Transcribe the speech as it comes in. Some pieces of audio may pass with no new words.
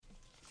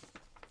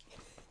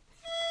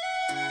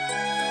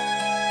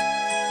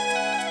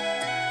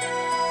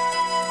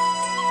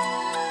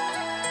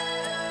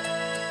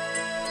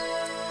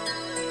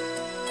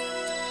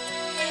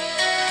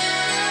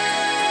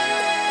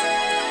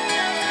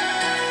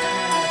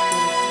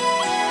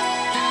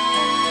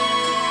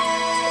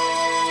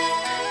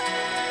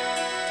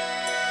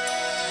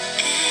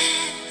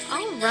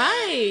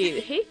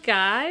Hey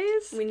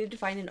guys. We need to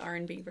find an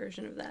R&B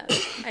version of that.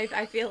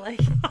 I feel like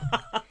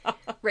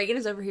Reagan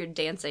is over here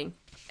dancing.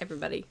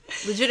 Everybody.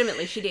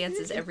 Legitimately, she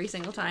dances every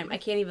single time. I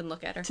can't even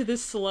look at her. To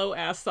this slow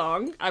ass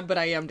song, but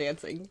I am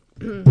dancing.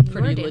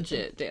 Pretty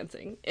legit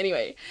dancing.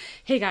 Anyway,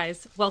 hey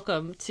guys,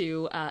 welcome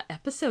to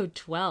episode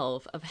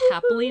 12 of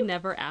Happily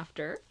Never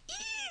After.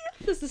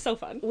 This is so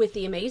fun. With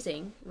the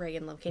amazing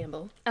Reagan Love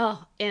Campbell.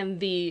 Oh,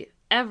 and the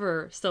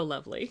ever so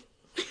lovely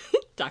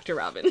Dr.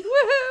 Robin.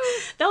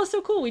 Woohoo! That was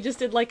so cool. We just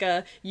did like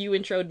a you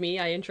introed me,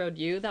 I introed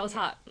you. That was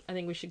hot. I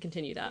think we should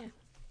continue that.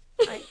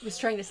 Yeah. I was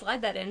trying to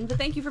slide that in, but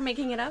thank you for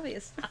making it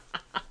obvious.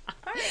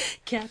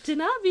 Captain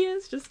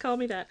Obvious, just call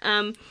me that.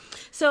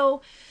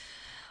 So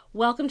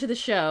welcome to the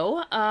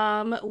show.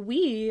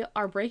 We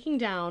are breaking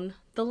down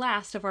the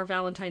last of our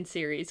Valentine's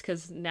series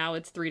because now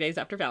it's 3 days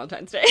after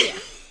Valentine's Day. Yeah.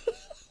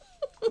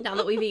 Now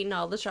that we've eaten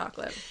all the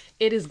chocolate.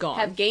 It is gone.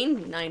 Have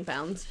gained 9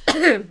 pounds.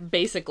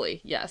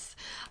 Basically, yes.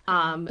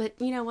 But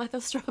you know what?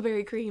 Those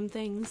strawberry cream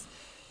things,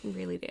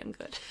 really damn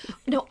good.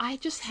 No, I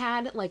just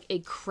had like a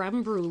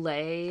creme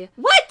brulee.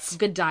 What?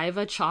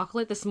 Godiva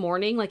chocolate this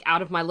morning, like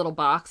out of my little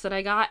box that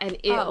I got, and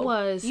it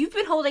was. You've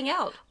been holding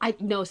out.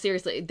 No,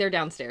 seriously, they're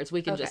downstairs.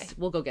 We can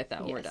we'll go get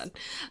that when we're done.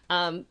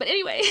 But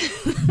anyway,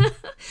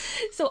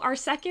 so our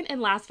second and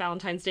last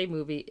Valentine's Day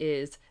movie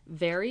is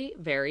Very,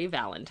 Very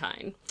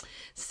Valentine,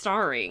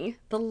 starring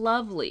the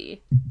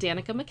lovely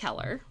Danica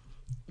McKellar.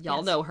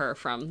 Y'all know her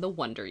from The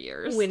Wonder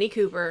Years. Winnie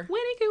Cooper.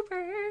 Winnie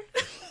Cooper.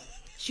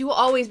 She will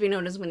always be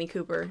known as Winnie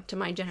Cooper to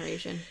my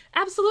generation.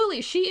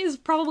 Absolutely. She is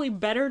probably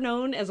better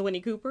known as Winnie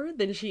Cooper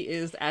than she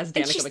is as Danica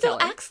McKellar. And she still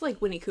acts like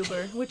Winnie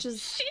Cooper, which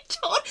is...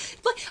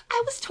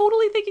 I was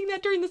totally thinking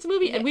that during this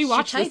movie, and we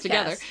watched this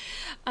together.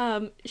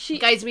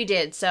 Guys, we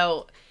did.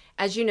 So,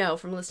 as you know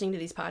from listening to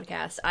these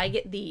podcasts, I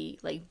get the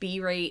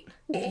B-rate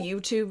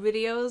YouTube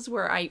videos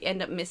where I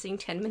end up missing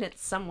 10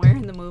 minutes somewhere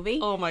in the movie.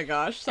 Oh my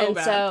gosh, so and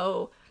bad.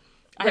 So,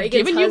 I've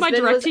given you my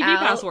DirecTV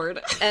password.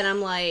 And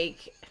I'm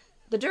like...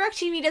 The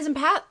DirecTV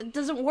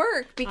doesn't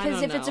work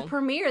because if it's a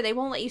premiere, they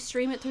won't let you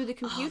stream it through the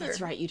computer. Oh, that's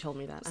right. You told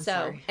me that. I'm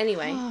sorry.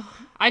 Anyway.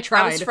 I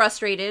tried. I was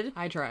frustrated.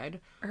 I tried.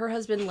 Her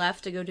husband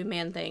left to go do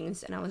man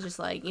things, and I was just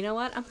like, you know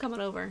what? I'm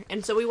coming over.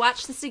 And so we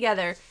watched this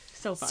together.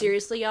 So fun.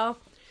 Seriously, y'all.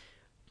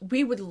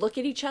 We would look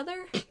at each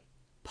other,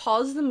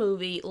 pause the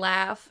movie,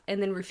 laugh,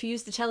 and then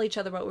refuse to tell each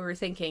other what we were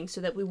thinking so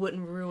that we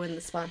wouldn't ruin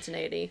the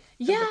spontaneity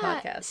of the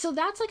podcast. So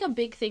that's like a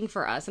big thing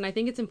for us, and I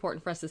think it's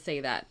important for us to say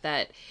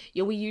that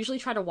we usually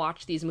try to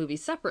watch these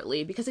movies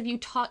separately because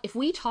if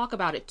we talk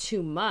about it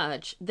too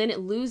much, then it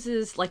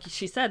loses, like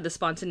she said, the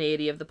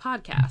spontaneity of the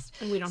podcast.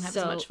 And we don't have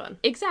as much fun.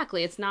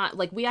 Exactly. It's not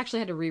like we actually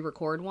had to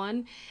re-record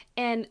one,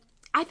 and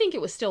I think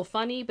it was still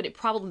funny, but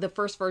the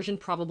first version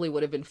probably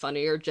would have been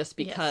funnier just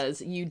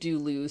because you do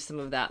lose some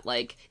of that,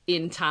 like,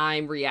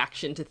 in-time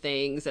reaction to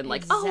things and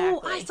like,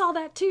 oh, I saw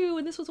that too,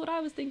 and this was what I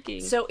was thinking.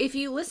 So if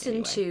you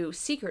listen to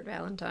Secret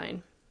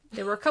Valentine,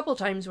 there were a couple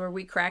times where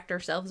we cracked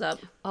ourselves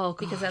up. Oh, gosh.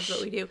 Because that's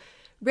what we do.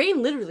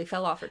 Reagan literally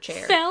fell off her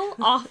chair. Fell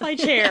off my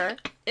chair.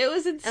 It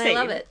was insane. And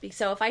I love it.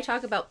 So if I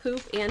talk about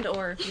poop and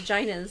or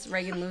vaginas,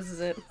 Reagan loses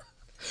it.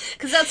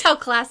 Because that's how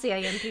classy I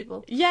am,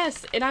 people.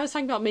 Yes, and I was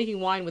talking about making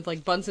wine with,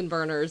 like, Bunsen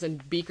burners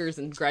and beakers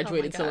and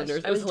graduated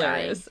cylinders. It was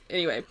hilarious.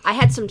 Anyway. I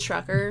had some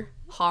trucker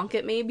honk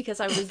at me because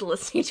I was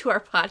listening to our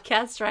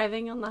podcast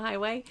driving on the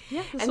highway.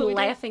 Yeah, and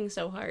laughing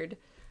so hard.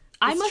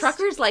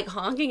 Trucker's, like,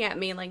 honking at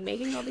me and, like,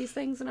 making all these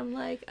things, and I'm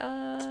like,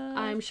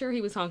 I'm sure he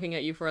was honking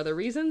at you for other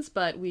reasons,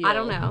 but I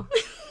don't know.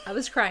 I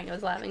was crying. I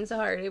was laughing so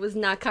hard. It was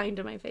not kind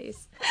to my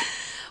face.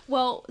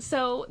 Well,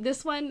 so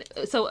this one,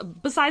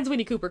 besides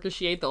Winnie Cooper, because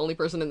she ain't the only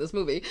person in this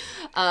movie.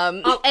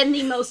 And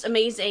the most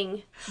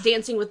amazing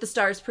Dancing with the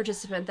Stars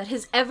participant that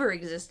has ever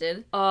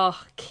existed.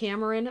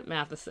 Cameron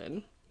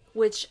Matheson.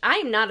 Which, I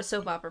am not a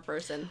soap opera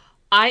person.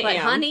 But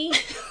honey,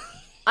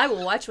 I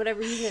will watch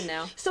whatever he's in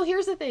now. So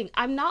here's the thing.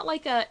 I'm not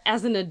like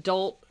as an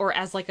adult or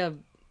as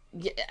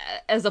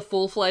a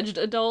full-fledged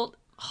adult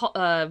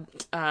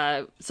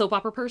soap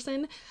opera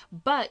person,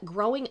 but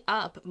growing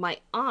up, my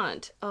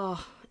aunt,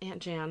 Aunt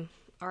Jan,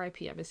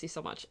 R.I.P., I miss you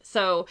so much.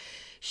 So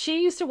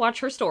she used to watch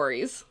her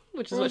stories,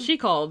 which is what she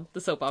called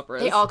the soap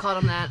operas. They all called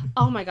them that.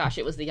 Oh my gosh,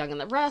 it was The Young and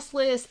the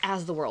Restless,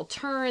 As the World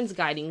Turns,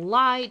 Guiding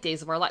Light,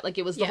 Days of Our Life. Like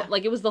it was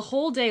the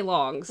whole day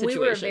long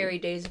situation. We were a very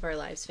Days of Our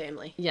Lives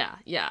family. Yeah,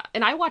 yeah.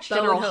 And I watched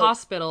General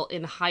Hospital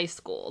in high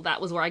school. That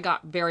was where I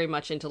got very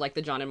much into like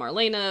the John and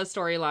Marlena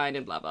storyline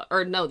and blah blah.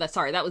 Or no,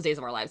 that was Days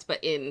of Our Lives,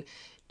 but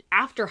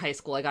after high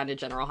school, I got into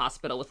General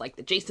Hospital with, like,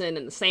 the Jason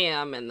and the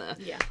Sam and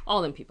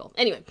all them people.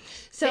 Anyway,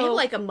 so... They have,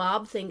 like, a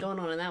mob thing going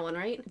on in that one,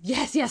 right?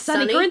 Yes,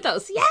 Sonny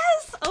Corinthos.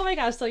 Yes! Oh, my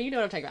gosh, so you know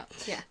what I'm talking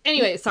about. Yeah.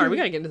 Anyway, sorry, we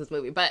gotta get into this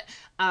movie. But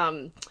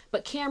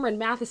Cameron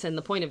Matheson,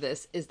 the point of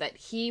this is that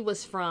he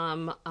was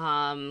from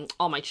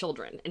All My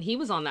Children. And he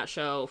was on that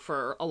show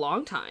for a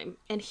long time.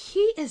 And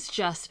he is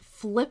just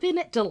flippin'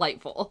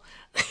 delightful.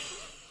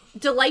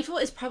 Delightful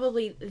is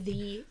probably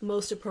the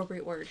most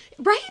appropriate word.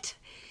 Right?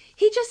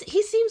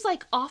 He seems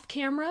like off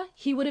camera,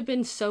 he would have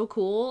been so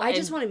cool. I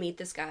just want to meet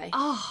this guy.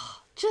 Oh,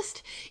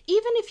 just,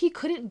 even if he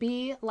couldn't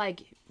be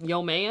like,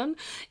 yo man,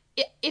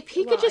 if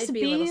he Well, could just I'd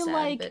be a be little sad,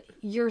 like but-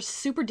 your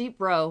super deep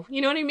bro,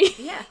 you know what I mean?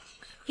 Yeah.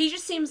 He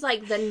just seems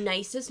like the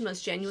nicest,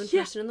 most genuine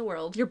Yeah. person in the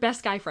world. Your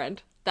best guy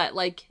friend that,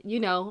 like, you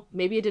know,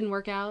 maybe it didn't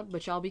work out,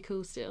 but y'all be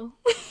cool still.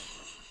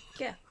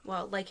 Yeah.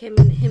 Well, like him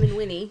and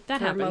Winnie That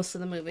for happens. most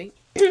of the movie.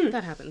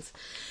 That happens.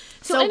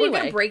 So anyway, we're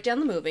gonna break down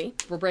the movie.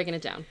 we're breaking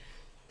it down.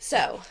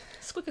 So,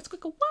 Squickle,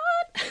 squickle,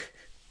 what?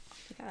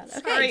 God,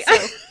 Sorry. okay.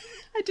 So,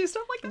 I do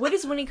stuff like that. what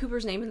is Winnie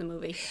Cooper's name in the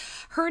movie?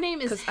 Her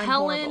name is 'Cause I'm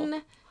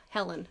Helen.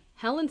 horrible.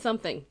 Helen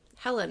something.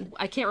 Helen.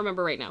 I can't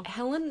remember right now.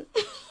 Helen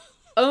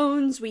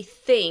owns, we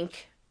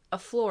think, a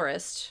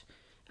florist.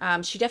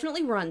 She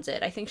definitely runs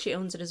it. I think she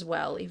owns it as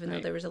well, even though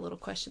Right. there was a little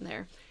question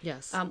there.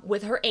 Yes.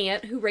 With her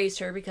aunt who raised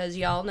her, because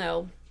y'all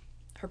know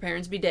her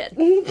parents be dead.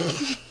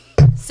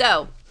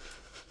 So,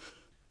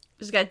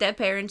 she's got dead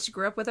parents. She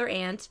grew up with her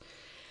aunt.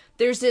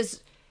 There's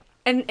this,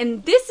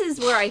 and this is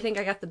where I think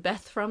I got the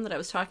Beth from that I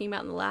was talking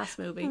about in the last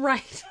movie.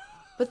 Right.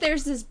 But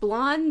there's this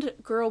blonde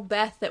girl,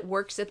 Beth, that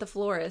works at the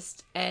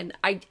florist, and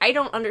I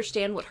don't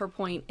understand what her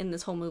point in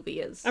this whole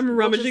movie is. I'm We'll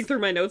rummaging just- through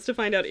my notes to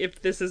find out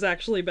if this is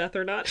actually Beth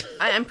or not.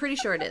 I'm pretty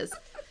sure it is.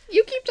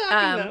 You keep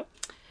talking, though.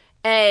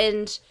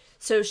 And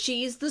so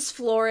she's this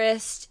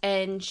florist,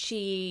 and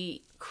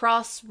she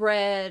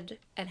crossbred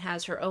and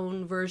has her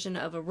own version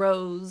of a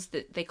rose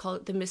that they call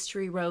it the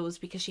mystery rose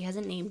because she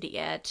hasn't named it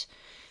yet.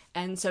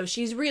 And so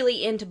she's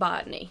really into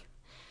botany.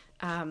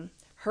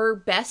 Her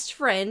best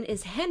friend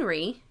is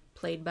Henry,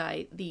 played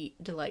by the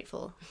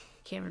delightful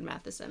Cameron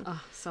Matheson,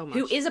 Oh, so much.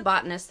 who is a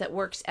botanist that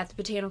works at the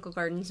Botanical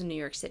Gardens in New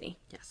York City.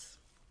 Yes.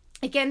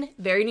 Again,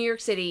 very New York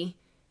City,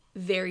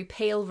 very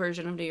pale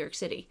version of New York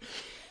City.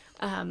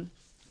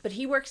 But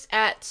he works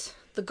at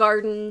the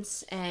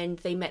gardens, and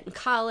they met in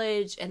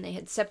college, and they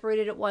had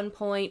separated at one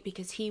point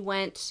because he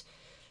went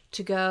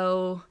to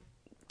go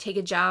take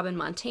a job in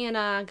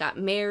Montana, got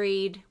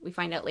married. We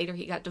find out later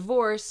he got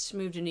divorced,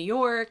 moved to New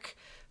York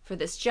for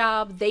this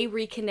job. They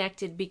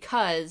reconnected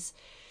because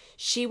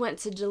she went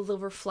to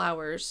deliver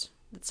flowers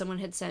that someone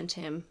had sent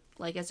him,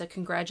 like as a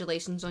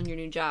congratulations on your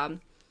new job.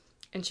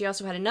 And she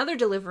also had another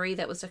delivery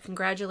that was a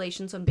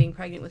congratulations on being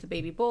pregnant with a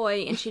baby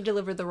boy, and she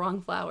delivered the wrong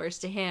flowers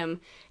to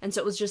him. And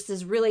so it was just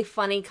this really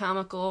funny,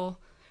 comical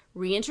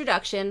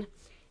reintroduction.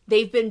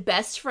 They've been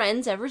best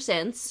friends ever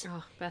since.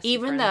 Oh, best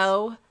even friends.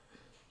 though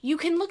you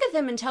can look at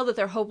them and tell that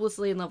they're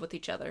hopelessly in love with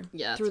each other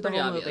Yeah, through it's the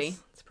pretty whole obvious. movie.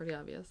 It's pretty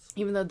obvious.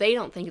 Even though they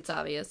don't think it's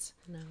obvious.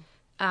 No.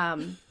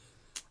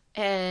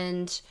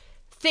 And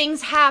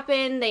things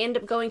happen. They end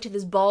up going to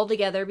this ball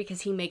together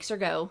because he makes her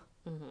go.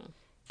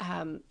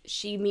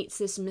 She meets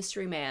this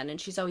mystery man, and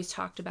she's always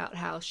talked about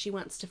how she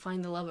wants to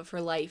find the love of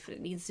her life, and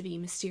it needs to be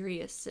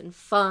mysterious and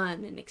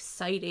fun and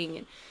exciting.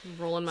 And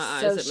Rolling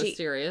my So eyes at she-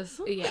 mysterious.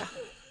 yeah.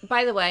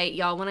 By the way,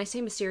 y'all, when I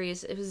say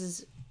mysterious, it was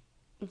this,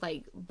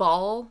 like,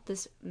 ball,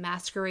 this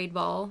masquerade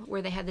ball,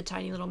 where they had the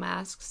tiny little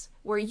masks,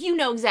 where you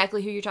know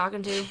exactly who you're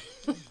talking to.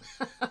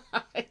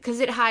 Because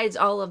it hides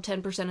all of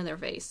 10% of their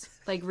face.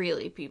 Like,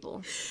 really,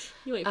 people.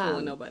 You ain't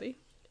fooling nobody.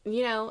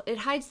 You know, it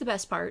hides the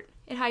best part.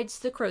 It hides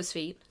the crow's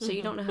feet, so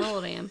you don't know how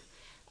old I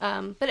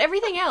am. But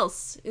everything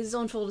else is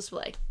on full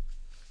display.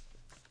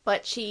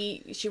 But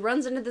she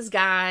runs into this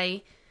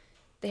guy.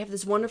 They have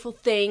this wonderful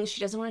thing. She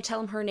doesn't want to tell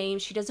him her name.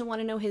 She doesn't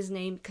want to know his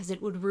name because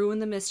it would ruin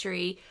the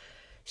mystery.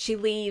 She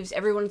leaves.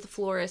 Everyone at the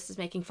florist is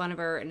making fun of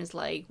her and is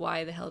like,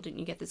 why the hell didn't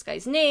you get this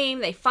guy's name?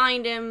 They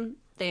find him.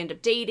 They end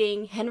up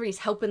dating. Henry's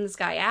helping this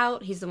guy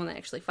out. He's the one that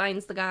actually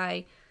finds the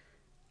guy.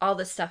 All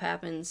this stuff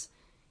happens.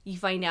 You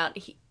find out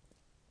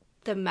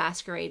the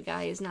masquerade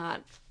guy is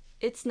not,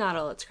 it's not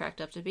all it's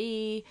cracked up to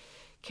be.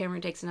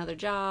 Cameron takes another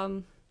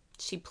job.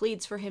 She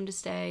pleads for him to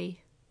stay,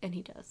 and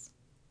he does.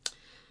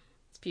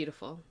 It's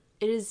beautiful.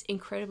 It is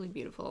incredibly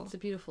beautiful. It's a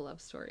beautiful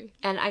love story.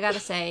 And I gotta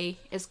say,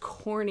 as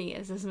corny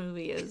as this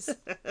movie is,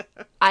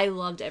 I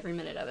loved every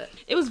minute of it.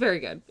 It was very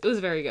good. It was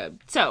very good.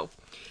 So,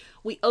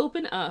 we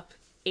open up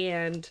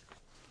and...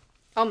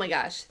 Oh my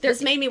gosh.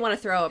 This made me want to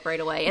throw up right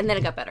away, and then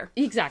it got better.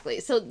 Exactly.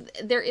 So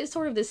there is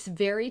sort of this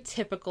very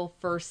typical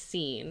first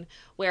scene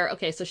where,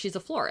 okay, so she's a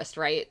florist,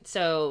 right?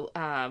 So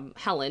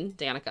Helen,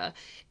 Danica,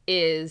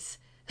 is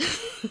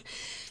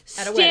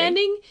At a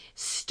standing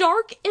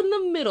stark in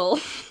the middle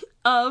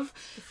of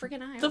The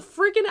friggin' aisle. the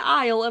friggin'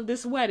 aisle of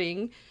this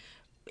wedding.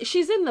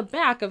 She's in the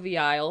back of the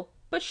aisle,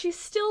 but she's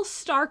still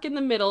stark in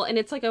the middle, and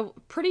it's like a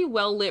pretty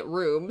well lit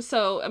room.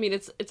 So I mean,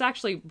 it's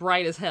actually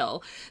bright as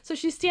hell. So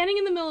she's standing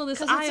in the middle of this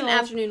Because aisle. it's an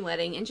afternoon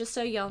wedding, and just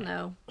so y'all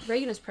know,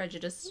 Reagan is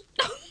prejudiced.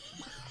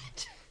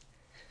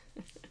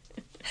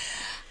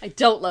 I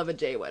don't love a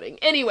J wedding.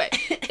 Anyway,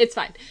 it's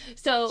fine.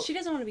 So She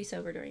doesn't want to be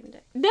sober during the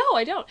day. no,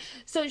 I don't.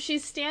 So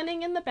she's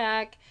standing in the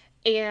back,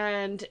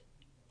 and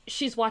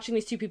she's watching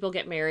these two people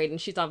get married, and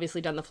she's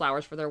obviously done the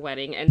flowers for their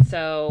wedding, and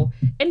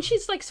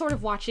she's like sort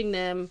of watching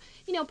them,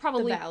 you know,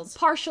 probably The vows.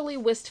 partially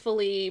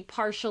wistfully,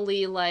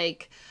 partially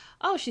like,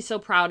 oh, she's so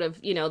proud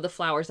of, you know, the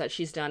flowers that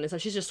she's done, and so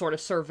she's just sort of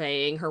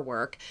surveying her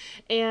work,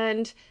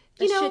 and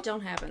you That know, shit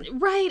don't happen.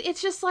 right?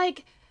 It's just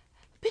like,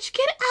 bitch,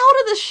 get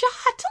out of the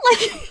shot,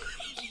 like.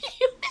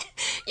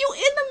 You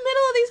in the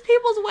middle of these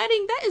people's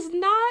wedding. That is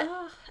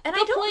not And the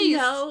I don't place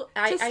know.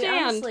 I stand.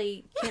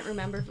 honestly can't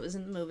remember if it was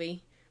in the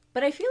movie.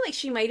 But I feel like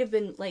she might have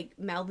been, like,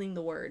 mouthing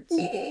the words.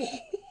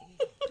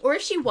 Or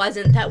if she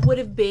wasn't, that would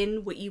have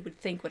been what you would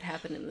think would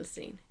happen in this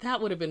scene.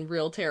 That would have been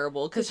real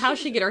terrible. Because how'd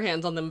she get her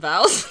hands on them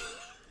vows?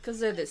 Because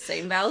they're the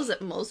same vows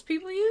that most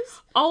people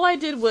use. All I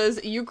did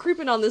was, you're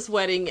creeping on this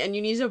wedding and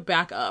you need to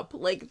back up.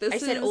 Like, this I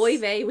said oy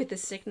vey with the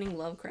sickening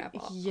love crap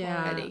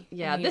already.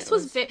 Yeah, I mean, this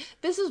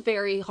was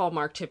very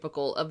Hallmark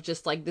typical of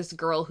just, like, this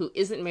girl who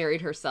isn't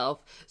married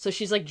herself. So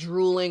she's, like,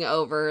 drooling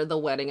over the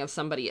wedding of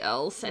somebody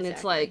else. And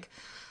it's like,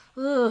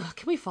 ugh,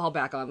 can we fall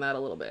back on that a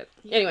little bit?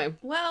 Yeah. Anyway.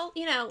 Well,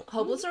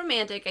 hopeless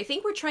romantic. I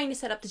think we're trying to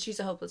set up that she's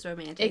a hopeless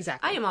romantic.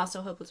 Exactly. I am also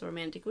a hopeless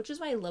romantic, which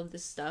is why I love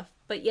this stuff.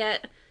 But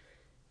yet,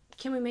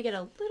 can we make it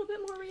a little bit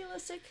more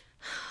realistic?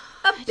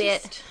 A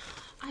bit.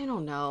 I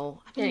don't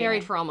know. I've been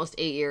married for almost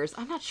 8 years.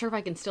 I'm not sure if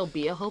I can still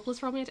be a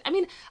hopeless romantic. I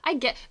mean, I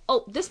get...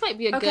 Oh, this might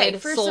be a good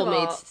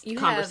soulmates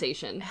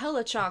conversation. Have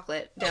hella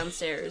chocolate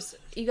downstairs.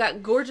 You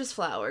got gorgeous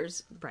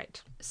flowers.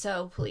 Right.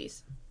 So,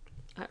 please.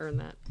 I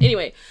earned that.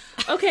 Anyway.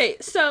 Okay,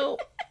 so...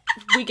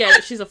 We get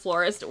it. She's a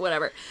florist.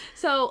 Whatever.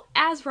 So,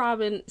 as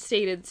Robin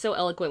stated so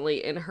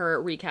eloquently in her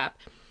recap,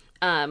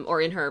 or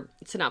in her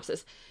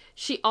synopsis...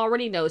 She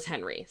already knows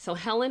Henry. So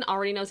Helen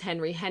already knows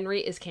Henry.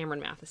 Henry is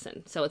Cameron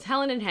Matheson. So it's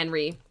Helen and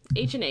Henry,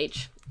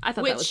 H&H. I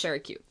thought that was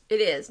very cute.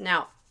 It is.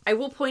 Now, I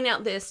will point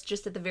out this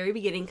just at the very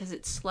beginning because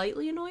it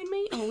slightly annoyed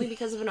me, only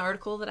because of an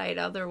article that I had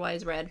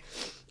otherwise read.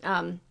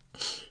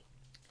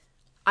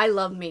 I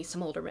love me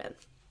some older men.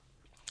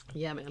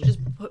 Yeah, man. Just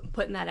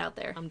putting that out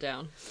there. I'm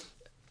down.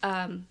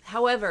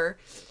 However,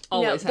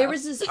 there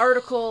was this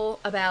article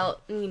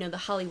about, the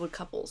Hollywood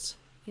couples.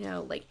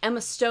 Like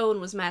Emma Stone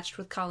was matched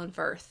with Colin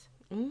Firth.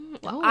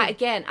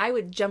 I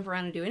would jump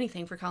around and do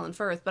anything for Colin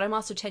Firth, but I'm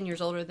also 10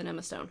 years older than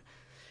Emma Stone.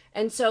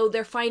 And so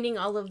they're finding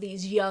all of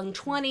these young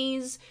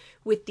 20s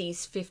with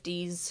these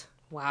 50s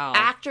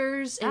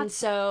actors. That's and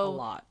so, a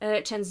lot. And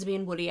it tends to be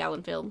in Woody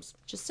Allen films.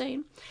 Just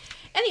saying.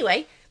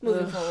 Anyway,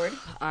 moving forward.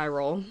 Eye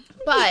roll.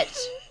 But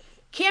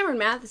Cameron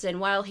Matheson,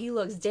 while he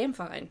looks damn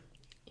fine.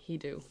 He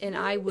do. And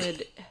I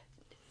would...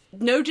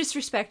 No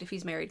disrespect if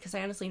he's married, because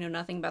I honestly know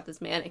nothing about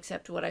this man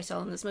except what I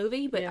saw in this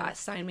movie, but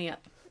sign me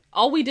up.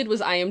 All we did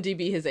was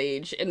IMDb his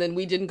age, and then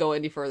we didn't go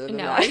any further than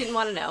that. No, I didn't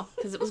want to know,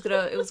 because it was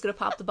gonna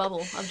pop the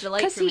bubble of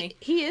delight for me.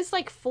 He is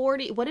like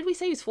 40. What did we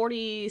say? He was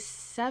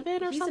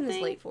 47 or He's something? He's in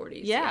his late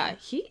 40s. Yeah,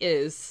 he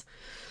is.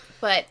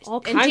 But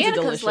all kinds of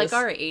delicious. Like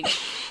our age,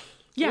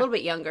 a little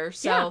bit younger.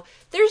 So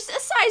there's a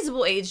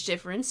sizable age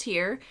difference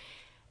here.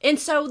 And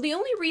so the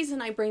only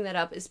reason I bring that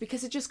up is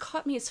because it just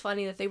caught me as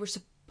funny that they were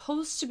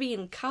supposed to be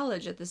in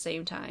college at the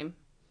same time.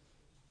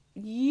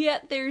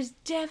 Yet there's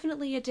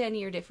definitely a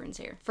 10-year difference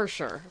here. For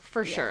sure.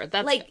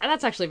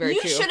 That's actually very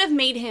true. You should have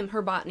made him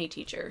her botany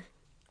teacher.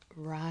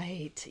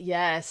 Right.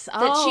 Yes.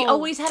 That she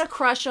always had a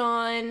crush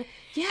on.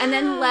 Yeah. And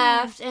then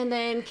left and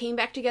then came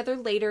back together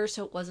later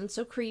so it wasn't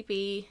so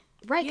creepy.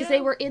 Right, because they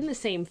were in the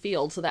same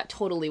field, so that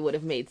totally would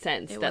have made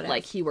sense.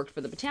 Like, he worked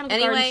for the botanical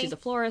garden, she's a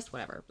florist,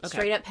 whatever. Okay.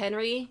 Straight up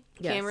Henry,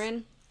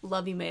 Cameron,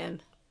 love you,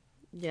 man.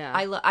 Yeah.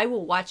 I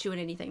will watch you in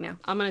anything now.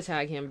 I'm going to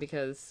tag him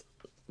because...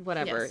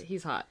 Whatever,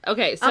 he's hot.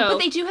 Okay, so... but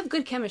they do have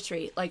good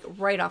chemistry, like,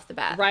 right off the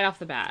bat. Right off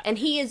the bat. And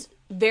he is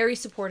very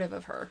supportive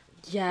of her.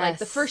 Yes. Like,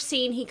 the first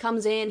scene, he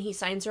comes in, he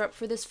signs her up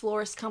for this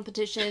florist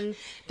competition.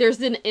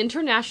 There's an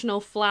international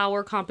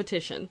flower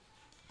competition.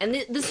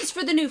 And this is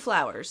for the new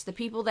flowers. The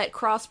people that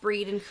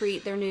crossbreed and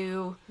create their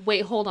new...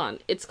 Wait, hold on.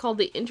 It's called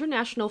the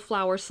International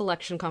Flower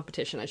Selection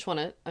Competition. I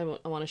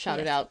want to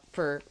shout it out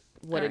for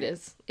what it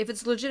is. If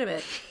it's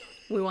legitimate,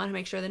 we want to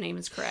make sure the name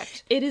is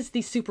correct. It is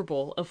the Super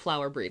Bowl of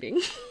flower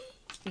breeding.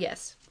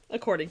 Yes.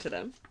 According to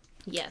them.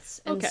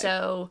 Yes. And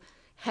so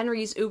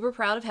Henry's uber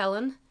proud of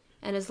Helen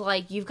and is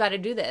like, you've got to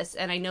do this.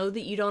 And I know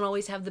that you don't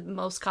always have the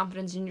most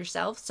confidence in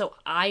yourself, so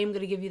I am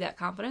going to give you that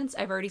confidence.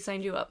 I've already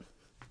signed you up.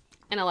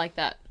 And I like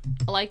that.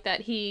 I like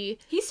that he's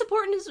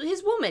supporting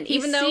his woman,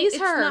 even though it's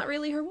not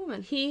really her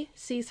woman. He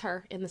sees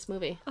her in this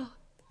movie. Oh,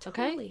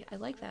 totally. Okay? I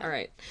like that. All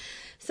right.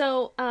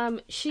 So, I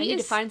need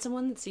to find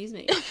someone that sees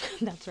me.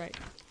 That's right.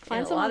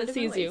 Find someone that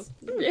sees you.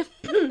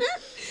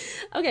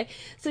 Okay,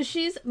 so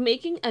she's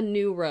making a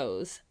new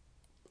rose.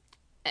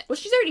 Well,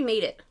 she's already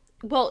made it.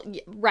 Well,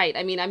 right.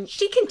 I mean,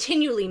 She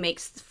continually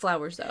makes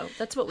flowers, though.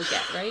 That's what we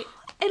get, right?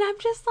 And I'm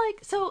just like,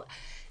 so...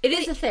 It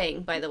is a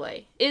thing, by the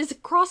way. Is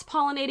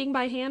cross-pollinating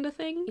by hand a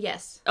thing?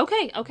 Yes.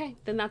 Okay.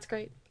 Then that's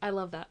great. I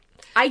love that.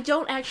 I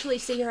don't actually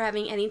see her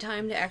having any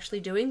time to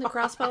actually doing the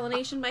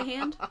cross-pollination by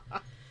hand.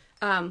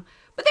 But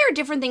there are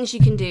different things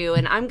you can do,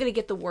 and I'm going to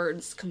get the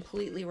words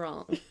completely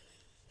wrong.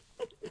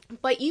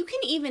 But you can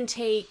even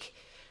take,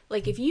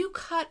 like, if you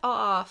cut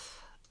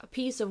off a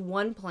piece of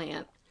one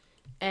plant,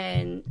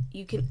 and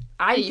you can,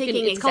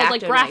 it's called,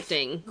 like,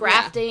 grafting.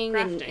 Grafting,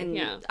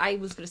 and I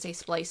was going to say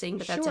splicing,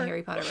 but that's a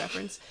Harry Potter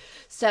reference.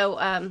 So,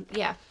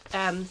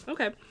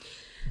 okay.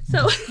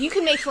 So you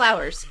can make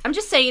flowers. I'm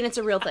just saying it's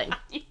a real thing.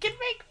 You can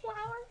make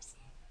flowers.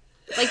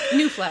 Like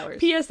new flowers.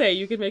 PSA,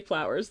 you can make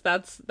flowers.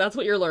 That's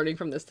what you're learning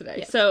from this today.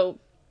 Yeah. So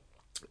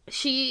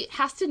she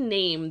has to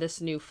name this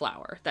new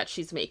flower that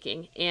she's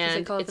making,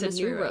 and call it it's the a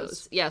mystery new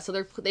rose. Yeah, so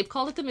they've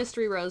called it the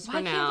mystery rose Why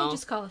for can't now. they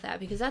just call it that?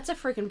 Because that's a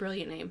freaking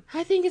brilliant name.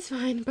 I think it's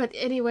fine, but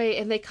anyway,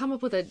 and they come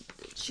up with a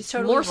She's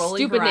totally more rolling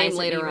stupid her eyes name at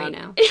later me right on.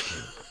 now.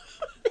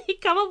 They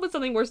come up with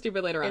something more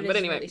stupid later on. It But is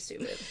anyway, really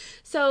stupid.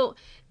 so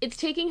it's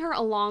taking her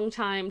a long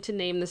time to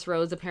name this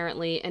rose,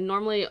 apparently, and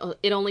normally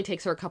it only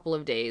takes her a couple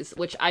of days,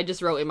 which I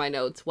just wrote in my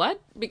notes.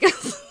 What?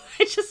 Because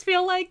I just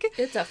feel like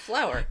It's a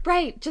flower.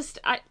 right, just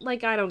I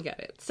don't get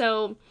it.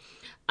 So,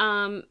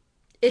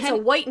 It's a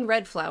white and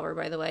red flower,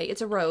 by the way.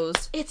 It's a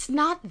rose. it's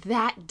not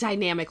that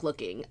dynamic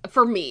looking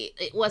for me.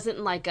 It wasn't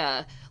like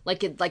a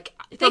like it like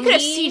They for could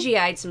have me-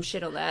 CGI'd some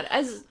shit on that.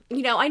 As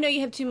you know, I know you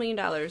have $2 million,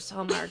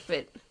 Hallmark,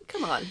 but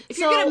come on. If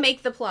you're So- gonna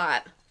make the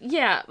plot,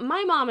 Yeah,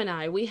 my mom and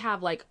I, we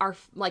have like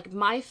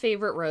my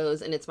favorite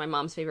rose, and it's my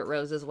mom's favorite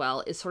rose as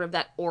well, is sort of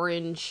that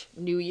orange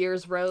New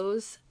Year's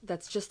rose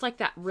that's just like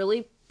that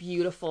really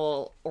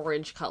beautiful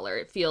orange color.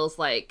 It feels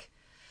like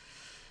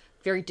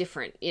very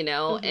different, you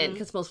know, and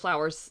because most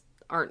flowers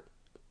aren't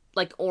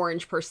like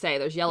orange per se.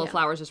 There's yellow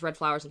flowers, there's red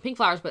flowers, and pink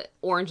flowers, but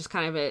orange is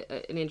kind of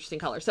an interesting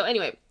color. So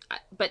anyway,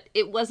 but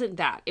it wasn't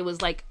that. It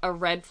was like a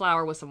red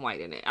flower with some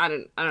white in it. I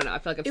don't know. I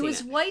feel like I've it seen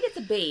was white at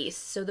the base,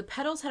 so the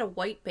petals had a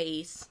white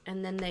base,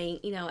 and then they,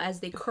 you know, as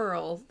they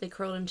curled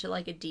into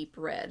like a deep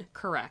red.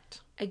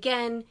 Correct.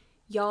 Again,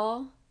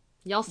 y'all,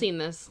 Y'all seen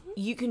this?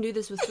 you can do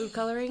this with food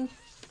coloring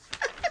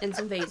and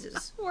some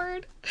vases.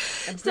 Word.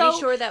 I'm pretty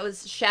sure that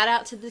was shout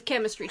out to the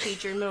chemistry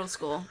teacher in middle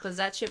school because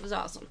that shit was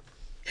awesome.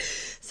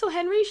 So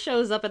Henry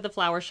shows up at the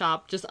flower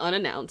shop just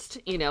unannounced,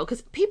 you know,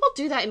 because people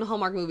do that in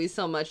Hallmark movies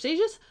so much. They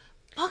just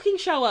fucking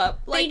show up.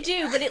 They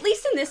do, but at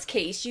least in this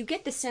case, you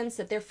get the sense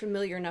that they're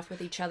familiar enough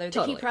with each other that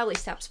Totally. he probably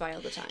stops by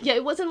all the time. Yeah,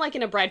 it wasn't like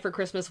in A Bride for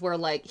Christmas where,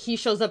 like, he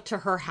shows up to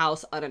her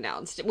house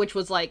unannounced, which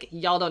was like,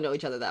 y'all don't know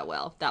each other that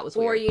well. That was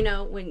weird. Or, you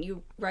know, when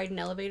you ride an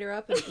elevator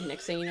up and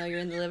next thing you know, you're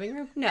in the living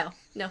room. No,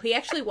 he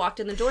actually walked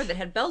in the door that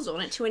had bells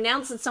on it to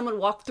announce that someone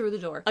walked through the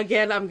door.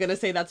 Again, I'm gonna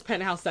say that's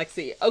penthouse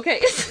sexy.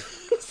 Okay.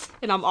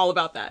 And I'm all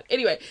about that.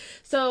 Anyway,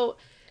 so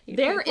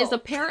there play is ball.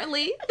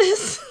 apparently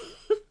this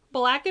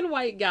black and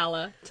white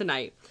gala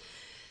tonight.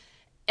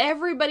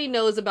 Everybody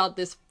knows about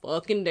this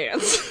fucking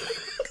dance.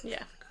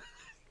 Yeah.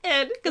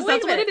 And because Wait a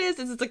that's what it minute.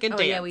 is it's like a Oh,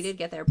 dance. yeah, we did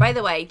get there. By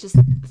the way, just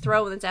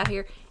throwing this out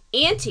here,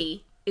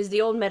 Auntie is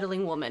the old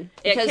meddling woman.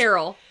 Aunt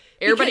Carol.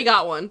 Everybody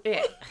got one.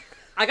 Yeah,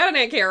 I got an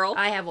Aunt Carol.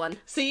 I have one.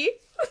 See?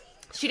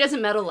 She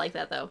doesn't meddle like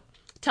that, though.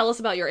 Tell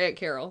us about your Aunt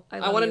Carol. I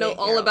love want to you, know Aunt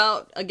all Carol.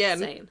 about, again,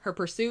 Same. her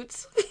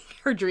pursuits,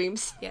 her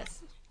dreams.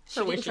 Yes. She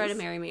Her didn't try to wishes.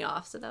 marry me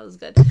off, so that was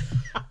good.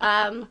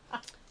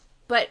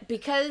 But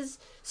because...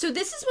 So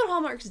this is what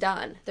Hallmark's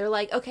done. They're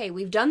like, okay,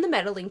 we've done the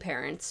meddling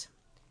parents.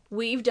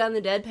 We've done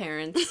the dead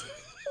parents.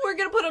 We're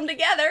going to put them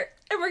together,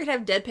 and we're going to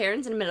have dead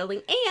parents and a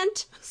meddling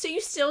aunt. So you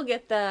still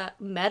get the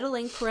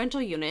meddling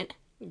parental unit,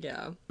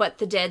 Yeah. but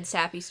the dead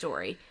sappy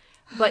story.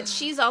 But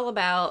she's all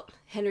about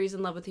Henry's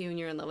in love with you and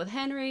you're in love with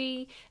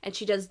Henry. And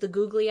she does the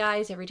googly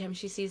eyes every time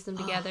she sees them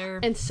together.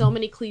 And so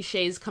many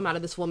cliches come out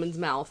of this woman's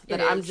mouth that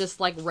It I'm is. just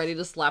like ready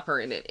to slap her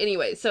in it.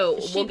 Anyway, so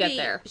we'll get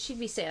there. She'd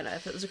be Santa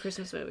if it was a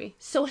Christmas movie.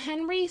 So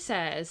Henry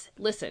says,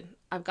 listen,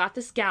 I've got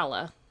this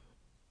gala.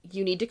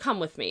 You need to come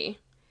with me.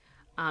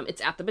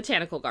 It's at the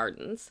Botanical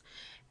Gardens.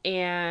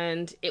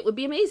 And it would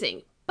be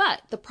amazing.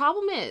 But the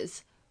problem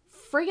is,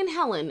 friggin'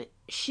 Helen,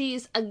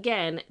 she's,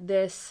 again,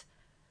 this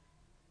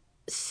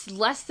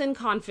less than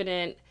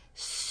confident,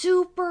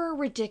 super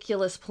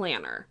ridiculous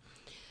planner.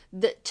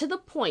 To the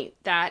point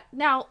that,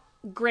 now,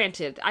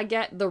 granted, I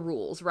get the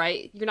rules,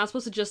 right? You're not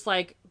supposed to just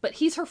like, but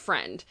he's her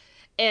friend.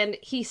 And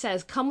he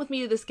says, come with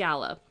me to this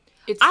gala.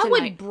 I would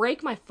tonight.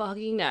 break my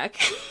fucking neck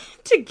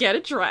to get a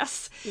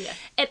dress. Yeah.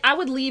 And I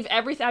would leave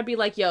everything. I'd be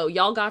like, yo,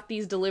 y'all got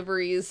these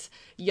deliveries.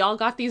 Y'all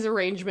got these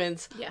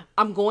arrangements. Yeah.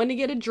 I'm going to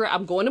get a dress.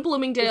 I'm going to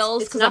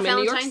Bloomingdale's It's because not I'm in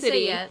New York Valentine's City.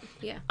 Day yet.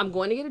 Yeah. I'm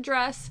going to get a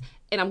dress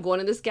and I'm going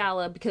to this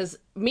gala because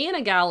me and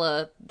a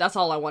gala, that's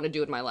all I want to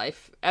do in my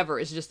life ever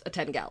is just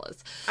attend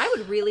galas. I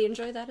would really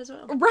enjoy that as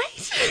well.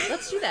 Right?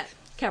 Let's do that.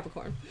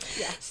 Capricorn.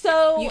 Yeah.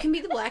 So You can be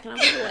the black and I'll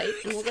be the white,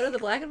 and we'll go to the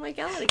black and white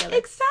gala together.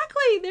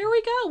 exactly. There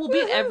we go. We'll be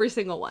at every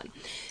single one.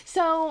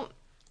 So,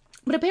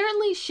 but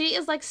apparently she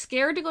is like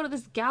scared to go to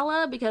this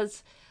gala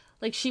because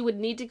like she would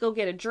need to go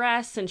get a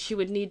dress and she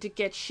would need to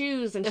get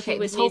shoes and Okay, she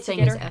would this whole need to thing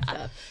get is her.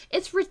 effed up.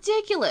 It's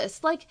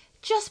ridiculous. Like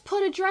just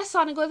put a dress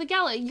on and go to the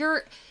gala.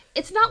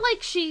 It's not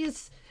like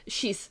she's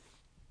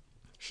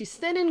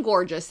thin and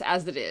gorgeous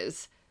as it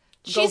is.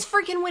 She's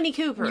freaking Winnie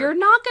Cooper. You're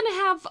not going to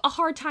have a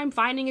hard time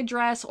finding a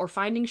dress or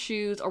finding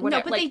shoes or no,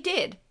 whatever. but like, they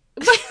did.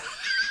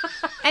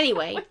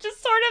 Anyway,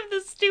 just sort of the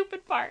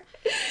stupid part.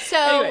 so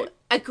Anyway.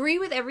 agree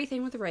with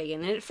everything with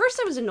Reagan. And at first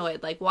I was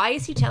annoyed. Like, why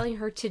is he telling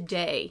her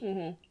today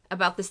Mm-hmm.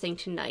 about this thing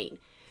tonight?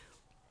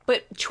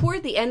 But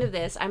toward the end of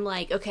this, I'm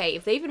like, okay,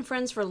 if they've been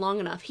friends for long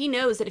enough, he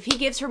knows that if he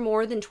gives her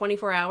more than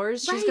 24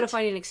 hours, she's Right. going to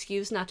find an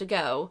excuse not to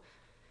go.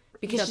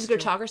 because That's she's going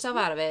true. to talk herself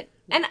out of it.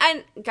 And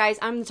guys,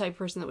 I'm the type of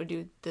person that would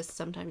do this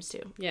sometimes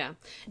too. Yeah.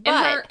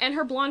 But- And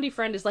her blondie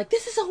friend is like,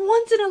 this is a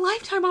once in a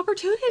lifetime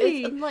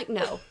opportunity. I'm like,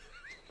 no.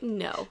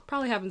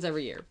 Probably happens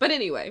every year. But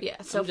anyway.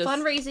 Yeah, so I'm just-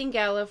 fundraising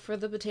gala for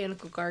the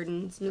Botanical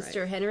Gardens,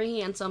 Mr. Henry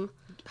Handsome,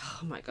 Oh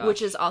my gosh.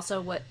 which is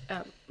also what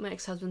my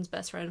ex-husband's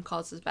best friend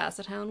calls his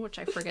Basset Hound, which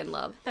I friggin'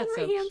 love. That's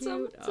Henry so Handsome.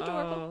 cute. It's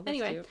adorable. Oh, that's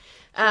Anyway, cute.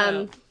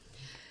 um,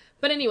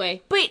 But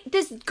anyway, but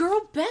this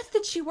girl Beth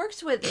that she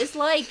works with is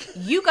like,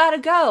 you gotta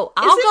go.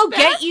 I'll it go Beth?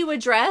 get you a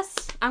dress.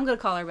 I'm gonna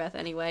call her Beth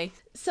anyway.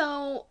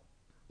 so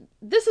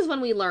this is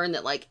when we learn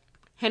that, like,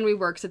 Henry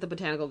works at the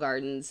Botanical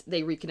Gardens.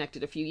 They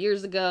reconnected a few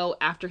years ago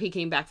after he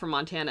came back from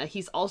Montana.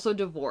 He's also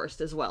divorced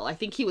as well. I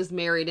think he was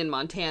married in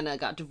Montana,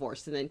 got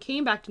divorced, and then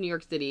came back to New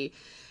York City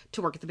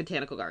to work at the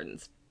Botanical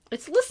Gardens.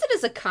 It's listed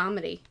as a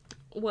comedy.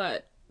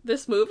 What?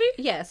 This movie?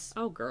 Yes.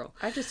 Oh, girl.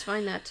 I just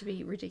find that to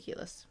be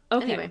ridiculous.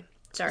 Okay. Anyway,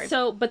 sorry.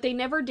 So, but they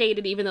never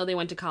dated even though they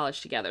went to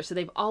college together. So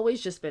they've always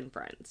just been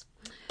friends.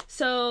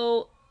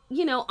 So,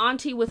 you know,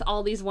 Auntie with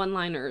all these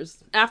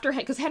one-liners after,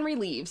 because Henry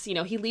leaves, you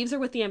know, he leaves her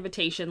with the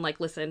invitation,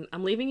 like, listen,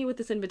 I'm leaving you with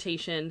this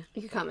invitation.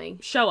 You're coming.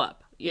 Show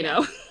up, you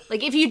know?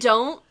 Like, if you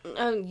don't,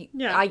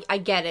 Yeah. I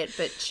get it,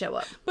 but show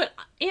up. But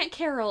Aunt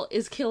Carol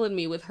is killing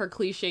me with her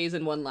cliches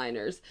and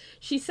one-liners.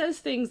 She says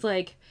things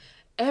like,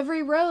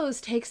 every rose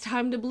takes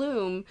time to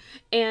bloom,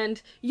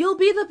 and you'll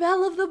be the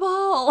belle of the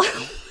ball.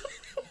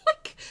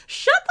 Like,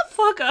 shut the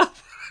fuck up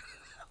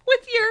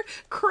with your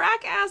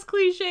crack-ass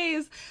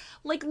cliches.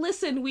 Like,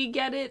 listen, we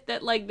get it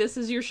that, like, this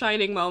is your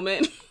shining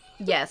moment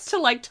Yes. to,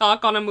 like,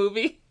 talk on a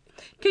movie.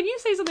 Can you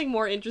say something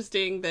more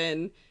interesting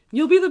than,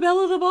 you'll be the belle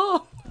of the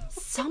ball?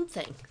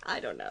 Something. I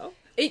don't know.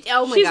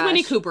 Oh my She's gosh.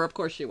 Winnie Cooper, of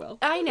course she will.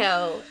 I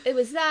know. It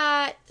was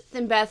that.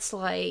 Then Beth's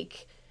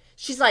like,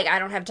 she's like, I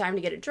don't have time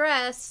to get a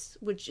dress,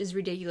 which is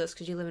ridiculous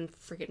because you live in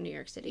freaking New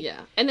York City.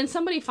 Yeah. And then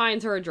somebody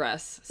finds her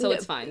address, so No,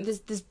 it's fine.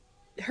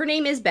 Her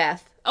name is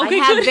Beth. Okay,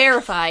 I have good.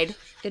 verified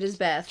it is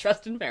Beth.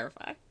 Trust and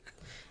verify.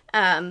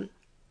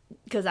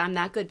 Because I'm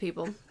that good,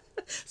 people.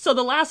 So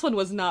the last one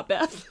was not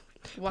Beth.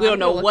 Well, We don't I'm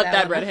know gonna look what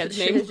that up redhead's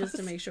after name just was.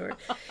 to make sure.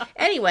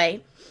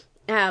 Anyway,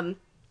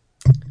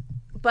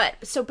 but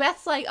so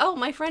Beth's like, oh,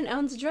 my friend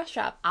owns a dress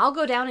shop. I'll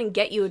go down and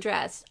get you a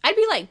dress. I'd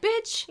be like,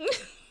 bitch,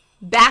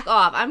 back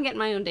off. I'm getting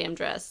my own damn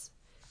dress.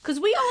 Because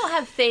we all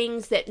have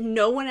things that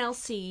no one else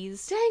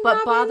sees, Dang, but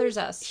Robin, bothers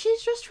us.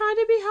 She's just trying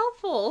to be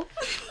helpful.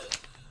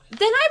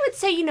 Then I would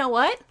say, you know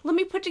what? Let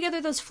me put together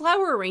those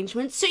flower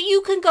arrangements so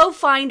you can go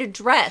find a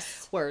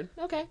dress. Word.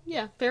 Okay.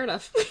 Yeah, fair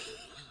enough.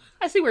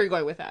 I see where you're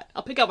going with that.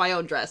 I'll pick out my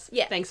own dress.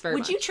 Yeah. Thanks very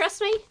much. Would you trust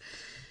me?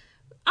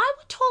 I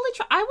would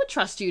totally I would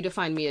trust you to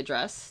find me a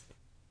dress.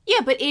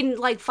 Yeah, but in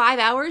like 5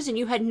 hours and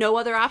you had no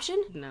other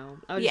option? No.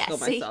 I would Yeah, just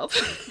go see?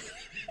 myself.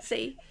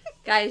 See?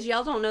 Guys,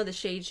 y'all don't know the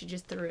shade she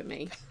just threw at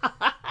me.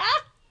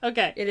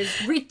 Okay. It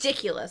is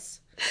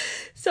ridiculous.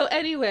 So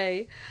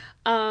anyway,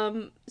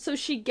 so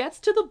she gets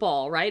to the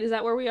ball, right? Is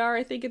that where we are?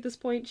 I think at this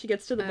point she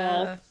gets to the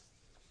ball,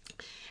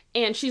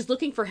 and she's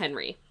looking for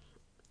Henry.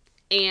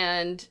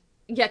 And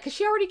yeah, because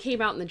she already came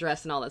out in the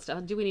dress and all that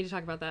stuff. Do we need to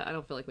talk about that? I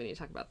don't feel like we need to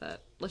talk about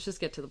that. Let's just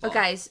get to the ball. But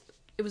guys,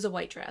 it was a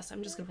white dress.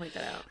 I'm just gonna point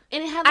that out.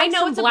 And it had I like, know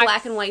some it's a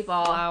black and white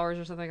ball, flowers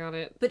or something on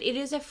it. but it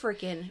is a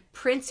freaking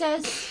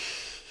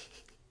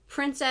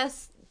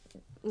princess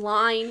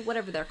line,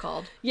 whatever they're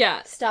called,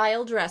 Yeah.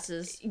 style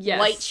dresses. Yes.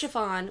 White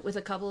chiffon with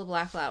a couple of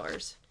black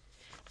flowers.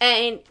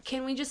 And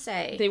can we just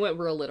say, They went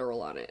real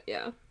literal on it.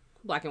 Yeah.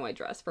 Black and white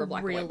dress for a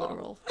black real and white ball.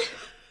 literal.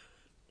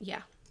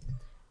 Yeah.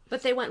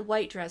 But they went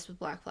white dress with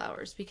black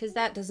flowers because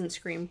that doesn't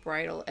scream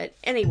bridal in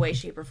any way,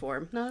 shape, or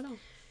form. Not at all.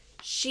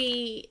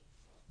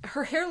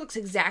 Her hair looks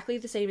exactly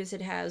the same as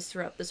it has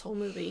throughout this whole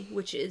movie,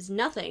 which is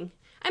nothing.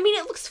 I mean,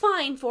 it looks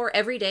fine for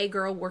everyday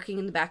girl working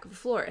in the back of a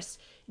florist.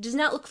 It does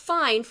not look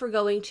fine for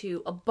going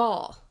to a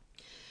ball.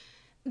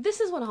 This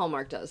is what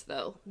Hallmark does,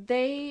 though.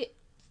 They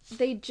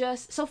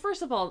just... So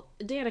first of all,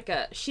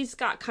 Danica, she's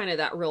got kind of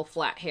that real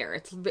flat hair.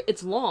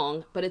 It's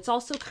long, but it's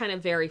also kind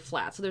of very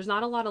flat. So there's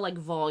not a lot of, like,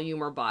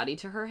 volume or body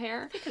to her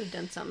hair. They could have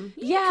done something.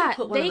 Yeah,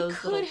 put one they of those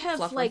could little have,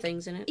 fluffer like...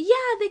 things in it. Yeah,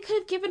 they could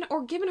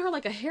have given her,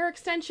 like, a hair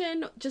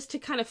extension just to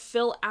kind of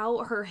fill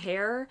out her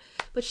hair.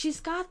 But she's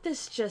got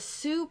this just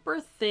super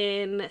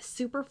thin,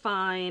 super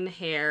fine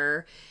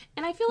hair.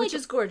 And I feel Which like...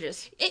 is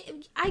gorgeous.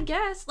 I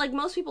guess, like,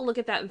 most people look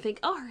at that and think,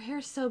 oh, her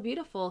hair's so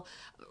beautiful.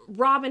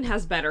 Robin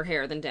has better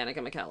hair than Danica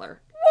McKellar.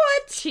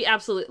 What? She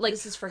absolutely, like,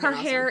 This is freaking her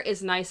awesome. hair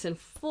is nice and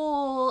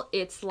full.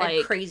 It's like...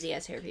 And crazy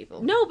ass hair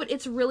people. No, but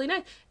it's really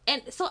nice.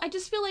 And so I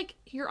just feel like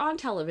you're on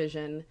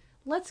television.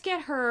 Let's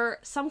get her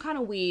some kind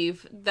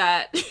of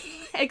that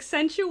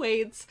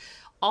accentuates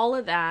all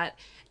of that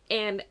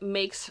and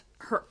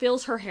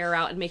fills her hair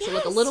out and makes it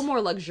look a little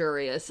more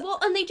luxurious. Well,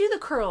 and they do the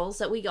curls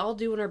that we all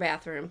do in our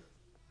bathroom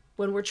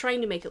when we're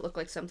trying to make it look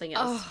like something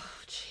else. Oh,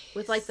 jeez.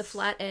 With, like, the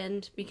flat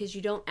end, because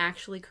you don't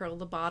actually curl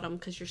the bottom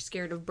because you're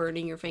scared of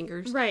burning your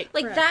fingers. Right,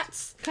 Like, correct.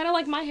 that's... Kind of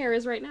like my hair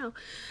is right now.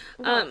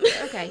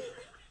 Okay.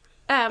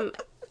 The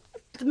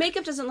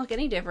makeup doesn't look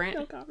any different.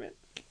 No comment.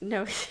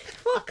 No.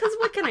 Well, because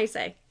what can I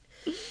say?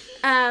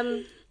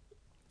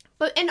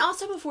 But, and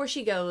also before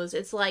she goes,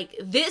 it's like,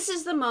 this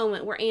is the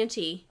moment where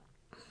Auntie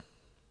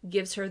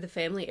gives her the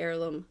family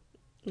heirloom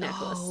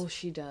necklace. Oh,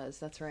 she does.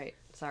 That's right.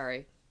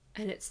 Sorry.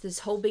 And it's this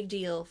whole big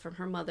deal from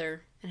her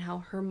mother and how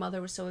her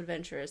mother was so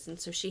adventurous. And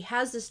so she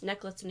has this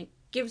necklace and it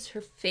gives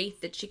her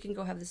faith that she can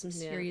go have this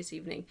mysterious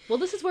evening. Well,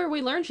 this is where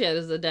we learn she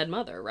has a dead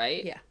mother,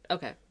 right? Yeah.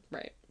 Okay.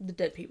 Right. The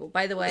dead people.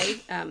 By the way,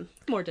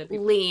 More dead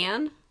people.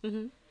 Leanne,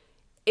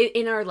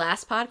 in our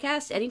last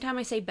podcast, anytime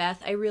I say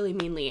Beth, I really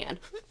mean Leanne.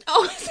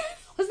 Oh,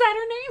 was that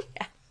her name?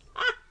 Yeah.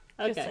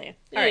 Okay. Just saying.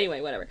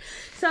 Anyway, whatever.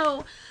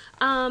 So,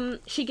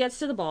 she gets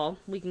to the ball.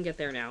 We can get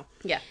there now.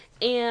 Yeah.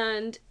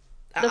 And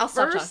I'll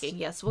stop talking.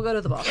 Yes, we'll go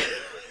to the ball.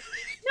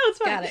 No, it's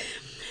fine. Got it.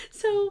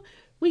 So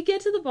we get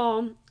to the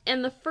ball,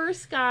 and the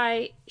first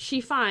guy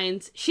she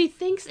finds, she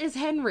thinks is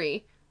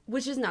Henry.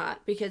 Which is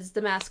not, because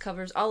the mask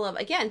covers all of,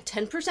 again,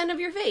 10% of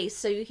your face,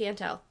 so you can't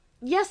tell.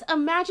 Yes,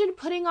 imagine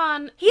putting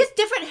on... He has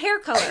different hair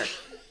color.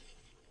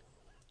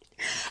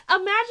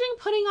 Imagine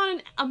putting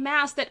on a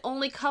mask that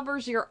only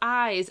covers your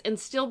eyes and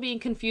still being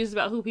confused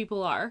about who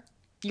people are.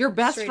 Your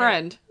best Straight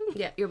friend. Up.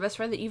 Yeah, your best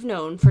friend that you've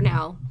known for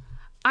now.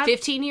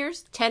 15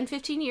 years? 10,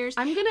 15 years?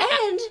 I'm gonna...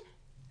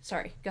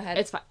 Sorry, go ahead.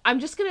 It's fine. I'm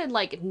just gonna,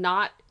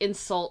 not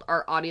insult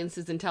our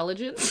audience's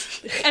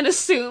intelligence and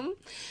assume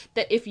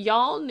that if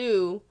y'all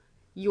knew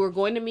you were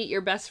going to meet your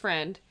best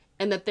friend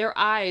and that their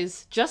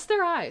eyes, just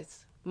their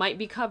eyes, might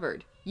be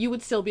covered, you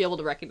would still be able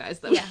to recognize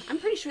them. Yeah, I'm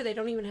pretty sure they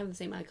don't even have the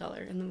same eye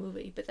color in the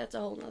movie, but that's a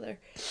whole nother.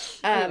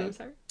 I'm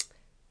sorry.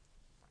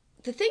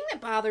 The thing that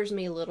bothers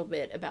me a little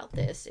bit about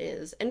this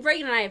is, and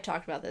Reagan and I have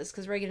talked about this,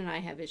 because Reagan and I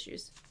have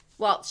issues.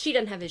 Well, she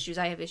doesn't have issues,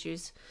 I have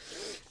issues.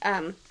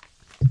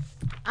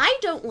 I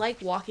don't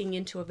like walking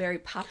into a very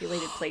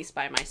populated place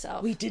by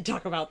myself. We did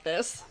talk about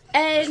this.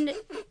 And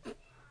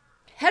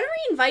Henry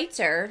invites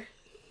her,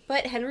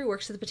 but Henry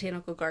works at the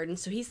botanical garden,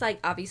 so he's,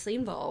 obviously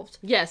involved.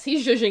 Yes,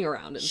 he's zhuzhing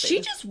around and She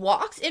things. just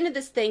walks into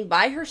this thing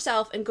by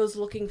herself and goes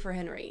looking for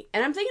Henry.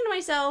 And I'm thinking to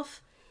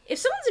myself, if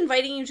someone's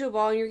inviting you to a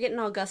ball and you're getting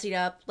all gussied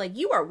up,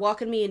 you are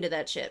walking me into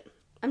that shit.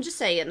 I'm just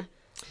saying.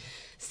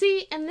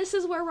 See, and this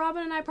is where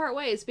Robin and I part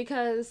ways,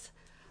 because...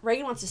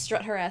 Reagan wants to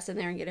strut her ass in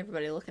there and get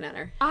everybody looking at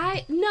her.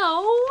 I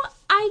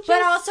just...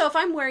 But also, if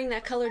I'm wearing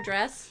that colored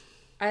dress,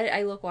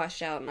 I look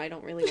washed out, and I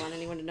don't really want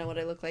anyone to know what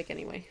I look like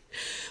anyway.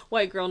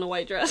 White girl in a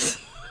white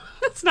dress.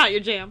 That's not your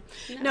jam.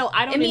 No,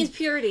 I don't... It means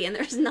purity, and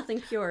there's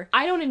nothing pure.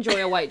 I don't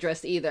enjoy a white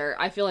dress either.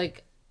 I feel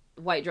like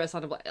white dress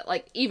on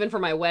a... even for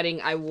my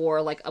wedding, I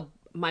wore,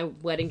 my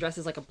wedding dress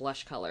is a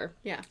blush color.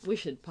 Yeah. We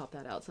should pop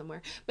that out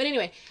somewhere. But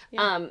anyway,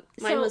 Mine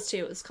was too.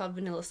 It was called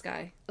Vanilla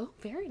Sky. Oh,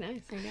 very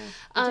nice. I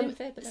know. It didn't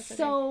fit, but that's okay.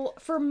 So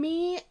for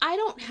me, I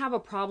don't have a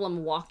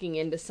problem walking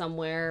into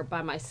somewhere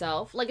by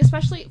myself.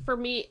 Especially for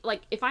me,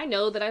 if I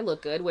know that I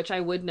look good, which I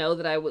would know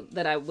that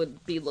I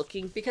would be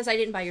looking. Because I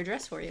didn't buy your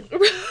dress for you.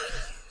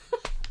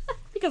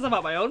 Because I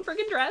bought my own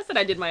freaking dress and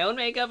I did my own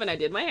makeup and I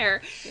did my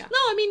hair. Yeah.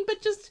 No,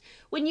 but just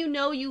when you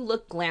know you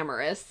look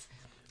glamorous,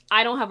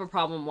 I don't have a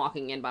problem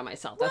walking in by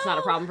myself. That's not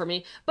a problem for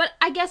me. But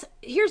I guess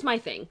here's my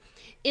thing.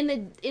 In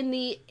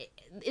the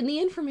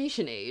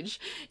information age,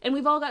 and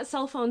we've all got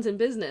cell phones in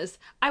business,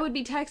 I would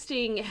be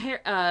texting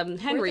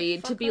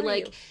Henry to be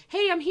like, you?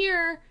 "Hey, I'm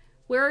here.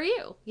 Where are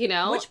you?"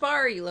 Which bar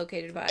are you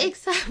located by?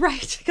 Exactly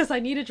right, because I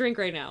need a drink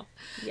right now.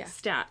 Yeah.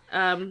 Stat. Okay.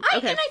 And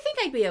I think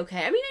I'd be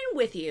okay. I'm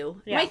with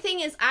you. Yeah. My thing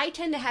is, I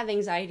tend to have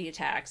anxiety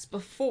attacks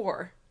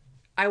before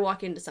I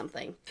walk into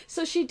something.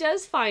 So she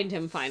does find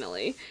him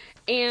finally,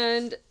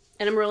 and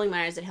I'm rolling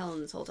my eyes at Helen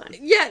this whole time.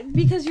 yeah,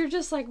 because you're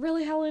just like,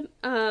 really, Helen?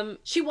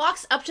 She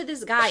walks up to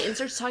this guy and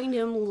starts talking to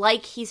him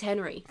like he's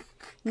Henry.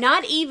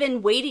 Not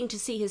even waiting to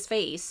see his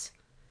face.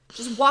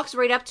 Just walks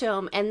right up to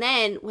him, and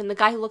then when the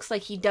guy looks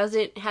like he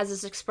doesn't, has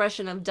this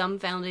expression of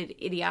dumbfounded,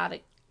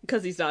 idiotic.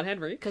 Because he's not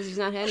Henry. Because he's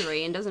not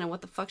Henry and doesn't know what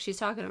the fuck she's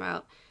talking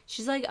about.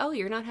 She's like, "Oh,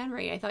 you're not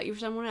Henry. I thought you were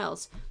someone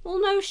else." Well,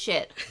 no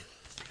shit.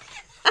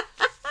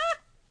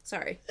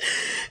 Sorry.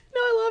 No,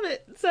 I love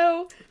it.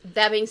 So,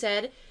 that being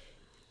said,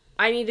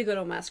 I need to go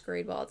to a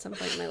masquerade ball at some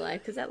point in my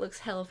life, because that looks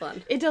hella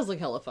fun. it does look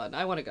hella fun.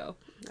 I want to go.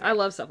 Right. I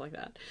love stuff like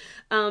that.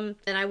 And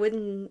I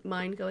wouldn't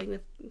mind going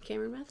with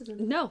Cameron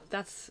Matheson. No,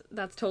 that's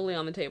totally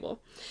on the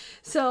table.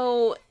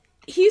 So,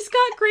 he's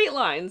got great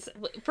lines,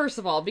 first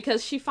of all,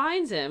 because she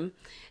finds him,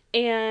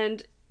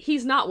 and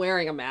he's not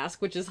wearing a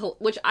mask, which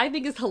I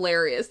think is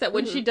hilarious, that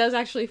when she does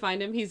actually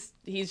find him, he's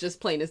just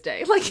plain as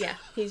day. Yeah,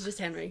 he's just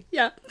Henry.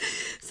 Yeah.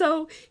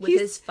 So, With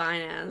his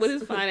fine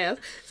ass.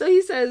 So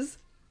he says,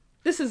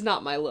 "This is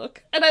not my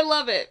look." And I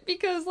love it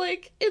because,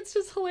 it's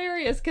just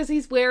hilarious because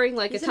he's wearing,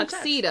 a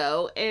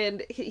tuxedo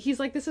and he's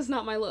like, "This is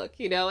not my look,"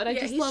 and I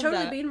just love that. He's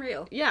totally being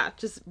real. Yeah,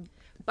 just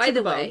By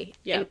the way,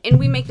 yeah. and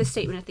we make this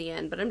statement at the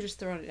end, but I'm just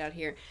throwing it out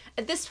here.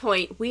 At this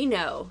point, we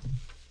know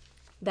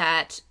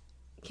that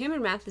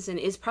Cameron Matheson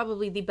is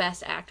probably the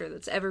best actor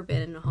that's ever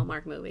been in a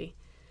Hallmark movie.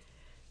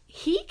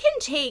 He can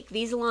take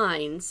these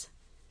lines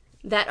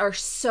that are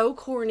so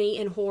corny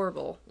and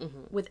horrible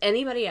with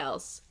anybody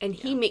else, and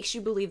he makes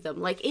you believe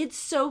them. It's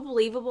so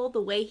believable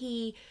the way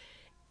he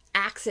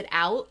acts it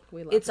out.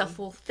 It's a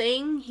full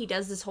thing. He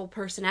does this whole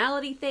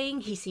personality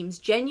thing. He seems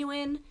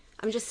genuine.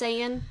 I'm just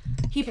saying,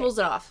 he pulls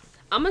it off.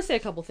 I'm going to say a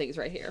couple things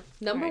right here.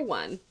 Number Right.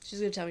 one. She's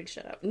going to tell me to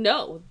shut up.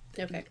 No.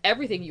 Okay.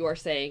 Everything you are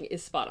saying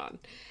is spot on.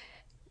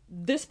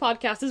 This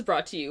podcast is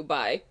brought to you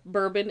by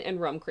Bourbon and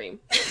Rum Cream.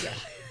 Yeah.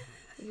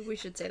 We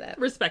should say that.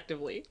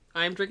 Respectively.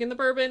 I'm drinking the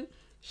bourbon.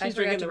 She's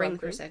drinking the rum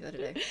cream. Prosecco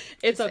today.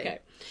 It's Just okay. saying.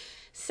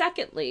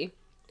 Secondly,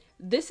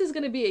 this is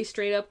going to be a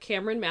straight up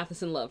Cameron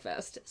Matheson love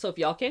fest. So if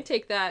y'all can't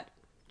take that,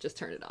 just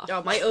turn it off.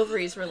 Oh, my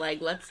ovaries were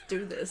like, let's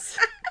do this.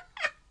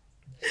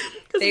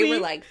 They were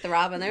like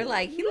throbbing. They're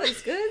like, he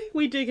looks good.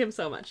 We dig him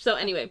so much. So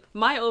anyway,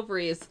 my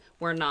ovaries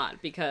were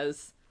not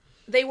because...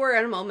 They were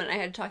at a moment I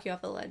had to talk you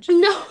off the ledge.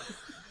 No.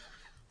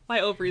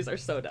 My ovaries are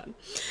so done.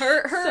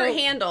 Her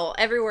handle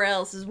everywhere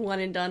else is one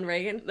and done,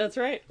 Reagan. That's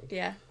right.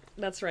 Yeah.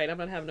 That's right. I'm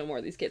not having no more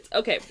of these kids.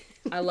 Okay.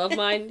 I love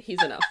mine.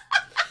 He's enough.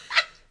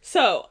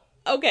 So,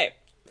 okay.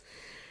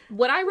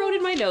 What I wrote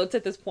in my notes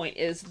at this point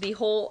is the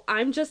whole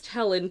I'm just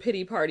Helen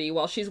pity party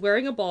while she's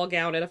wearing a ball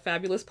gown at a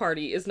fabulous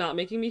party is not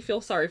making me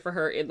feel sorry for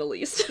her in the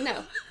least.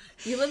 No.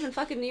 You live in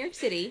fucking New York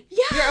City.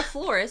 Yeah. You're a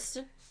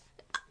florist.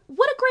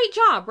 What a great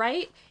job,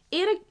 right?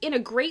 In a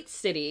great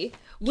city.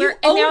 You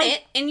own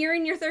it, and you're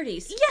in your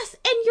 30s. Yes,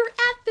 and you're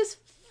at this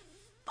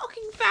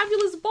fucking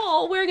fabulous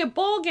ball wearing a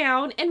ball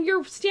gown and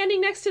you're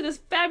standing next to this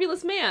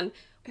fabulous man.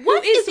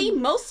 What is the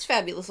most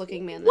fabulous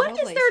looking man in the What whole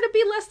is place? there to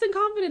be less than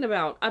confident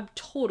about? I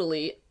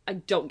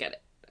don't get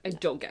it. I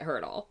don't get her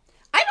at all.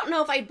 I don't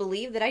know if I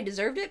believe that I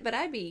deserved it, but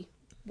I'd be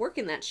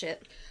working that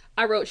shit.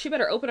 I wrote, she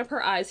better open up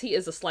her eyes. He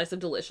is a slice of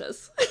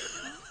delicious.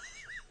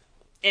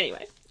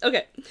 Anyway,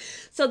 okay.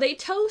 So they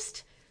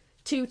toast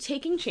to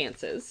taking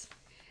chances,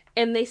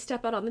 and they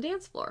step out on the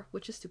dance floor,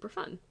 which is super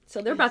fun.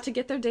 So they're about to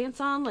get their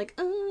dance on, like,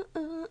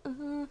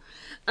 so...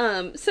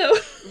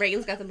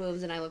 Reagan's got the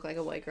moves, and I look like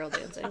a white girl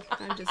dancing.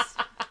 I'm just...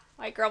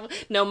 White girl.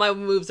 No, my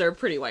moves are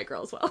pretty white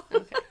girl as well.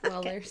 Okay,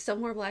 well, they're still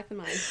more black than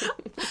mine.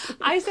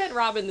 I sent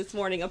Robin this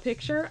morning a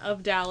picture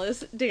of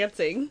Dallas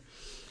dancing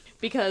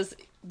because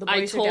The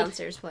boys are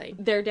downstairs playing.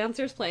 They're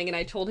downstairs playing, and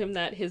I told him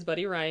that his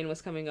buddy Ryan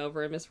was coming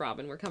over and Miss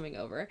Robin were coming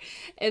over.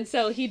 And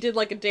so he did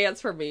like a dance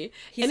for me.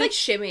 He's and like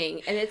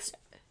shimmying, and it's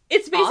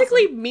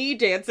basically me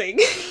dancing.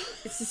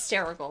 It's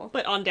hysterical.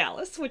 But on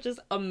Dallas, which is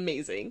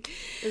amazing.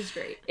 It's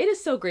great. It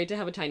is so great to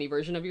have a tiny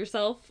version of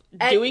yourself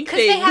doing things.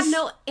 Because they have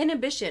no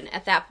inhibition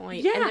at that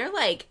point. Yeah. And they're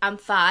like, I'm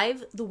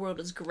 5, the world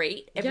is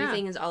great,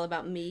 everything is all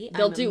about me.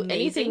 They'll I'm do amazing.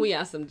 anything we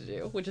ask them to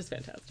do, which is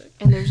fantastic.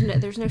 And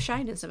there's no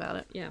shyness about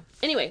it. Yeah.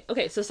 Anyway,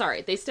 okay, so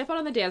sorry. They step out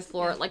on the dance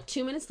floor. Like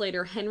 2 minutes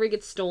later, Henry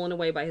gets stolen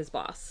away by his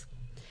boss.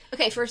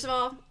 Okay, first of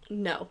all,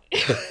 no.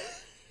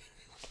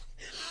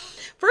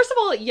 First of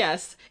all,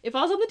 yes. If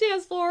I was on the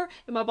dance floor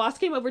and my boss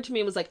came over to me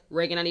and was like,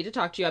 Reagan, I need to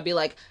talk to you, I'd be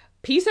like,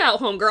 peace out,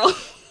 homegirl.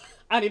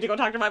 I need to go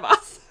talk to my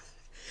boss.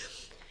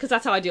 Because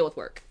that's how I deal with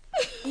work.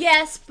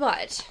 Yes,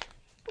 but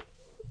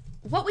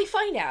what we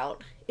find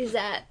out is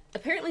that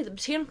apparently the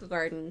botanical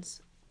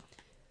gardens...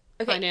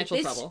 Okay, Financial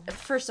trouble.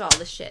 First of all,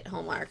 this shit,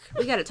 Hallmark.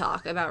 We gotta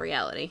talk about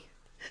reality.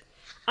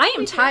 I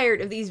am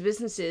tired of these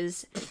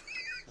businesses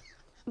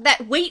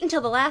that wait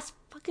until the last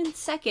fucking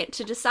second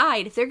to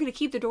decide if they're gonna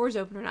keep the doors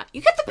open or not.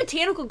 You got the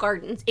botanical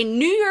gardens in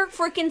New York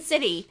freaking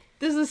City,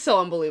 This is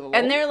so unbelievable.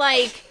 and they're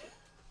like,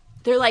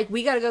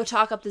 we gotta go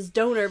talk up this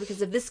donor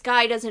because if this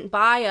guy doesn't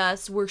buy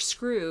us, we're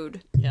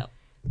screwed. Yep.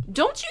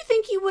 Don't you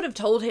think you would have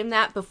told him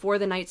that before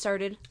the night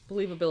started?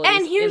 Believability.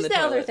 And here's in the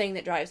other toilet. thing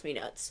that drives me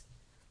nuts.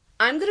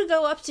 I'm gonna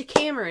go up to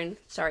Henry,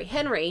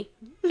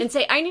 and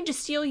say, I need to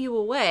steal you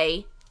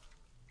away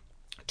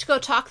to go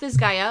talk this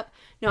guy up.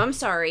 No, I'm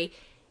sorry.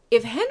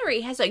 If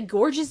Henry has a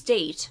gorgeous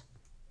date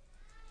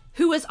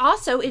who is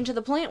also into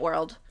the plant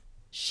world,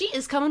 she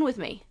is coming with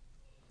me.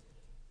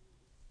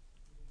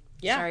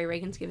 Yeah. Sorry,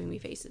 Reagan's giving me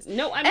faces.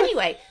 No, I'm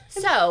Anyway,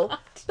 so,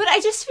 but I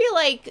just feel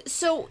like,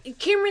 so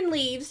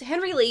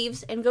Henry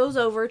leaves and goes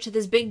over to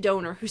this big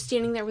donor who's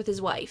standing there with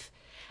his wife.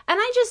 And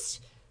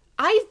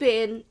I've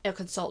been a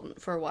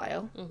consultant for a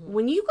while. Mm-hmm.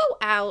 When you go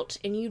out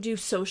and you do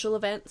social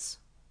events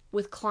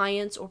with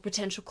clients or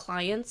potential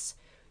clients,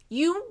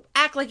 you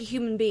act like a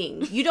human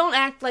being. You don't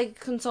act like a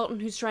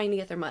consultant who's trying to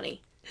get their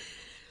money.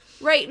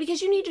 Right,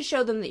 because you need to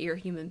show them that you're a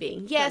human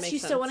being. Yes, you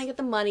still want to get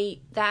the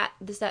money,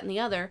 this, that, and the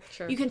other.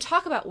 Sure. You can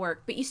talk about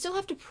work, but you still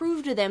have to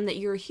prove to them that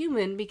you're a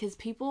human because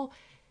people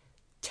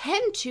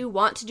tend to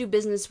want to do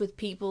business with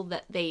people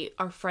that they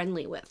are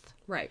friendly with.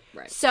 Right.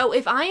 So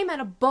if I am at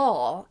a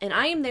ball and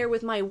I am there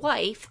with my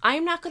wife, I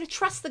am not going to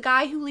trust the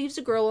guy who leaves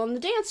a girl on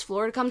the dance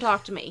floor to come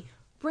talk to me.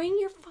 Bring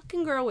your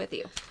fucking girl with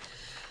you.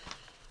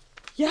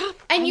 Yeah.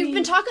 And you've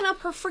been talking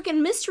up her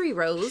freaking mystery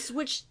rose,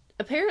 which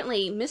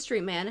apparently Mystery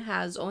Man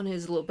has on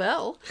his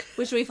lapel,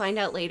 which we find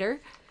out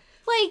later.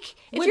 Like,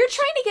 if you're trying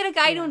to get a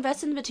guy to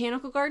invest in the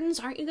botanical gardens,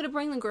 aren't you going to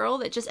bring the girl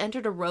that just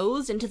entered a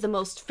rose into the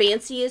most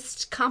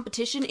fanciest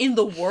competition in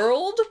the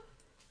world?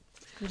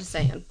 I'm just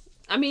saying.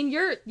 I mean,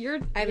 you're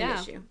I have an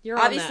issue. You're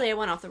Obviously, I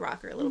went off the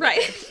rocker a little bit.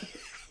 right.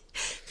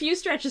 Few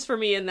stretches for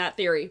me in that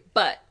theory,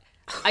 but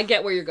I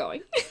get where you're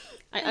going.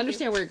 I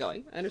understand where you're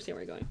going.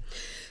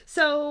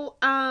 So,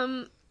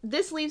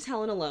 this leaves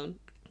Helen alone,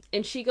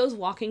 and she goes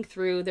walking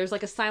through. There's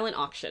like a silent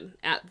auction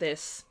at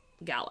this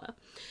gala.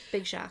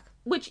 Big shock.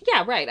 Which,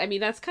 yeah, right. I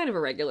mean, that's kind of a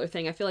regular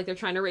thing. I feel like they're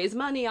trying to raise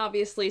money,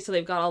 obviously, so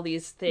they've got all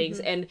these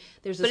things, and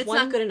there's this But it's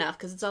not good enough,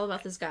 because it's all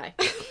about this guy.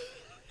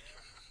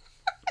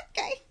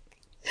 Okay.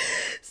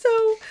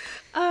 So,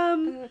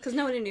 Because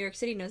no one in New York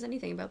City knows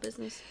anything about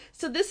business.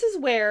 so this is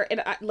where,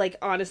 and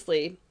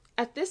honestly,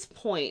 at this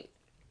point,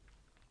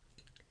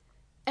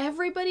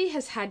 everybody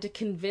has had to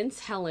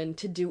convince Helen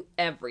to do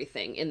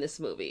everything in this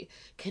movie.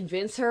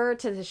 Convince her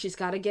that she's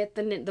got to get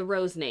the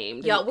rose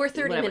named. Yeah, we're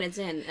 30 minutes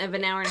in of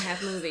an hour and a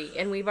half movie,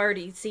 and we've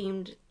already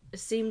seemed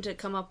to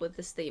come up with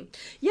this theme.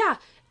 Yeah.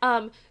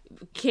 Henry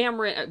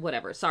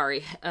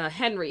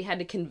had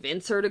to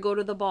convince her to go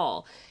to the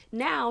ball.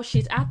 Now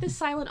she's at this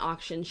silent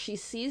auction. She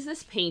sees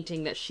this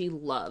painting that she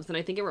loves, and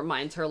I think it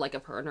reminds her like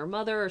of her and her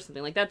mother or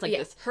something like that. It's like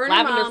this her and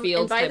Lavender her mom,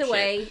 Fields. And by type the shit.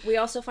 way, we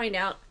also find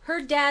out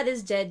her dad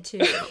is dead too.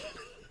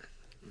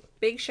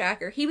 Big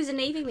shocker. He was a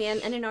Navy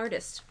man and an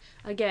artist.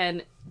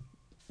 Again,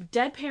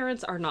 dead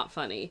parents are not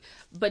funny,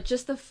 but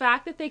just the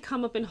fact that they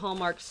come up in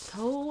Hallmark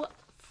so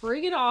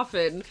friggin'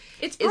 often,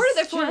 it's part of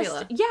their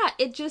formula. Yeah,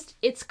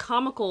 it's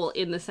comical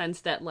in the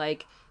sense that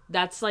like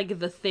that's like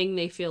the thing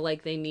they feel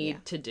like they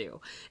need to do.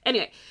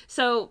 Anyway,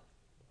 so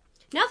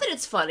not that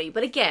it's funny,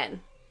 but again,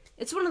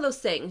 it's one of those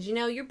things, you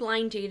know, you're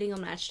blind dating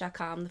on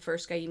Match.com, the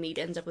first guy you meet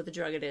ends up with a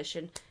drug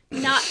addiction.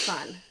 Not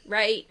fun,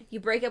 right?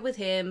 You break up with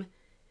him.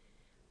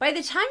 By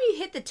the time you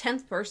hit the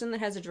 10th person that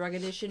has a drug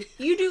addiction,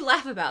 you do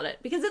laugh about it.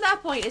 Because at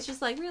that point, it's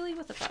just like, really?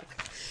 What the fuck?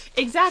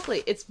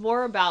 Exactly. It's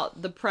more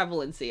about the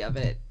prevalency of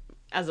it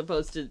as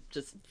opposed to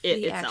just it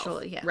itself.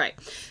 Actually, yeah. Right.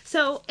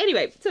 So,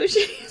 anyway.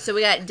 So we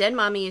got dead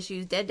mommy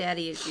issues, dead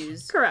daddy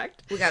issues.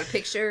 Correct. We got a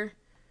picture.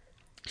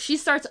 She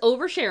starts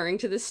oversharing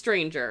to this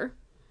stranger.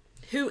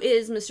 Who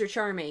is Mr.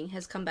 Charming,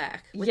 has come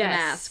back with a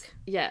mask.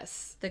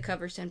 Yes. That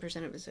covers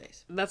 10% of his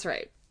face. That's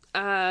right.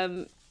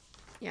 Yeah.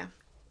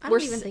 I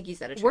don't even think he's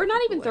that attractive. We're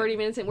not even 30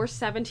 minutes in. We're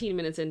 17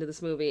 minutes into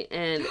this movie,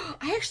 and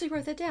I actually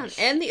wrote that down.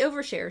 And the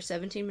overshare,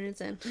 17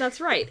 minutes in.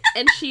 That's right.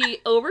 And she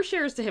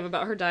overshares to him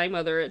about her dying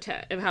mother at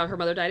 10, and how her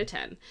mother died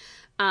at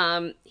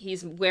 10.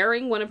 He's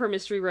wearing one of her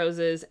mystery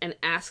roses and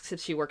asks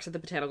if she works at the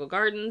botanical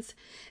gardens.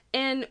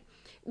 And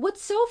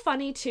what's so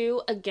funny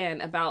too, again,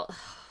 about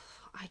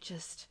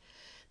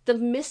the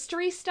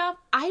mystery stuff,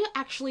 I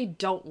actually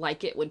don't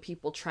like it when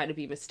people try to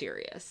be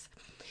mysterious.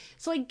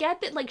 So I get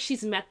that like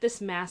she's met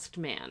this masked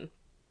man.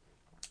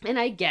 And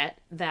I get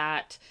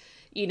that,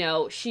 you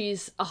know,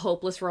 she's a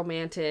hopeless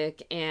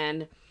romantic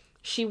and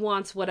she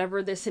wants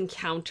whatever this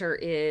encounter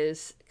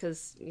is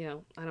because, you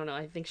know, I don't know.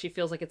 I think she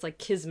feels like it's like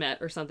kismet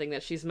or something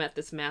that she's met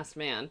this masked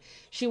man.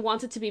 She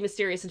wants it to be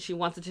mysterious and she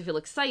wants it to feel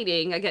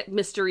exciting. I get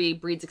mystery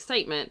breeds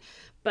excitement.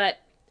 But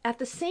at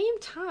the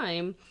same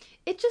time,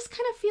 it just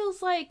kind of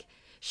feels like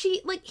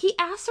he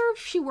asks her if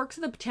she works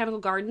at the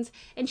botanical gardens,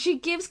 and she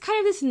gives kind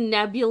of this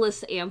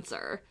nebulous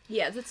answer.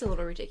 Yeah, that's a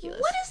little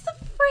ridiculous. What is the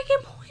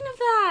freaking point of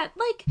that?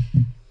 Like,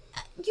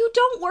 you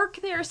don't work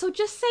there, so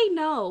just say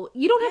no.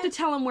 You don't have to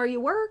tell him where you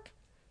work.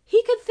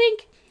 He could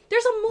think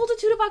there's a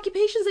multitude of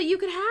occupations that you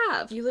could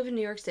have. You live in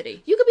New York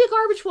City. You could be a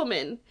garbage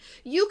woman.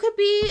 You could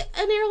be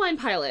an airline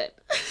pilot.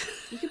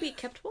 You could be a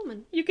kept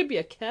woman. You could be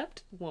a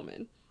kept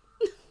woman.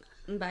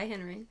 By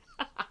Henry.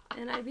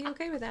 And I'd be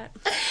okay with that.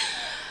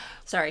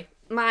 Sorry.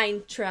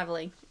 Mine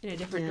traveling in a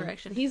different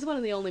direction. He's one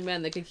of the only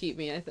men that could keep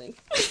me, I think.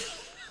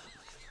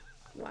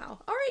 Wow.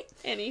 All right.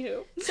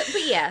 Anywho. So,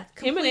 but yeah.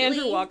 Him and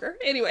Andrew Walker.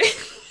 Anyway.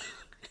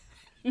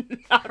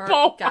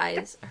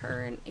 Guys,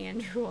 her and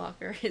Andrew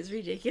Walker is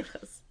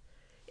ridiculous.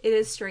 It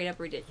is straight up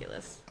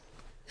ridiculous.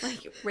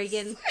 Like,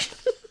 Reagan,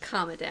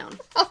 calm it down.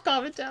 I'll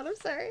calm it down. I'm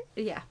sorry.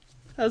 Yeah.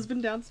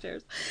 Husband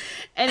downstairs.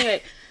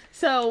 Anyway.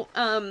 So,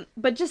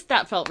 but just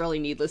that felt really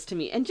needless to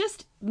me. And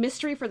just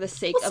mystery for the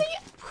sake of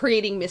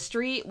creating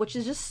mystery, which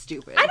is just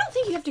stupid. I don't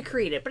think you have to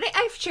create it, but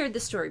I've shared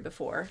this story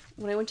before.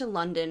 When I went to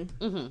London,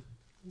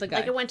 the guy.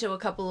 Like, I went to a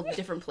couple of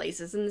different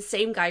places, and the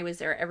same guy was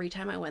there every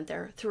time I went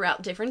there,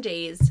 throughout different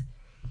days.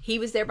 He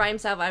was there by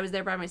himself, I was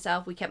there by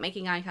myself, we kept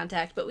making eye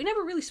contact, but we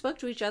never really spoke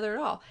to each other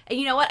at all. And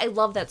you know what? I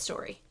love that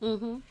story.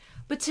 Mm-hmm.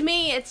 But to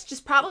me, it's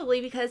just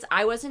probably because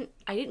I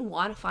didn't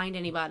want to find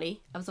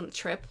anybody. I was on a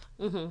trip.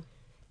 Mm-hmm.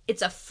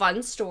 It's a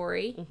fun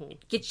story. Mm-hmm.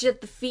 Gets you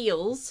at the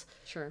feels.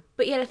 Sure.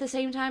 But yet at the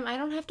same time, I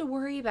don't have to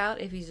worry about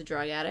if he's a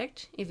drug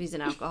addict, if he's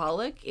an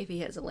alcoholic, if he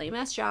has a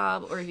lame-ass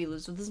job, or if he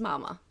lives with his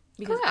mama.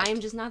 Because I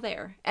am just not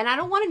there. And I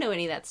don't want to know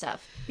any of that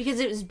stuff. Because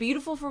it was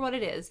beautiful for what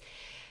it is.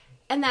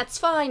 And that's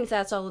fine if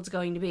that's all it's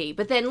going to be.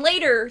 But then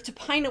later, to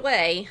pine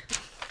away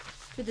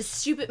for the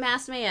stupid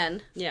masked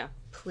man. Yeah.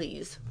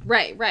 Please.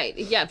 Right.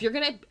 Yeah, if you're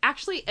going to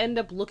actually end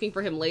up looking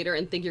for him later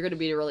and think you're going to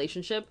be in a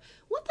relationship,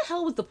 what the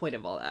hell was the point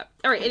of all that?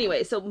 All right,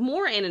 anyway, so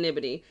more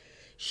anonymity.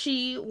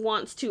 She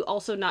wants to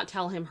also not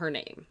tell him her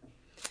name.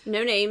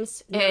 No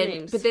names.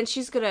 Names. But then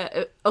she's going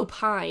to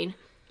opine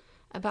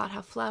about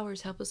how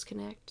flowers help us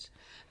connect.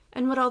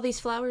 and what all these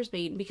flowers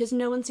mean, because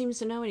no one seems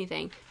to know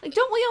anything. Like,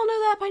 don't we all know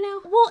that by now?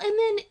 Well, and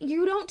then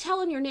you don't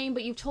tell him your name,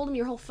 but you've told him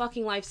your whole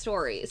fucking life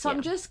story. So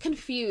I'm just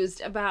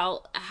confused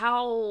about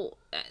how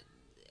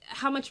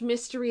much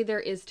mystery there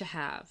is to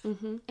have.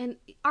 Mm-hmm. And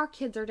our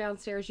kids are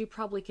downstairs. You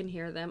probably can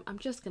hear them. I'm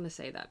just going to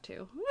say that,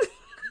 too.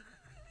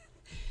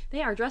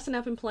 They are dressing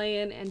up and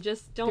playing, and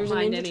just don't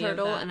mind any of that. There's a Ninja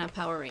Turtle and a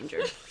Power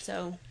Ranger,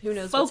 so who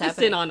knows what's happening.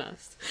 Focus in on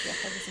us. Yeah,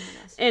 focus in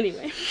on us.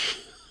 Anyway.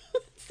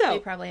 They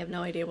probably have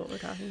no idea what we're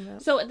talking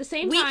about. So at the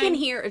same time... We can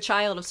hear a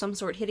child of some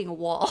sort hitting a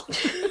wall.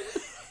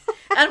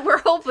 And we're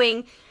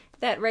hoping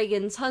that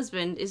Reagan's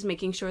husband is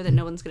making sure that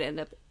no one's going to end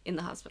up in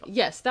the hospital.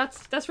 Yes,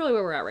 that's really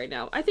where we're at right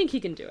now. I think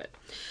he can do it.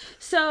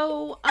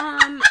 So,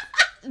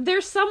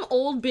 there's some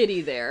old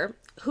biddy there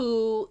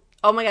who...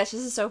 Oh my gosh, this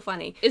is so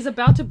funny. Is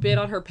about to bid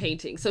on her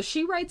painting. So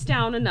she writes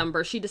down a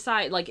number. She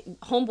decides, like,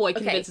 homeboy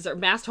convinces her,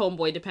 masked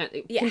homeboy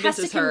convinces has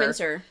to convince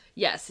her.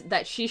 Yes,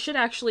 that she should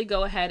actually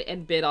go ahead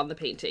and bid on the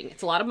painting.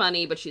 It's a lot of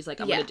money, but she's like,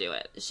 I'm going to do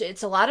it.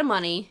 It's a lot of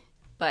money,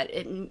 but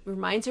it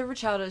reminds her of her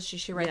childhood.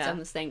 She writes down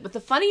this thing. But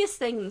the funniest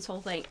thing in this whole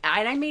thing,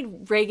 and I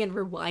made Reagan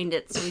rewind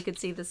it so we could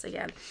see this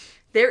again.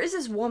 There is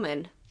this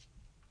woman,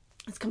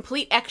 it's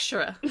complete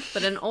extra,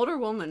 but an older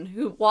woman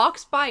who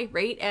walks by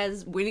right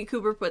as Winnie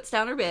Cooper puts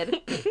down her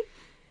bid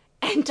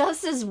and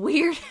does this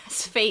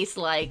weird-ass face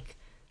like,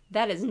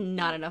 that is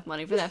not enough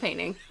money for that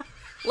painting.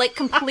 Like,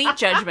 complete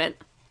judgment.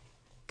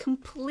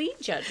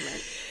 Complete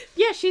judgment.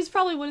 Yeah, she's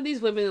probably one of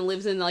these women that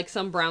lives in, like,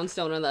 some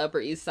brownstone on the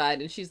Upper East Side,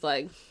 and she's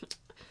like,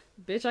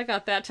 bitch, I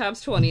got that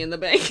times 20 in the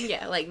bank.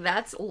 Yeah, like,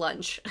 that's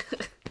lunch.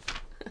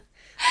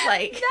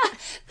 Like...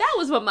 That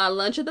was what my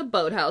lunch at the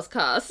boathouse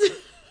cost.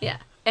 Yeah.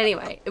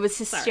 Anyway, it was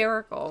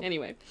hysterical. Sorry.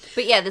 Anyway.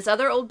 But yeah, this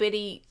other old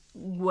biddy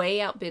way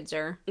outbids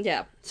her.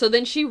 Yeah. So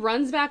then she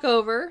runs back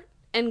over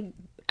and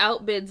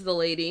outbids the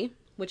lady,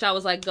 which I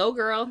was like, go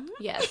girl.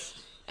 Yes.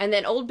 And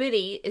then old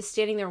biddy is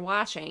standing there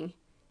watching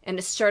and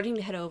is starting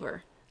to head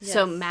over. Yes.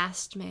 So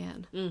masked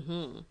man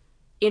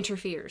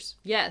interferes.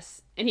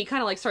 Yes. And he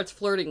kind of like starts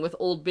flirting with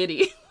old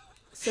biddy.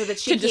 So that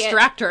she to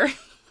distract her.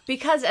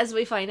 Because, as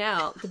we find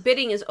out, the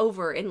bidding is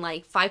over in,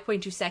 like,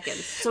 5.2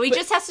 seconds. So he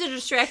just has to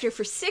distract her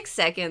for 6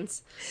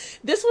 seconds.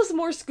 This was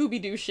more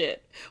Scooby-Doo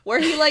shit,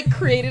 where he, like,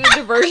 created a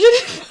diversion.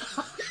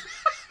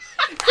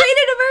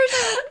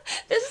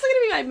 This is going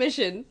to be my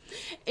mission.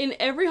 In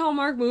every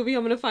Hallmark movie,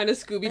 I'm going to find a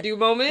Scooby-Doo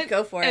moment.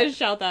 Go for it. And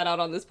shout that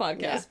out on this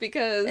podcast,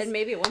 because... And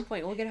maybe at one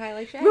point we'll get high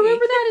like Shaggy.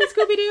 Remember that in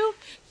Scooby-Doo?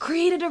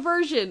 Create a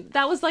diversion.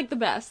 That was, like, the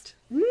best.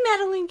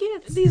 Meddling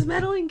kids. These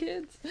meddling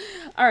kids.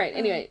 All right,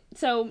 anyway,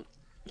 so...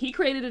 He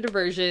created a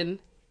diversion,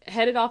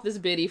 headed off this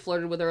biddy,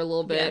 flirted with her a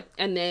little bit,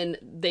 and then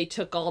they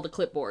took all the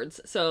clipboards.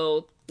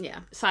 So,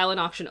 silent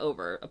auction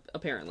over,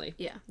 apparently.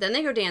 Yeah. Then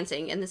they go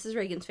dancing, and this is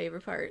Reagan's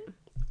favorite part.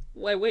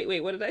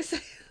 Wait, what did I say?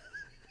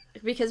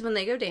 Because when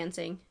they go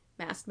dancing,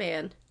 masked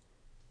man,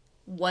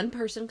 one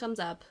person comes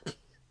up,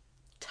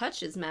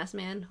 touches masked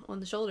man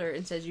on the shoulder,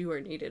 and says, "You are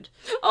needed."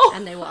 Oh!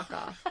 And they walk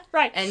off.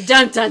 Right. And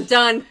dun dun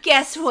dun,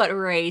 guess what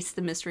race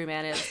the mystery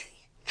man is?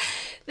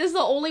 This is the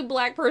only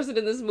black person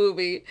in this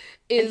movie.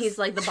 And he's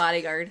like the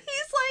bodyguard.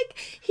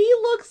 He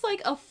looks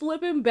like a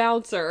flippin'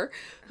 bouncer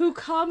who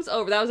comes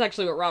over. That was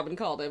actually what Robin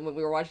called him when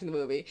we were watching the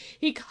movie.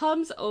 He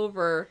comes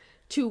over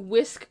to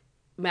whisk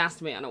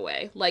Masked Man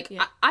away. Like,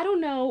 I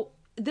don't know.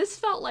 This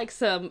felt like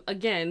some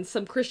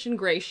Christian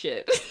Grey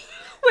shit.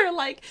 Where,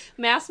 like,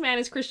 Masked Man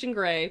is Christian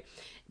Grey,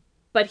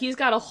 but he's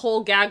got a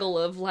whole gaggle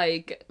of,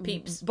 like,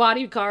 peeps,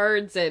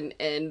 bodyguards and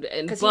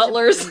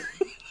butlers.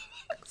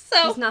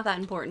 So he's not that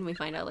important, we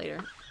find out later.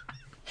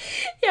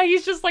 Yeah,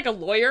 he's just like a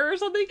lawyer or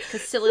something.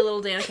 Because silly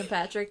little Danica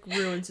Patrick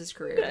ruins his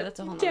career. That's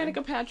a whole nother.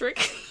 Danica Patrick.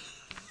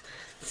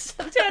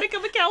 Danica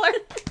McKellar.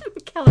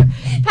 McKellar.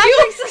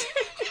 Patrick's...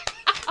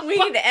 We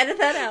need to edit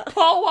that out.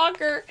 Paul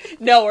Walker.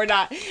 No, we're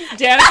not.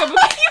 Danica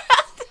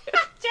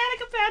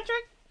Danica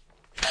Patrick.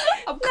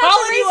 I'm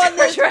calling you on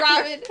this,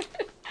 Robin.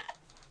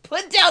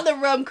 Put down the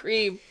rum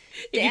cream.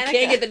 If you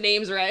can't get the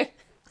names right.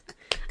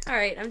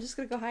 Alright, I'm just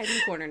gonna go hide in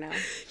the corner now.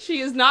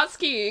 She is not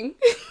skiing.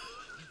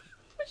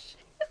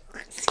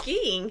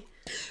 Skiing?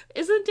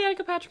 Isn't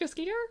Danica Patrick a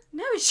skier?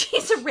 No,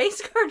 she's a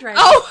race car driver.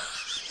 Oh!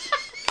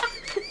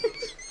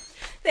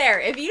 There,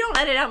 if you don't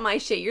edit out my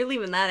shit, you're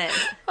leaving that in.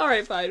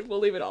 Alright, fine. We'll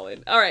leave it all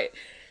in. Alright.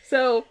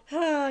 So...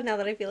 now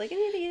that I feel like an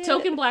idiot.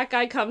 Token black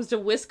guy comes to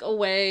whisk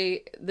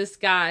away this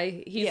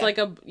guy. He's like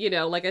a,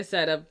 like I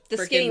said, the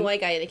skinny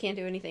white guy that can't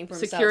do anything for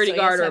himself. Security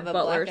guard so or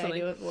butler or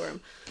something. Do it for him.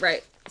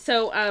 Right.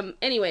 So,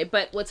 anyway,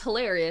 but what's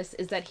hilarious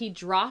is that he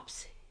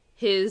drops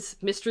his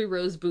Mystery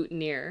Rose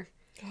boutonniere.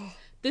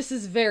 This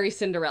is very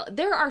Cinderella.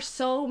 There are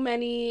so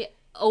many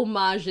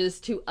homages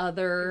to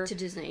other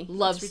Disney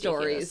love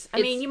stories.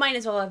 I mean, you might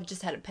as well have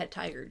just had a pet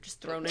tiger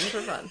just thrown in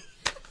for fun.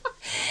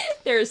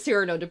 There's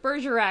Cyrano de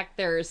Bergerac,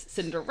 there's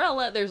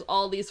Cinderella, there's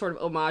all these sort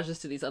of homages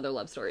to these other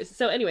love stories.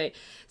 So anyway,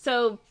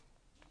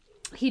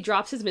 he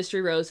drops his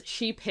Mystery Rose,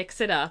 she picks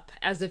it up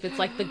as if it's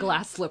like the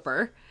glass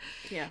slipper.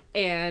 Yeah.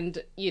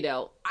 And,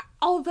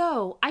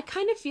 although I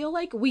kind of feel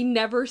like we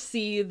never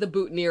see the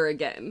boutonniere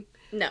again.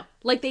 No.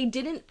 Like, they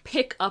didn't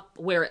pick up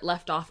where it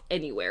left off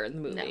anywhere in the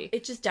movie. No.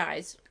 It just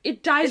dies.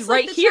 It dies It's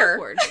right like the here.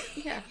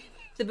 chalkboard. Yeah.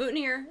 The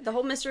boutonniere, the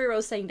whole Mystery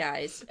Rose thing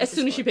dies. As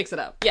soon as she picks it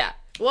up. Yeah.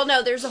 Well,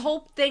 no, there's a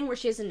whole thing where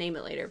she has to name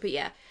it later, but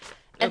yeah.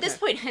 At this Okay.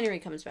 point, Henry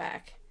comes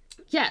back.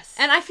 Yes.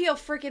 And I feel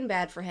freaking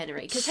bad for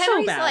Henry. Because So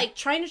Henry's, bad. like,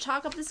 trying to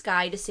talk up this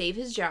guy to save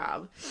his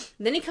job.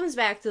 Then he comes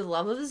back to the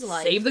love of his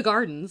life. Save the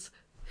gardens.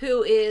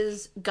 Who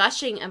is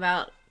gushing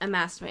about a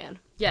masked man.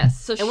 Yes.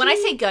 So And when I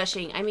say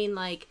gushing, I mean,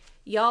 like,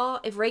 y'all,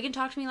 if Reagan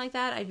talked to me like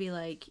that, I'd be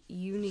like,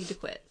 you need to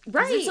quit. 'Cause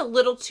Right. It's a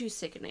little too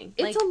sickening.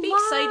 It's like, a be lot.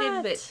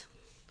 excited, but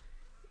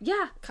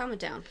Yeah. calm it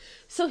down.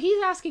 So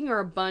he's asking her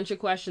a bunch of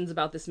questions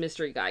about this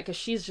mystery guy, because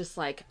she's just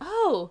like,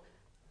 oh.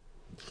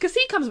 Because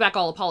he comes back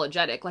all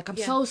apologetic, like, I'm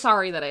so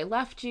sorry that I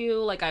left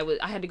you, like, I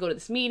had to go to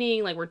this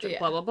meeting, like, we're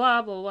blah, blah,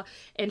 blah, blah, blah.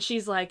 And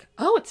she's like,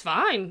 oh, it's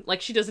fine.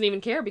 Like, she doesn't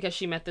even care because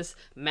she met this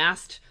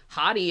masked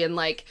hottie and,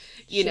 like,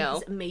 you know.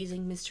 This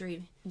amazing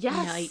mystery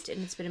Yes. night,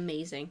 and it's been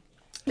amazing.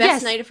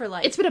 Best night of her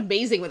life. It's been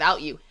amazing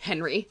without you,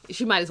 Henry.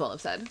 She might as well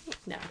have said.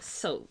 No.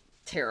 So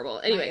terrible.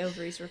 My Anyway.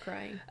 ovaries were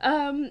crying.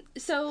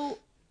 So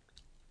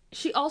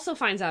she also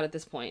finds out at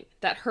this point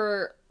that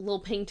her little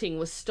painting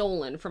was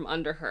stolen from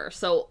under her.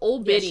 So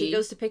old Yeah, Biddy... she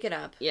goes to pick it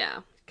up.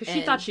 Yeah. Because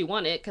she thought she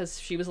won it because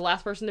she was the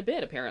last person to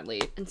bid,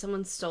 apparently. And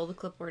someone stole the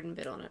clipboard and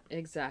bid on it.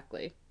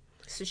 Exactly.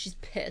 So she's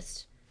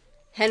pissed.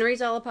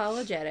 Henry's all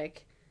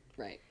apologetic.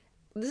 Right.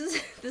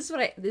 This is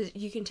what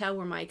you can tell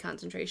where my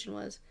concentration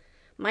was.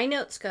 My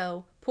notes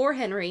go, poor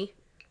Henry.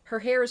 Her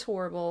hair is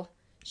horrible.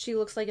 She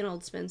looks like an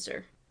old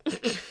spinster.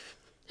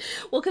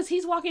 Well, because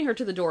he's walking her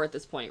to the door at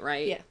this point,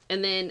 right? Yeah.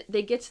 And then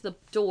they get to the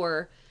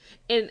door,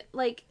 and,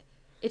 like,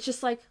 it's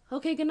just like,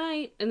 okay, good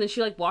night. And then she,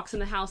 like, walks in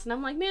the house, and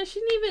I'm like, man, she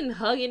didn't even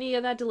hug any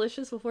of that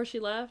delicious before she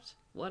left.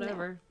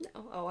 Whatever.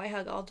 No. Oh, I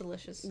hug all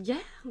delicious.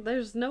 Yeah,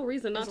 there's no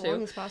reason not As to.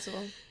 long as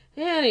possible.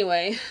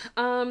 Anyway,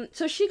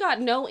 so she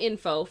got no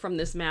info from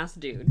this masked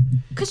dude.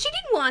 Because she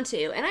didn't want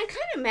to, and I'm kind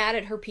of mad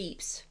at her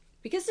peeps.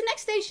 Because the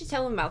next day she's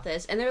telling them about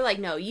this, and they're like,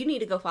 no, you need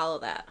to go follow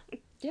that.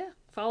 Yeah,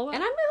 follow up.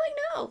 And I'm like,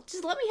 no,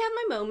 just let me have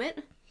my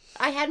moment.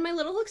 I had my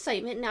little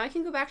excitement, now I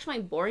can go back to my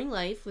boring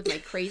life with my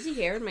crazy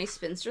hair and my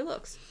spinster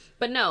looks.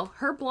 But no,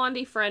 her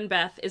blondie friend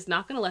Beth is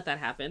not going to let that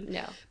happen.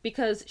 No.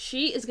 Because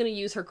she is going to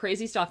use her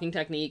crazy stalking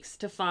techniques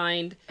to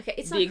find Okay,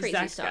 it's the not crazy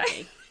exact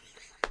stalking.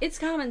 It's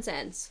common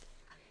sense.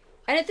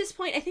 And at this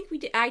point, I think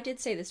I did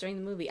say this during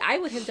the movie. I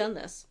would have done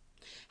this.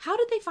 How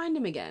did they find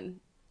him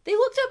again? They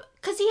looked up,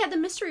 because he had the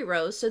mystery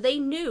rose, so they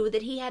knew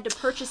that he had to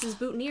purchase his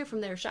boutonniere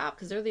from their shop,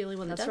 because they're the only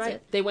one that does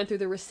it. They went through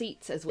the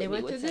receipts, as They Whitney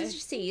went would through say. the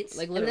receipts,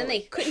 Like, and then they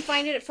literally. couldn't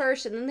find it at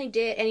first, and then they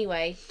did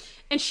anyway.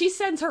 And she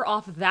sends her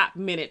off that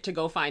minute to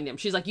go find him.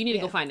 She's like, you need to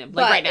go find him.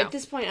 But Like, right now. at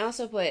this point, I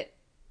also put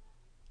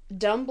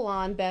dumb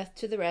blonde Beth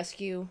to the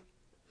rescue,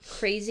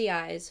 crazy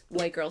eyes,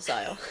 white girl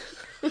style.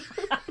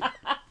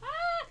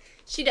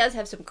 She does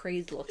have some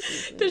crazy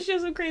looks. Does she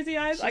have some crazy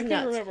eyes? I can't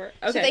nuts. remember.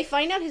 Okay. So they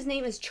find out his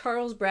name is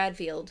Charles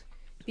Bradfield.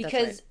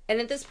 Because, right. and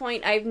at this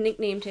point, I've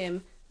nicknamed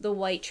him the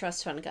White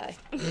Trust Fund Guy.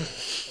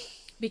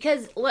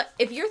 Because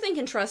if you're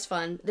thinking trust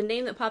fund, the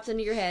name that pops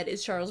into your head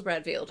is Charles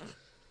Bradfield.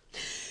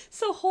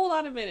 So hold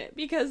on a minute,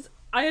 because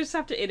I just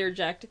have to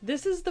interject.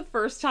 This is the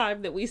first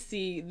time that we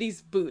see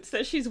these boots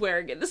that she's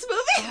wearing in this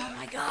movie. Oh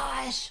my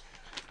gosh.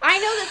 I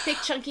know that thick,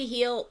 chunky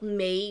heel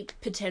may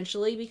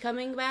potentially be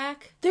coming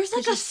back. There's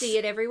like 'cause you see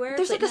it everywhere.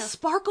 There's but like no. a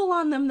sparkle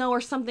on them though,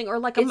 or something, or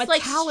like a It's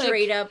metallic. like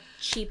straight up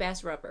cheap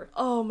ass rubber.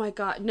 Oh my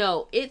god,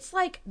 no! It's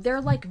like they're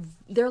like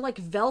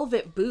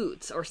velvet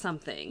boots or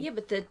something. Yeah,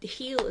 but the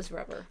heel is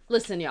rubber.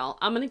 Listen, y'all,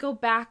 I'm gonna go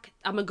back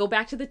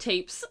to the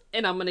tapes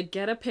and I'm gonna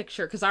get a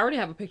picture because I already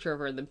have a picture of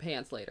her in the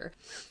pants later.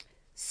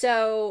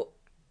 So,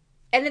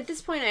 and at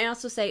this point, I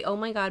also say, "Oh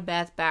my God,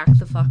 Beth, back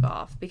the fuck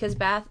off," because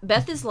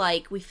Beth is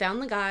like, "We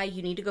found the guy.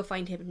 You need to go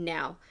find him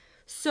now."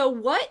 So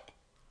what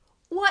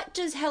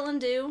does Helen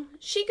do?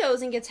 She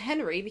goes and gets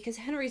Henry because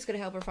Henry's going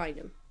to help her find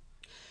him.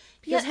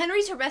 Because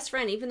Henry's her best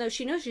friend, even though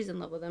she knows she's in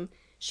love with him.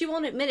 She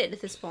won't admit it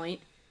at this point.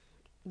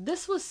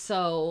 This was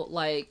so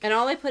like. And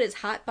all I put is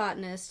hot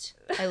botanist.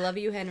 I love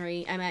you,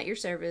 Henry. I'm at your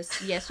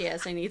service. Yes,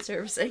 I need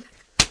servicing.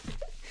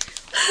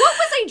 What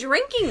was I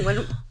drinking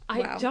when?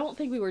 I don't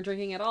think we were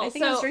drinking at all. I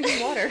think I was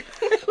drinking water.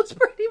 It was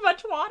pretty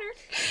much water.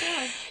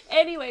 Yeah.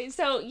 Anyway,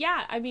 so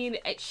yeah, I mean,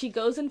 she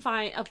goes and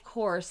of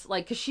course,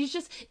 like, because she's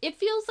just, it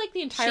feels like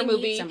the entire She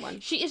movie, needs someone.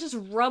 she is just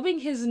rubbing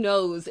his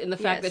nose in the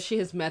fact Yes. that she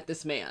has met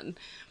this man.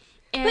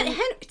 And,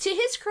 But to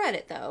his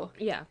credit, though,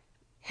 yeah.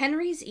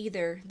 Henry's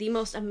either the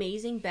most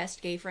amazing,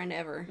 best gay friend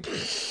ever,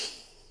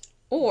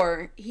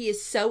 or he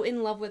is so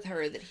in love with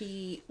her that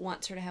he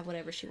wants her to have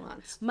whatever she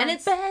wants. My and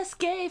it's best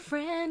gay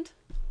friend.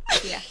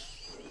 yeah.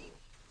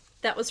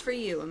 That was for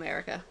you,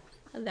 America.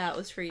 That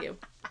was for you.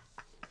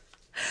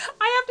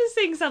 I have to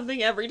sing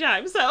something every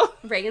time, so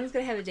Reagan's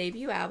gonna have a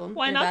debut album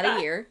Why in not about that?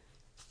 a year.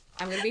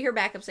 I'm gonna be her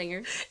backup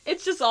singer.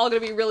 it's just all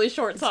gonna be really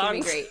short It's gonna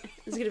be songs. great.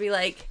 It's gonna be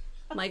like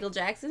Michael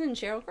Jackson and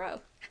Sheryl Crow.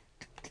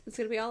 It's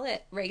gonna be all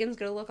it. Reagan's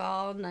gonna look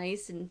all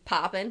nice and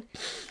poppin',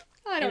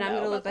 I don't and I'm know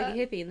gonna look about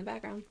like a hippie in the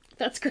background.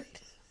 That's great.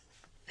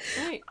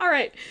 Right. All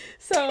right.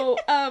 So,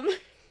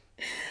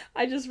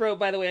 I just wrote,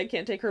 by the way, I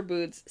can't take her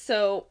boots.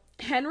 So,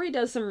 Henry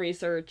does some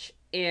research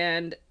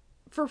and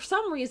for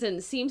some reason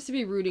seems to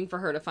be rooting for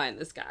her to find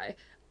this guy.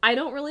 I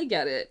don't really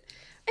get it.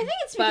 I think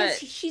it's because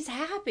But- she's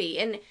happy.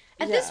 And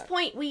at this Yeah.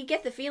 point, we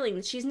get the feeling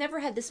that she's never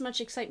had this much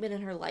excitement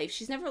in her life.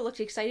 She's never looked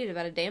excited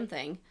about a damn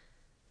thing.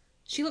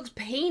 She looks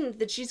pained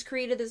that she's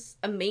created this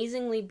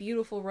amazingly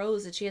beautiful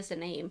rose that she has to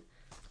name.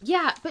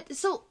 Yeah, but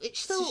so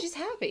She's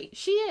happy.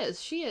 She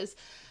is.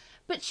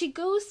 But she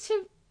goes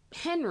to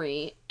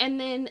Henry, and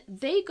then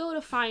they go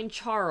to find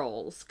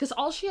Charles, because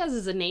all she has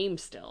is a name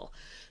still.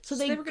 So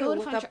they were go gonna to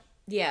look find up,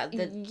 the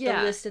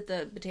Yeah. list at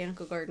the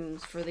botanical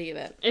gardens for the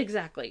event.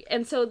 Exactly.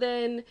 And so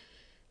then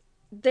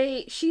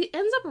she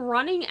ends up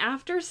running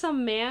after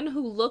some man who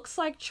looks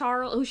like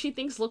Charles, who she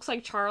thinks looks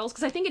like Charles,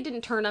 because I think it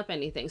didn't turn up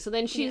anything. So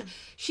then she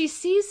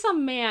sees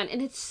some man,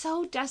 and it's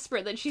so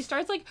desperate that she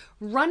starts like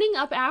running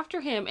up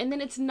after him, and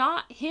then it's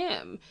not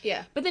him.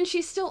 Yeah. But then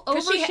she still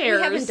 'Cause we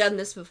overshares. haven't done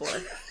this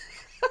before.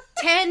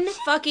 10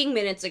 fucking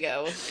minutes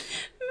ago.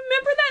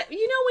 Remember that?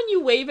 You know when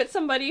you wave at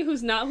somebody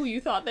who's not who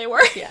you thought they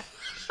were? Yeah.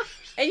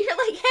 And you're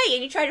like, hey,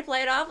 and you try to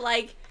play it off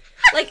like,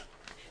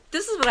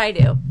 this is what I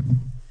do.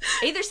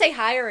 I either say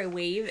hi or I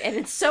wave, and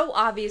it's so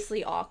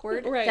obviously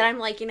awkward Right. that I'm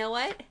like, you know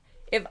what?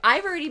 If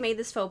I've already made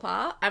this faux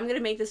pas, I'm going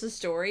to make this a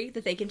story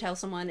that they can tell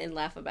someone and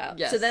laugh about.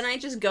 Yes. So then I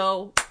just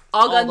go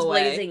all guns the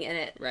way. blazing in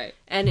it. Right.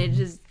 And it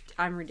just,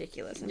 I'm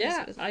ridiculous. I'm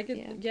Yeah, just- I could.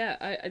 yeah. Yeah,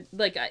 I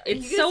like.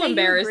 It's you so gonna say you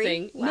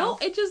embarrassing. agree? No, Wow.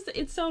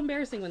 it's so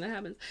embarrassing when that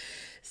happens.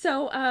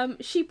 So,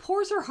 she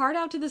pours her heart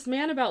out to this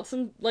man about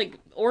some like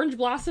orange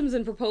blossoms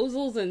and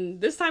proposals,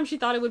 and this time she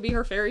thought it would be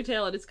her fairy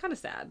tale, and it's kind of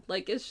sad.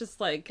 Like it's just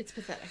like It's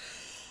pathetic.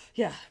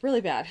 yeah,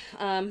 really bad.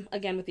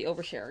 Again with the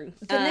oversharing.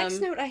 The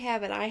next note I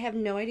have, and I have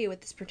no idea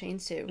what this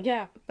pertains to.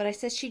 Yeah, But I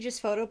said she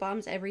just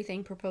photobombs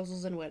everything,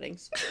 proposals and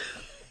weddings.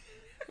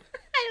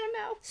 I don't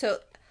know. So,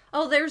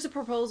 there's a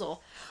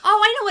proposal.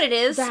 Oh, I know what it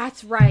is.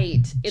 That's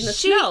right. In the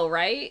She- snow,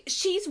 right?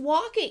 She's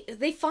walking.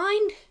 They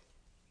find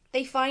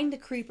the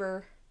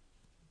creeper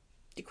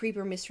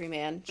mystery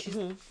man. She's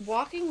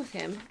walking with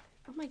him.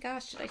 Oh my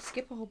gosh, did I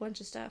skip a whole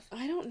bunch of stuff?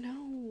 I don't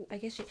know. I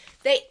guess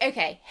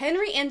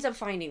Henry ends up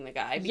finding the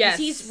guy because Yes.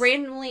 he's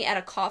randomly at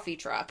a coffee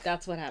truck.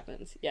 That's what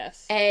happens.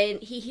 Yes.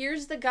 And he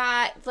hears the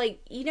guy, like,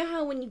 you know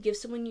how when you give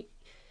someone,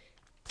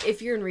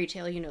 if you're in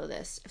retail, you know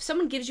this. If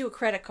someone gives you a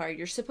credit card,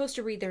 you're supposed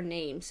to read their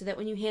name so that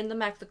when you hand them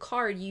back the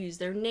card, you use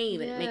their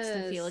name and it makes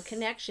them feel a Yes.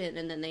 connection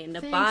and then they end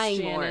up Thanks,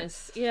 buying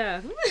Janice.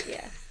 Yeah. more.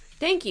 Yeah.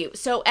 Thank you.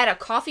 So at a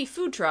coffee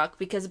food truck,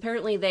 because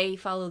apparently they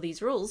follow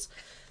these rules,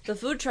 the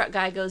food truck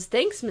guy goes,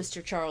 "Thanks,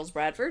 Mr. Charles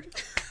Bradford."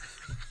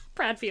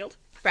 Bradfield.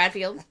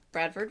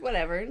 Bradford,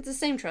 whatever. It's the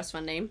same trust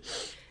fund name.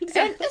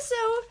 Exactly. And so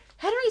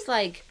Henry's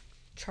like,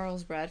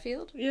 "Charles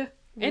Bradfield? Yeah.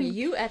 Were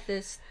you at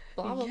this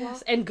blah blah Yes.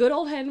 blah?" And good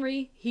old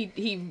Henry, he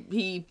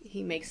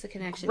He makes the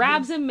connection.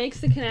 grabs him,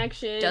 makes the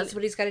connection. He does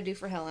what he's got to do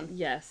for Helen.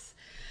 Yes.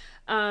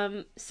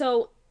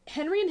 So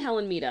Henry and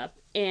Helen meet up,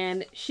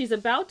 and she's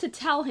about to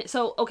tell him.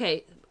 So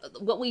okay,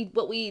 what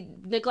we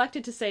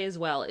neglected to say as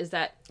well is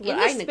that in What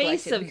the I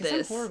space neglected, of because I'm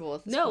this, horrible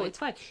at this no, point. it's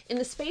fine. In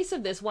the space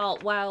of this,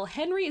 while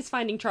Henry is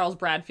finding Charles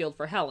Bradfield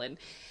for Helen,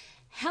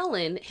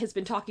 Helen has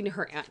been talking to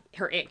her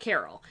aunt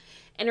Carol,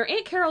 and her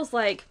aunt Carol's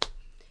like,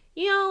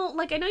 you know,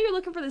 like I know you're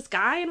looking for this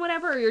guy and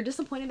whatever, or you're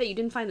disappointed that you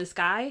didn't find this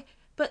guy,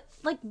 but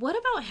like, what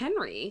about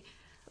Henry?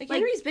 Like,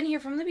 Henry's been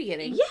here from the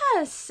beginning.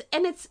 Yes,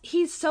 and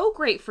he's so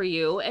great for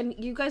you, and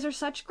you guys are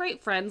such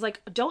great friends. Like,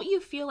 don't you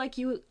feel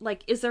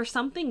like is there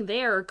something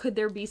there? Or could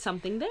there be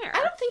something there? I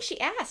don't think she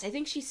asked. I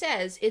think she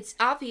says it's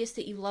obvious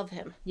that you love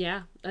him,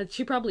 Yeah,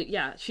 she probably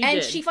she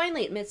and did. she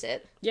finally admits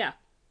it. Yeah.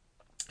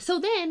 So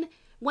then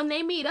when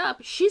they meet up,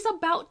 she's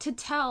about to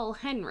tell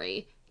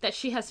Henry that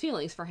she has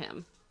feelings for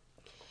him.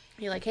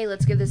 You're like, "Hey,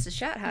 let's give this a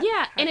shot."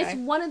 Yeah, and Okay. it's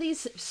one of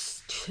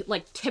these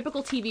like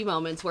typical TV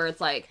moments where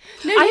it's like,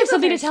 No, I you have go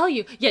something first. to tell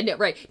you. Yeah, no,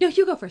 right. No,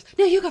 you go first.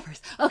 No, you go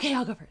first. Okay,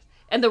 I'll go first.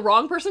 And the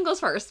wrong person goes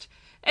first.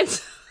 And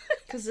so,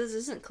 because this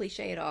isn't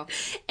cliche at all.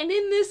 and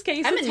in this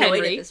case, I'm it's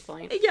annoyed Henry. at this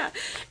point. Yeah,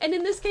 and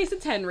in this case,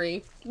 it's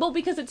Henry. Well,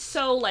 because it's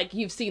so like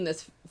you've seen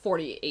this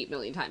 48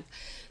 million times.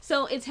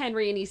 So it's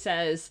Henry, and he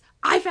says,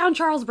 "I found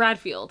Charles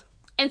Bradfield."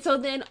 And so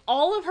then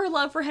all of her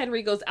love for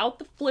Henry goes out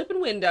the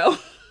flipping window.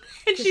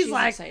 And she's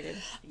like, excited.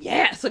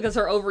 yes, because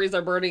her ovaries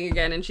are burning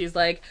again. And she's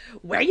like,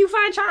 where you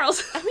find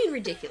Charles? I mean,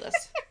 ridiculous.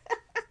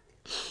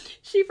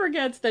 She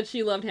forgets that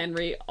she loved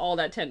Henry all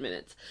that 10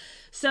 minutes.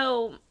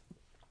 So,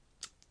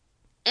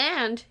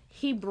 and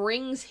he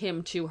brings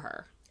him to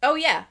her. Oh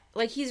yeah,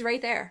 like he's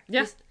right there.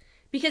 Yeah.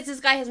 Because this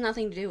guy has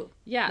nothing to do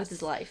Yes. with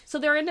his life. So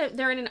they're in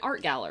an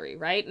art gallery,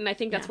 right? And I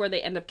think that's Yeah. where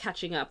they end up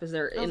catching up, is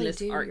they're in they this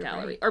do, art you're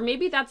gallery. right. Or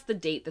maybe that's the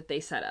date that they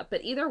set up.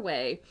 But either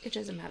way, It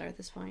doesn't matter at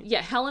this point.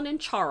 yeah, Helen and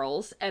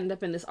Charles end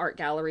up in this art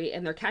gallery,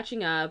 and they're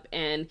catching up,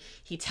 and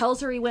he tells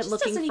her he went Just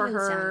looking doesn't for even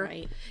her. sound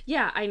right.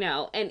 Yeah, I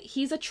know. And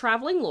he's a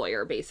traveling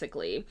lawyer,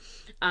 basically.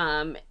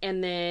 And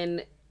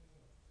then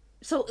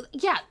So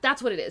yeah,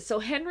 that's what it is. So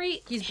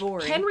He's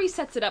boring. Henry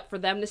sets it up for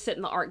them to sit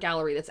in the art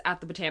gallery that's at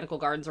the Botanical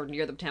Gardens or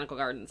near the Botanical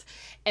Gardens,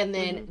 and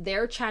then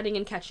they're chatting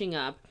and catching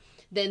up.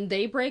 Then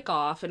they break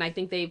off, and I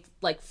think they've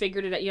like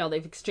figured it out. You know,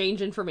 they've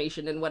exchanged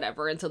information and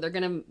whatever, and so they're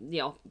gonna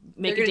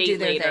make a date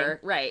later,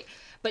 right?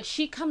 But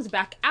she comes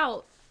back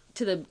out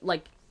to the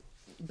like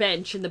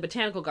bench in the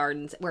Botanical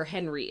Gardens where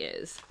Henry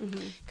is,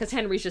 because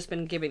Henry's just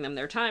been giving them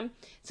their time.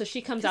 So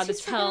she comes out to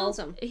tell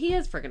awesome. he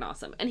is freaking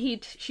awesome, and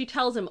she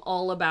tells him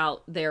all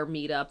about their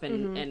meetup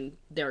and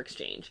their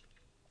exchange.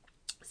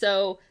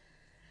 So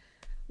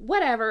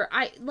whatever,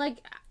 I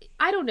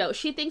don't know.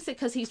 She thinks that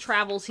because he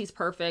travels, he's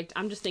perfect.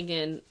 I'm just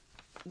thinking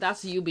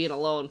that's you being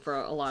alone for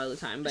a lot of the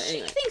time. But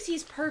anyway, she thinks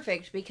he's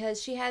perfect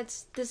because she had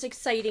this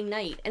exciting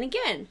night. And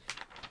again,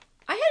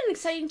 I had an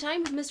exciting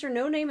time with Mr.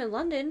 No Name in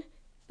London.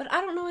 But I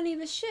don't know any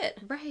of his shit.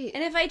 Right.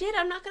 And if I did,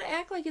 I'm not going to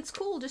act like it's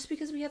cool just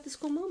because we have this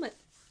cool moment.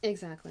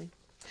 Exactly.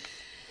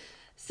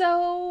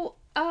 So,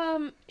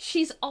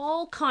 she's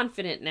all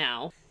confident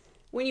now.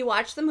 When you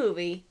watch the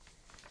movie,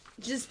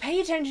 just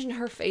pay attention to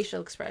her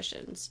facial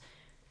expressions.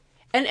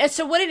 And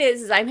so what it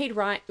is I made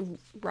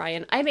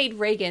I made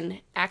Reagan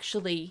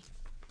actually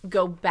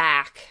go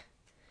back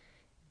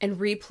and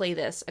replay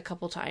this a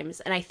couple times.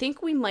 And I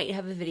think we might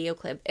have a video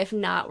clip. If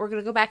not, we're going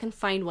to go back and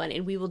find one,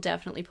 and we will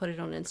definitely put it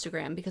on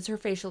Instagram because her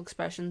facial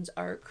expressions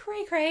are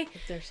cray-cray.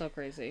 They're so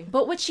crazy.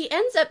 But what she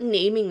ends up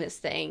naming this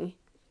thing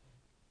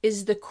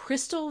is the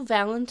Crystal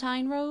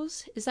Valentine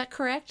Rose. Is that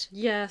correct?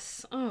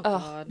 Yes. Oh,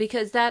 God.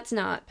 Because that's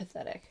not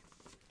pathetic.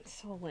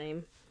 So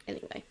lame.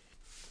 Anyway.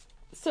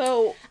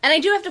 So... And I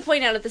do have to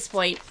point out at this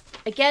point,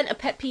 again, a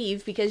pet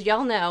peeve, because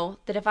y'all know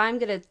that if I'm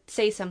going to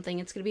say something,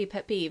 it's going to be a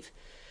pet peeve.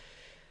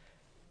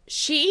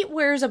 She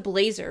wears a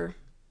blazer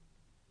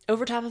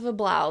over top of a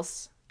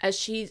blouse as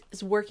she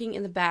is working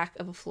in the back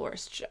of a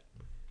florist shop.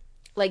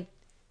 Like,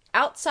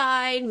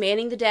 outside,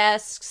 manning the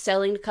desk,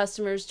 selling to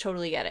customers,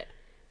 totally get it.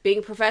 Being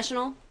a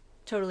professional,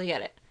 totally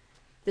get it.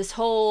 This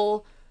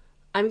whole,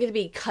 I'm going to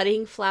be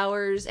cutting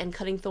flowers and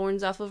cutting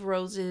thorns off of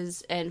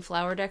roses and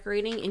flower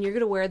decorating, and you're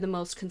going to wear the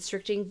most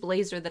constricting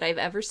blazer that I've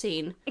ever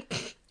seen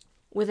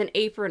with an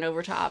apron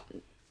over top.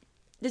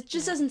 This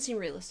just doesn't seem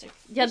realistic.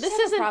 Yeah, this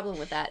isn't a problem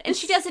with that. And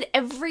she does it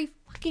every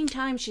fucking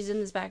time she's in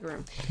this back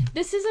room.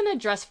 This isn't a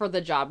dress for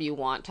the job you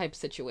want type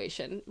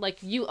situation. Like,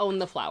 you own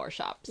the flower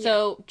shop.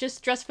 So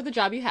just dress for the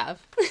job you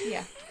have.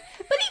 Yeah.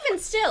 But even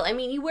still, I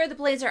mean, you wear the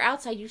blazer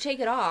outside, you take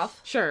it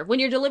off. Sure.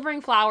 When you're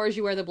delivering flowers,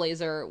 you wear the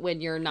blazer.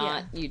 When you're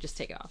not, you just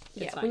take it off.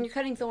 It's fine. When you're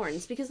cutting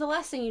thorns. Because the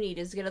last thing you need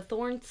is to get a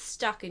thorn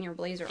stuck in your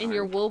blazer in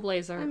your wool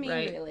blazer, I mean,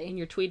 right? really. In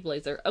your tweed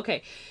blazer.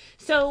 Okay.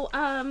 So,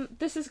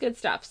 this is good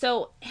stuff.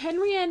 So,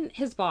 Henry and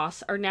his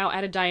boss are now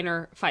at a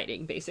diner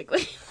fighting,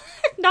 basically.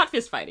 Not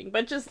fist fighting,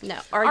 but just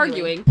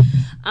arguing.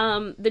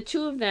 The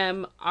two of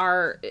them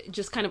are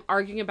just kind of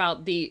arguing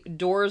about the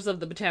doors of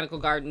the Botanical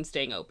Garden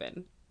staying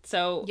open.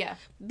 So,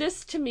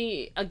 this to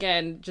me,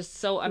 again, just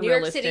so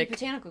unrealistic. New York City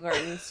Botanical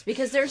Gardens.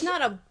 Because there's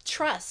not a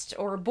trust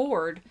or a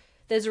board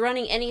that's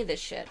running any of this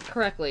shit.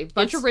 Correctly.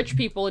 Bunch of rich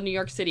people in New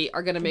York City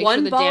are going to make sure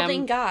the One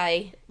balding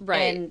guy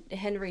and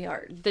Henry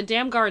Hart. The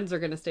damn gardens are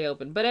going to stay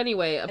open. But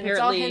anyway, apparently... And it's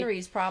all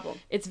Henry's problem.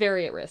 It's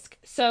very at risk.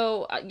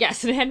 So,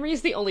 yes, and Henry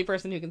is the only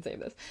person who can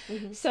save this.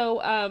 Mm-hmm.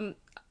 So,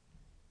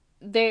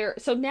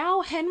 so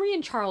now Henry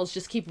and Charles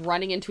just keep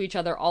running into each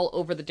other all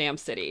over the damn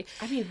city.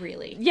 I mean,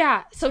 really?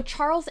 Yeah. So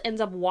Charles ends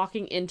up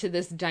walking into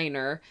this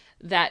diner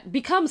that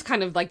becomes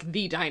kind of like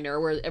the diner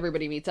where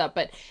everybody meets up.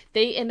 But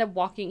he ends up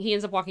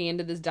walking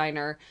into this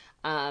diner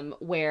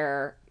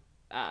where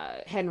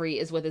Henry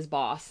is with his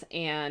boss.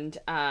 And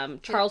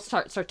Charles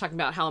starts talking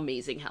about how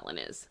amazing Helen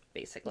is,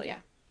 basically. Yeah.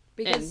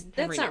 Because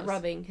that's not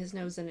rubbing his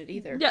nose in it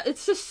either. Yeah,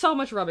 it's just so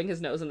much rubbing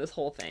his nose in this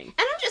whole thing. And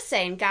I'm just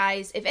saying,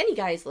 guys, if any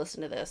guys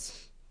listen to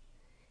this...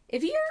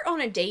 If you're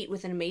on a date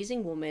with an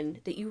amazing woman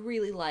that you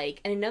really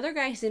like, and another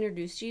guy has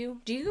introduced you,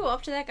 do you go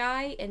up to that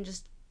guy and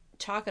just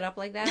chalk it up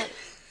like that?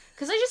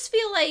 Because I just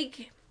feel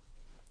like,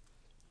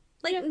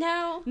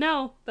 no.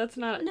 No, that's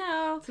not.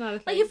 No. It's not a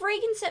thing. Like, if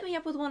Reagan set me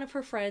up with one of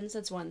her friends,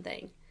 that's one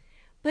thing.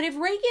 But if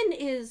Reagan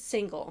is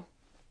single,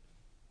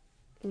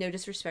 no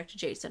disrespect to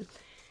Jason,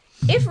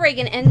 if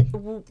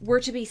Reagan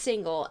were to be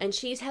single, and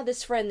she's had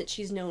this friend that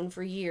she's known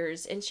for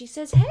years, and she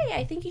says, hey,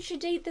 I think you should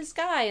date this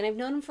guy, and I've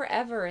known him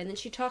forever, and then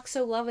she talks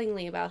so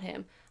lovingly about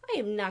him, I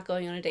am not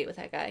going on a date with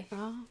that guy.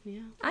 Oh, yeah.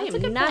 I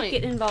am not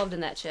getting involved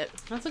in that shit.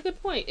 That's a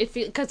good point.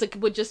 Because it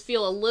would just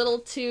feel a little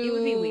too... It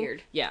would be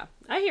weird. Yeah,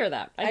 I hear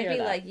that. I'd be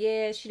like,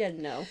 yeah, she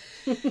doesn't know.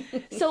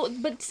 So,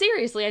 but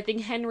seriously, I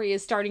think Henry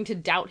is starting to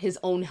doubt his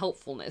own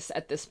helpfulness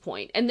at this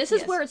point. And this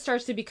is where it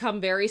starts to become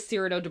very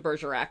Cyrano de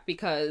Bergerac,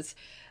 because...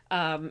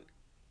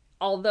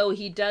 although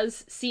he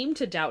does seem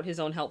to doubt his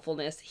own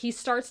helpfulness, he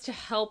starts to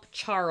help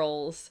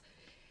Charles.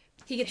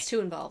 He gets too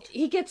involved.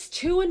 He gets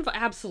too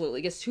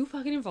absolutely gets too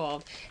fucking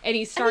involved, and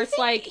he starts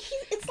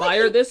buy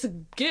her this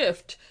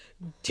gift,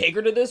 take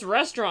her to this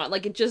restaurant.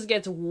 Like, it just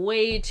gets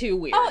way too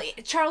weird. Oh,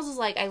 Charles is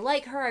like, I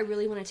like her. I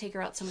really want to take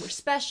her out somewhere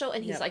special.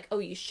 And he's like, oh,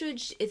 you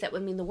should. That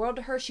would mean the world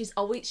to her. She's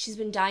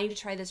been dying to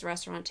try this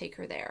restaurant. Take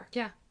her there.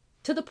 Yeah.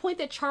 To the point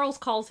that Charles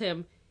calls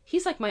him,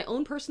 he's like my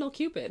own personal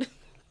Cupid.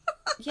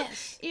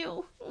 Yes.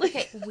 Ew.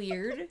 Okay,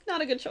 weird.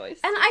 Not a good choice.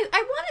 And I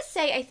want to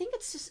say, I think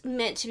it's just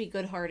meant to be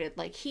good-hearted.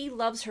 Like, he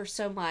loves her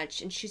so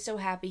much, and she's so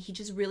happy, he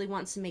just really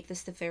wants to make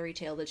this the fairy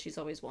tale that she's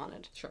always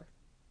wanted. Sure.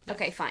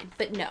 Okay, fine.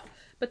 But no.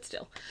 But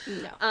still.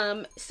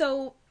 No.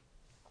 So,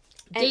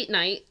 date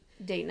night.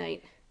 Date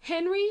night.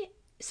 Henry,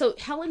 so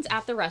Helen's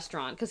at the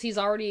restaurant, because he's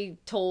already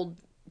told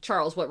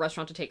Charles what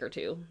restaurant to take her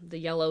to. The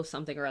Yellow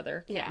something or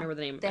other. Can't remember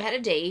the name of it. They had a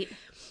date.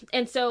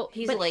 And so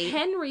he's late.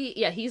 Henry,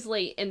 he's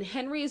late. And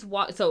Henry's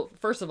so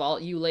first of all,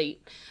 you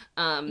late.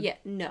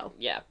 No.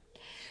 Yeah.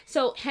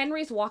 So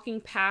Henry's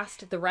walking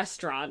past the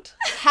restaurant.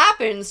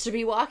 Happens to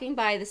be walking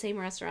by the same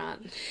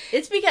restaurant.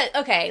 It's because,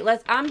 okay,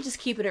 I'm just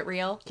keeping it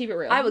real. Keep it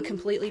real. I would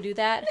completely do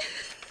that.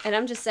 And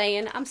I'm just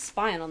saying, I'm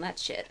spying on that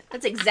shit.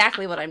 That's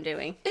exactly what I'm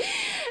doing.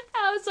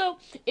 So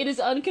it is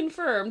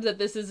unconfirmed that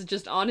this is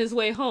just on his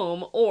way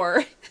home,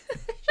 or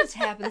just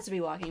happens to be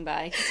walking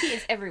by. 'Cause he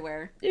is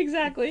everywhere.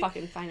 Exactly.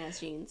 Fucking fine ass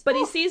jeans. But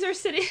he sees her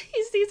sitting.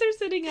 He sees her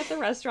sitting at the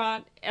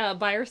restaurant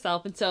by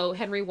herself, and so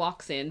Henry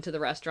walks into the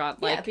restaurant.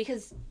 Yeah,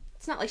 because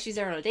it's not like she's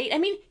there on a date. I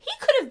mean, he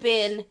could have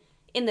been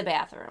in the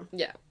bathroom.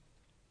 Yeah.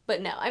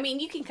 But no, I mean,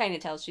 you can kind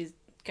of tell she's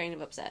kind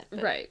of upset.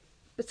 But... Right.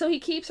 But so he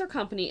keeps her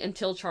company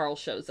until Charles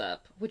shows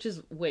up, which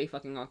is way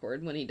fucking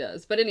awkward when he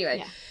does. But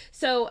anyway,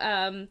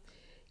 so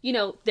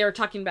they're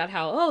talking about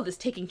how, this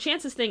taking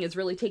chances thing is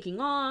really taking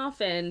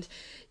off. And,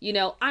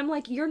 I'm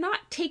like, you're not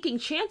taking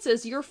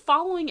chances. You're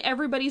following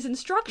everybody's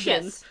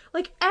instructions. Yes.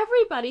 Like,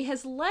 everybody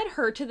has led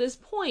her to this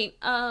point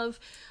of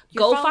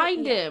go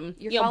find him.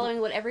 You're following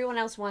what everyone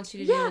else wants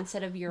you to do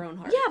instead of your own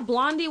heart. Yeah,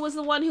 Blondie was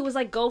the one who was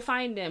like, go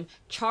find him.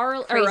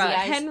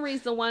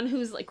 Henry's the one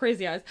who's like,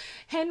 crazy eyes.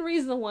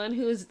 Henry's the one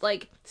who's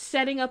like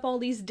setting up all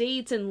these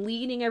dates and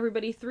leading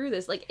everybody through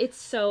this. Like, it's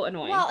so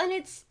annoying. Well, and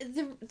it's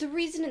the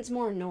reason it's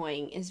more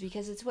annoying is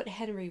because it's what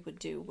Henry would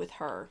do with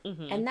her.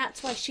 Mm-hmm. And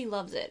that's why she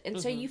loves it.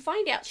 And so you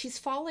find out she's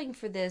falling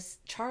for this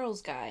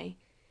Charles guy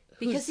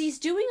because he's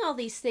doing all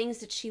these things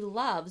that she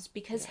loves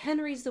because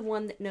Henry's the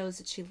one that knows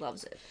that she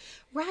loves it.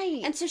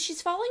 Right. And so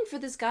she's falling for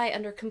this guy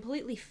under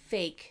completely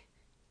fake,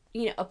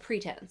 a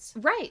pretense.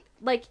 Right.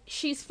 Like,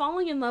 she's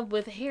falling in love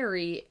with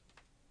Henry.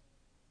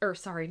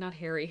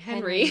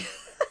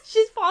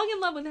 She's falling in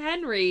love with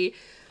Henry,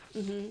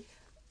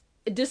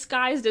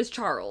 disguised as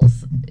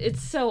Charles.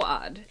 It's so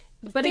odd.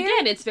 But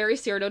again, it's very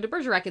Cyrano de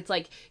Bergerac. It's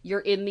like you're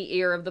in the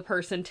ear of the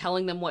person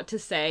telling them what to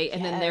say,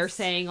 and then they're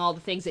saying all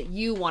the things that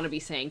you want to be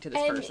saying to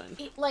this person.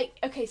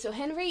 So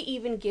Henry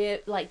even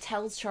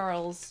tells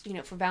Charles,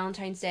 for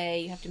Valentine's Day,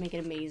 you have to make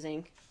it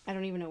amazing. I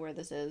don't even know where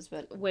this is,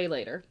 but... Way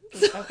later.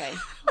 Okay.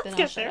 Then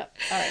I'll shut up.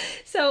 All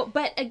right. So,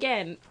 but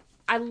again...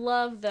 I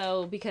love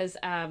though because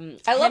I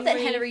love that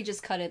Henry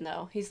just cut in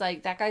though. He's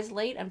like, that guy's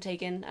late. I'm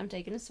taking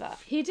his spot.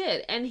 He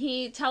did, and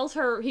he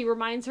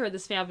reminds her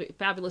this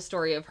fabulous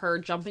story of her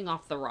jumping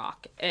off the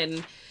rock,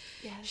 and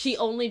she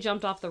only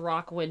jumped off the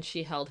rock when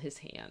she held his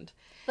hand.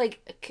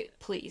 Like,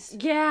 please.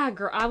 Yeah,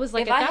 girl. I was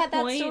like, if at I that had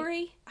point, that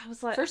story, I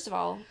was like, first of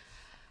all,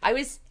 I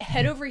was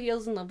head over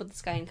heels in love with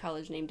this guy in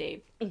college named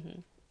Dave.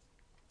 Mm-hmm.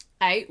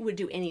 I would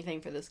do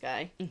anything for this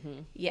guy. Mm-hmm.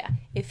 Yeah,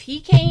 if he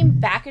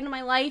came back into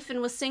my life and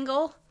was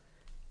single.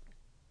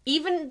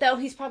 Even though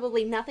he's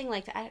probably nothing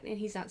like that, and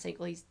he's not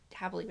single, he's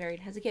happily married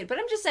and has a kid. But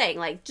I'm just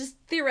saying, just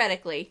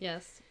theoretically.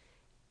 Yes.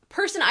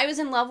 Person I was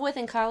in love with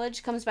in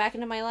college comes back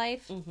into my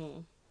life.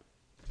 Mm-hmm.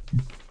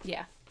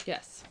 Yeah.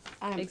 Yes.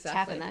 I'm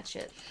tapping that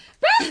shit.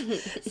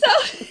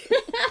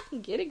 So,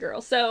 get it,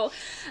 girl. So,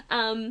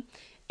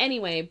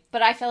 anyway.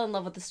 But I fell in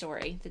love with the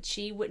story. That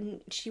she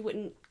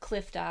wouldn't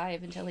cliff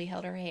dive until he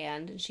held her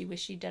hand, and she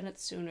wished she'd done it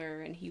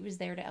sooner, and he was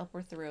there to help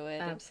her through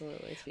it.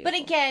 Absolutely. But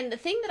again, the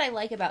thing that I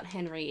like about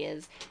Henry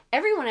is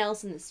everyone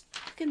else in this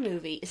fucking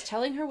movie is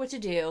telling her what to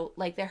do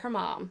like they're her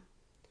mom.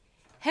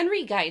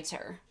 Henry guides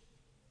her.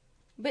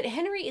 But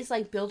Henry is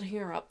building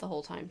her up the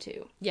whole time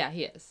too. Yeah,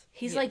 he is.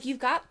 He's like, you've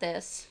got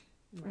this.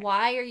 Right.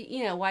 Why are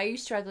you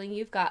struggling?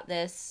 You've got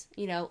this.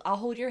 I'll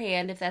hold your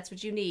hand if that's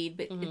what you need,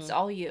 but it's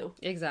all you.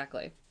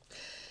 Exactly.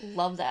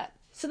 Love that.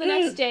 So the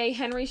next day,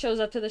 Henry shows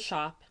up to the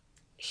shop.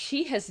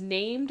 She has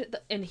named,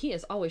 and he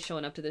is always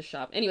showing up to this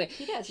shop. Anyway.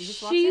 He does. He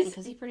just walks in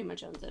because he pretty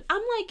much owns it.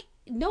 I'm like,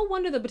 no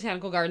wonder the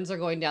botanical gardens are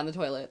going down the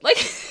toilet. Like,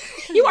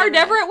 you are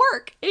never at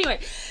work. Anyway,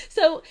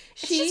 so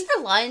it's just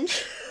for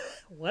lunch.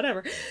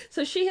 Whatever.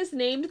 So she has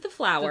named the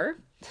flower.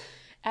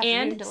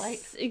 Afternoon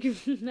Delight.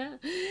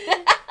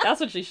 That's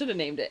what she should have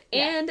named it.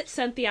 Yeah. And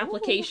sent the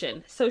application.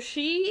 Ooh. So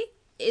she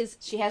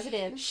has it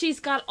in. She's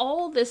got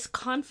all this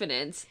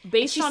confidence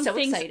based on so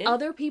things excited.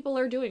 Other people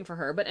are doing for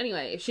her. But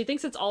anyway, she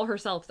thinks it's all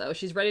herself, though.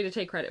 She's ready to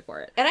take credit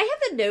for it. And I have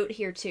the note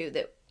here, too,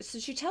 so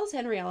she tells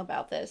Henry all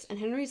about this. And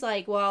Henry's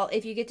like, well,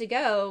 if you get to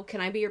go,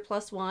 can I be your +1?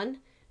 I'm thinking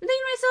to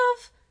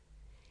myself,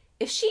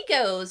 if she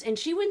goes and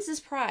she wins this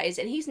prize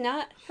and he's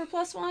not her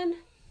 +1...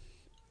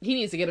 He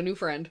needs to get a new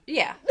friend.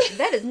 Yeah,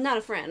 that is not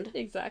a friend.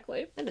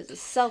 Exactly. That is a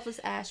selfish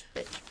ass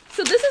bitch.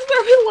 So this is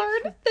where we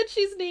learned that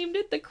she's named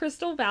it the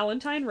Crystal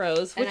Valentine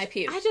Rose. Which And I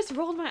puked. I just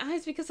rolled my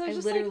eyes because I was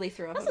just literally like,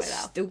 threw up that's in a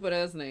my mouth. stupid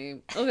ass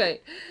name.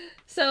 Okay.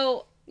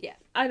 So Yeah.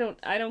 I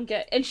don't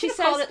get. And she She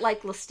says, called it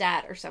like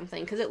Lestat or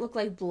something because it looked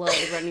like blood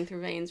running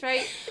through veins,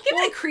 right?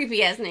 What a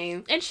creepy ass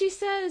name. and she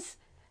says,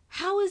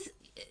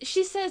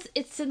 she says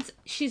it's since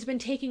she's been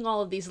taking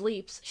all of these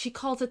leaps. She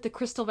calls it the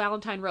Crystal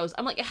Valentine Rose.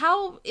 I'm like,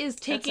 how is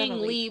taking not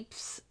a leap.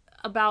 leaps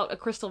about a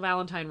Crystal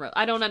Valentine Rose?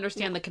 I don't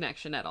understand the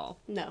connection at all.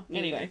 No.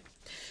 Anyway,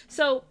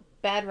 so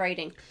Bad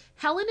writing.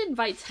 Helen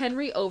invites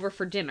Henry over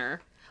for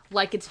dinner,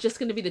 like it's just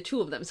going to be the two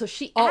of them. So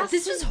she Oh, asks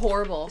this was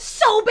horrible.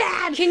 so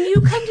bad. Can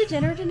you come to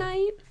dinner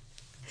tonight?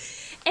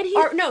 And he,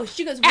 Or no,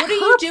 she goes, At what are her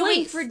you doing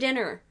place. for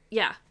dinner?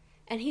 yeah,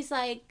 And he's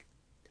like,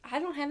 I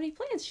don't have any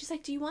plans. She's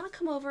like, do you want to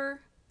come over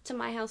to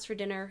my house for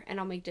dinner and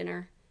I'll make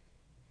dinner?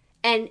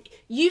 And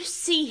you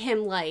see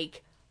him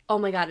like, oh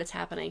my God, it's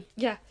happening.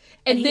 yeah.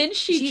 And And then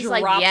she she's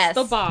drops like, yes.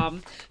 the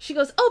bomb. She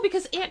goes, oh,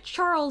 because Aunt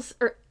Charles.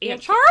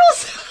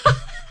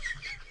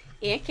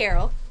 Aunt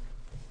Carol.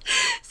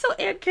 So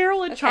Aunt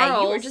Carol and Okay,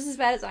 Charles, you were just as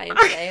bad as I am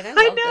today. And I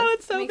love know, this.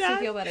 it's so Makes bad.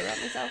 me feel better about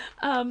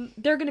myself.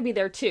 they're going to be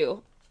there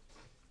too.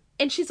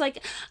 And she's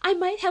like, I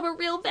might have a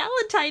real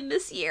Valentine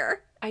this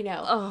year. I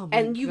know. Oh my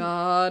and you,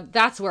 God.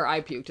 That's where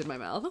I puked in my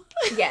mouth.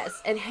 yes,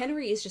 and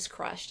Henry is just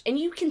crushed. And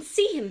you can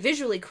see him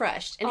visually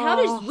crushed. And how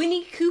Oh. does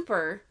Winnie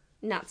Cooper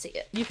not see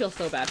it? You feel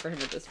so bad for him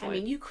at this I point.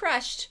 mean, you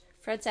crushed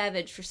Fred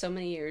Savage for so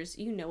many years.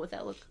 You know what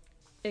that looked.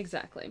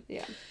 Exactly.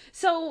 Yeah.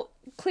 So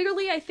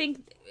clearly, I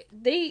think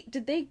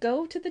did they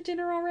go to the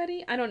dinner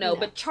already? I don't know. No.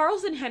 But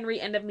Charles and Henry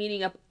end up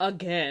meeting up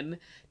again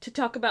to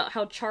talk about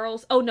how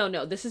Charles. Oh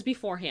no, this is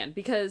beforehand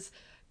because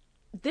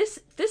this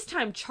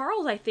time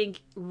Charles, I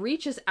think,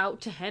 reaches out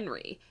to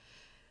Henry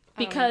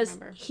because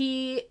remember.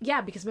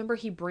 because remember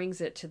he brings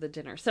it to the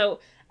dinner.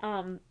 So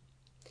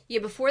Yeah,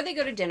 before they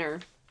go to dinner,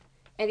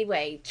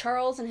 anyway,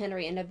 Charles and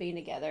Henry end up being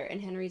together, and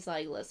Henry's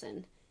like,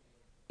 listen,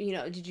 you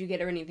know, did you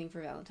get her anything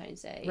for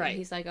Valentine's Day? Right. And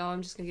he's like, oh,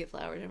 I'm just gonna get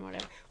flowers and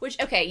whatever. Which,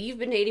 okay, you've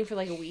been dating for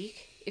like a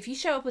week. If you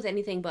show up with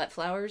anything but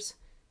flowers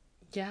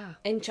yeah.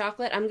 and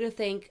chocolate, I'm gonna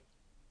think,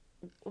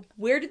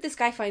 where did this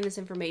guy find this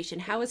information?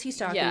 How is he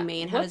stalking Yeah,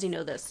 me, and how does he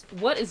know this?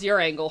 What is your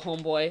angle,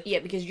 homeboy? Yeah,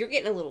 because you're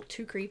getting a little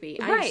too creepy.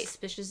 I'm Right.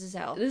 suspicious as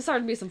hell. This is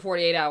starting to be some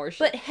 48 hours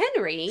shit. But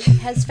Henry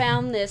has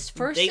found this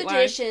first Dateline.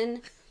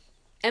 edition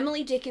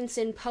Emily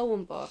Dickinson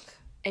poem book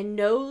and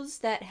knows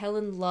that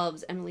Helen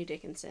loves Emily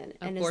Dickinson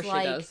and of course is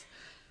like, she does.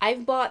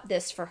 I've bought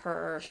this for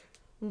her,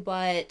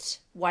 but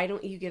why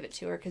don't you give it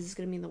to her? Because it's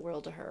going to mean the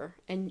world to her.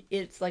 And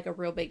it's like a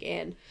real big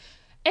and.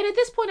 And at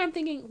this point, I'm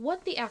thinking,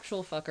 what the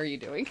actual fuck are you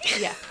doing?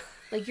 Yeah.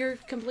 Like, you're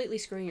completely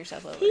screwing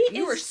yourself over. He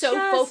You is are so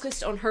just-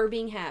 focused on her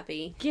being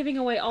happy Giving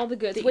away all the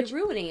goods, that which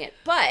you're ruining it.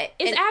 But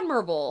is and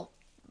admirable,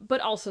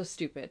 but also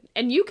stupid.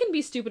 And you can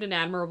be stupid and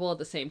admirable at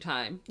the same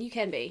time. you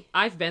can be.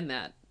 I've been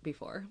that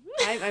before.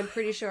 I'm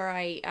pretty sure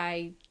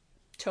I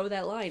toe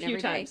that line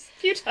every day.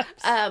 Few times.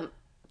 And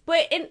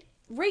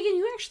Reagan,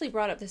 you actually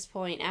brought up this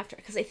point after,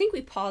 because I think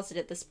we paused it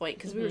at this point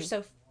because we were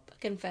so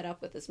fucking fed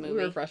up with this movie.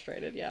 We were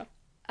frustrated, yeah.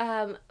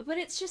 But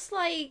it's just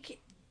like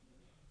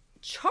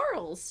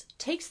Charles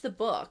takes the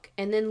book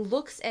and then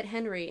looks at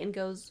Henry and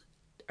goes,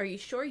 "Are you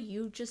sure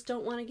you just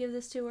don't want to give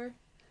this to her?"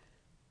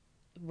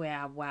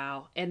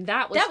 Wow. And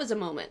that was a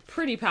moment.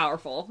 pretty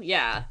powerful,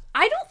 yeah.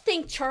 I don't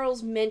think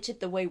Charles meant it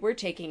the way we're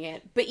taking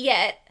it, but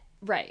yet,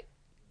 Right.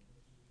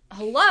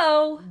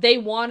 hello. They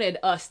wanted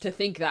us to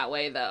think that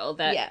way, though.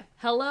 That, Yeah.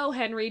 hello,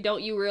 Henry,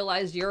 don't you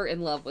realize you're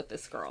in love with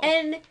this girl?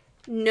 And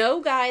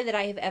no guy that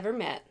I have ever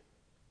met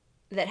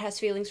that has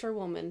feelings for a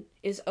woman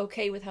is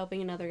okay with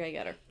helping another guy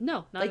get her.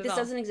 no, not Like, at this all.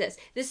 doesn't exist.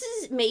 This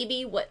is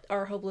maybe what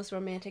our hopeless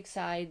romantic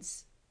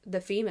sides,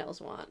 the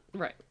females want.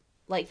 Right.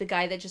 Like, the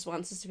guy that just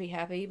wants us to be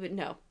happy, but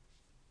no.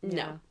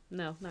 Yeah.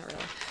 No, not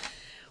really.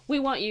 We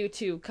want you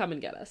to come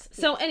and get us.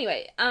 So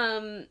anyway,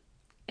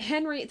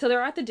 Henry, so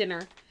they're at the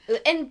dinner.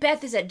 And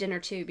Beth is at dinner,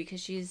 too, because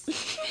she's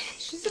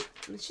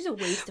a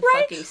waste of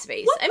Right? fucking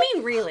space. What I the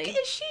mean, really. fuck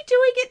is she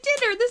doing at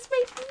dinner? This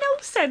made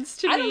no sense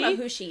to me. I don't know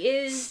who she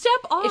is. Step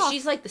off. If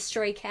she's like the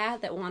stray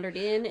cat that wandered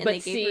in and But they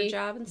gave her a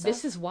job and stuff.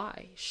 this is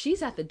why.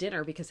 She's at the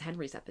dinner because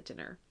Henry's at the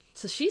dinner.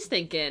 So she's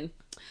thinking,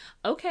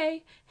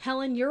 okay,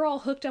 Helen, you're all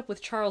hooked up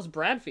with Charles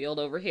Bradfield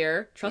over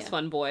here. Trust Yeah.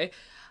 fund boy.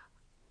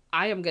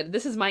 I am good.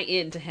 This is my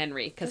in to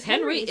Henry because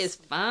Henry Henry's- is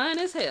fine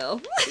as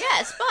hell.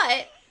 Yes,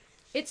 but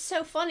it's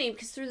so funny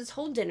because through this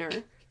whole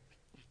dinner,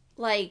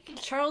 like,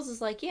 Charles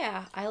is like,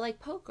 yeah, I like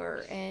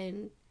poker,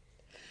 and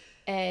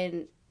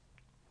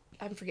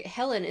I forget,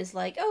 Helen is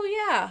like,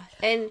 oh yeah,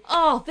 and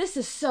Oh, this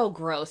is so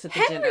gross at the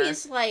Henry dinner.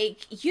 is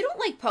like, you don't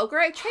like poker,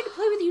 I've tried to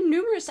play with you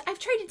I've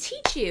tried to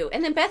teach you,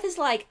 and then Beth is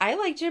like, I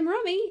like Jim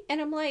Rummy, and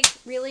I'm like,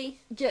 really?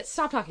 Yeah,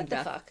 stop talking, What the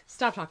Beth. fuck?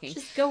 Stop talking.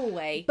 Just go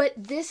away. But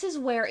this is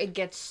where it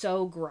gets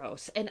so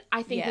gross. And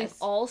I think we've Yes.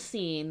 all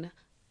seen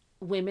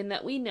women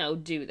that we know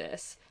do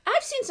this.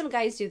 I've seen some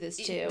guys do this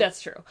too.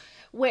 That's true.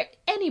 Where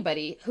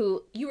anybody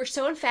who... You are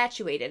so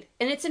infatuated,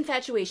 and it's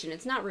infatuation,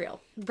 it's not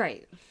real.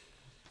 Right.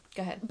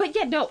 Go ahead. But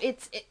yeah, no,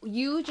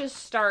 you just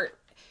start...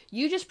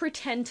 you just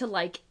pretend to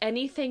like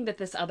anything that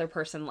this other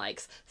person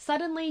likes.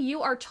 Suddenly,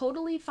 you are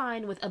totally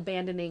fine with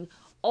abandoning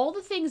all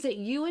the things that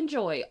you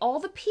enjoy, all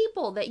the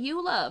people that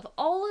you love,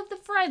 all of the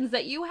friends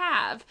that you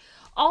have,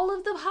 all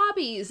of the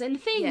hobbies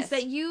and things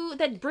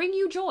that bring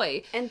you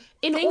joy, and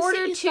in things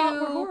order that you to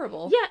thought were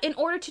horrible. Yeah, in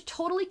order to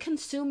totally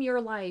consume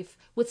your life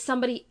with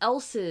somebody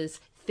else's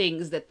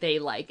things that they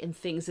like and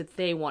things that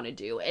they want to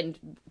do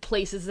and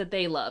places that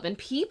they love and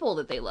people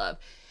that they love.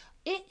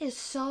 It is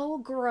so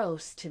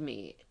gross to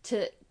me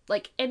to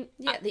like, and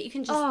that you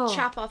can just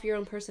chop off your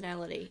own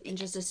personality and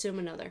just assume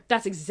another.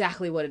 That's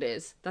exactly what it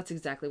is. That's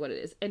exactly what it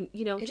is. And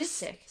It is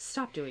sick.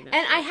 Stop doing that.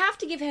 And I have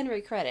to give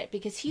Henry credit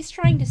because he's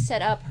trying to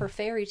set up her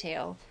fairy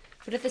tale,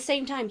 but at the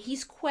same time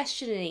he's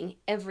questioning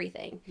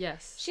everything.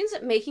 Yes. She ends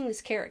up making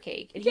this carrot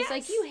cake, and he's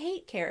like, "You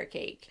hate carrot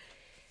cake."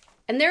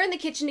 And they're in the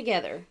kitchen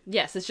together.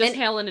 Yes, it's just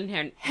Helen and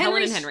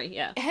Henry.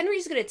 Yeah.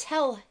 Henry's going to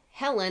tell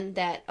Helen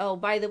that, oh,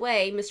 by the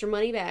way, Mr.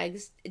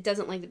 Moneybags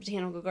doesn't like the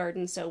botanical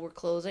garden, so we're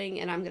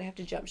closing, and I'm going to have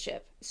to jump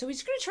ship. So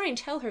he's going to try and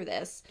tell her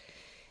this.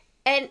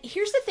 And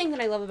here's the thing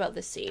that I love about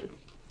this scene.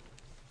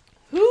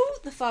 Who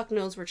the fuck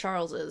knows where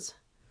Charles is?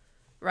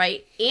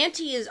 Right?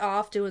 Auntie is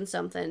off doing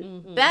something.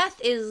 Mm-hmm.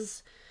 Beth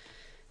is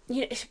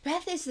the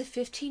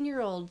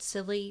 15-year-old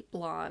silly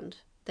blonde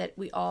that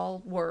we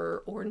all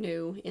were or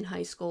knew in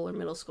high school or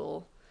middle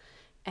school.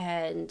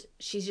 And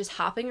she's just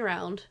hopping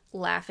around,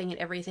 laughing at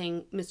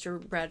everything Mr.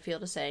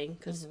 Bradfield is saying,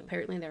 because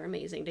apparently they're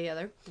amazing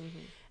together.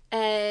 Mm-hmm.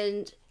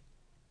 And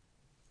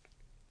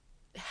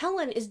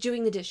Helen is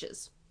doing the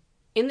dishes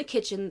in the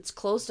kitchen that's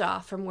closed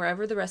off from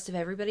wherever the rest of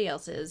everybody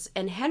else is.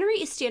 And Henry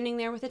is standing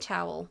there with a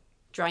towel,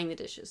 drying the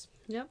dishes.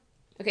 Yep.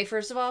 Okay,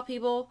 first of all,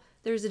 people,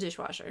 there's a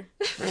dishwasher.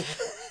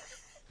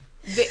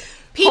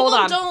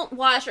 People don't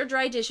wash or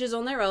dry dishes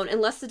on their own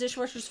unless the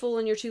dishwasher's full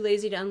and you're too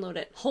lazy to unload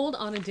it. Hold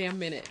on a damn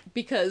minute,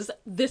 because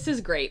this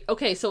is great.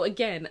 Okay, so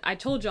again, I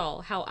told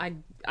y'all how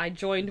I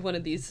joined one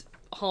of these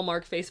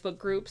Hallmark Facebook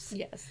groups.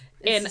 Yes,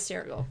 it's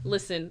hysterical.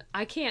 Listen,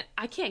 I can't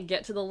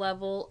get to the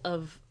level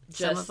of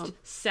just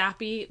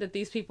sappy that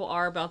these people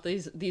are about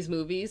these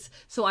movies.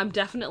 So I've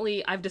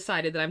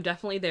decided that I'm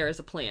definitely there as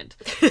a plant,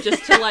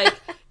 just to like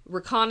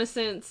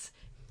reconnaissance.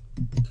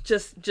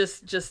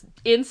 Just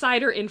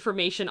insider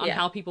information on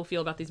how people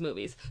feel about these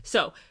movies.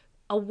 So,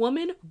 a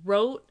woman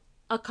wrote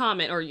a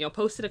comment, or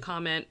posted a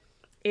comment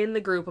in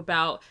the group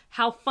about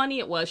how funny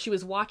it was. She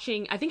was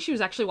watching, I think she was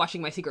actually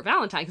watching My Secret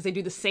Valentine, because they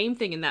do the same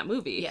thing in that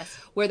movie. Yes.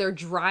 Where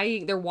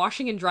they're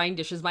washing and drying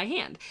dishes by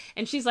hand.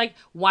 And she's like,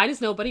 why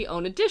does nobody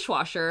own a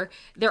dishwasher?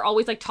 They're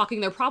always like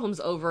talking their problems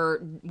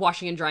over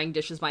washing and drying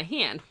dishes by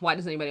hand. Why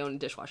does anybody own a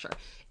dishwasher?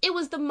 It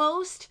was the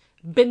most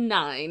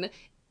benign,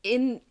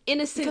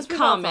 innocent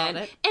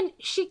comment, and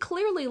she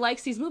clearly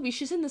likes these movies.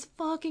 She's in this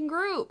fucking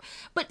group,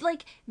 but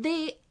like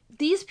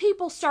these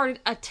people started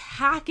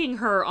attacking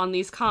her on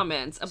these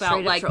comments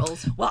about like,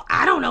 trolls. Well,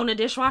 I don't own a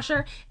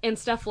dishwasher and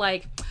stuff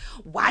like,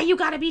 why you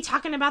gotta be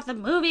talking about the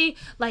movie?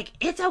 Like,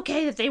 it's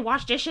okay that they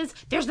wash dishes.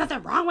 There's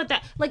nothing wrong with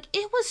that. Like,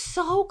 it was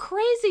so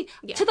crazy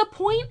to the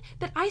point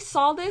that I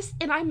saw this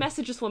and I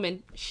messaged this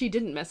woman. She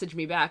didn't message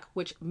me back,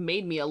 which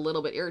made me a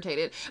little bit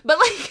irritated, but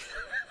like.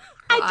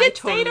 I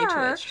say to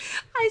her,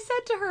 I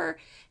said to her,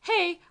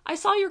 hey, I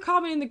saw your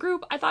comment in the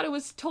group. I thought it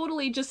was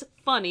totally just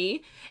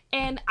funny.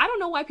 And I don't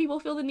know why people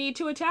feel the need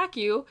to attack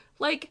you.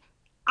 Like,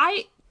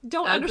 I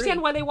don't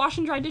understand why they wash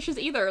and dry dishes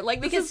either. Like,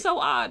 this is so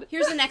odd.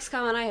 Here's the next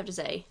comment I have to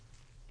say.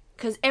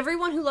 Because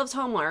everyone who loves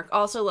Hallmark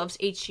also loves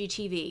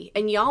HGTV.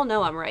 And y'all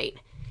know I'm right.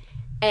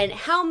 And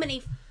how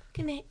many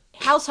fucking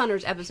House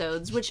Hunters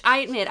episodes, which I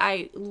admit,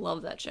 I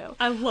love that show.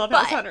 I love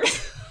House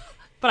Hunters.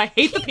 But I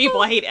hate the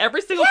people. I hate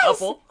every single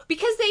couple.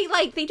 Because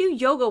they do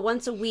yoga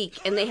once a week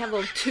and they have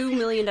a $2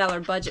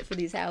 million budget for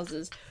these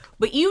houses.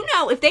 But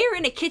if they are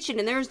in a kitchen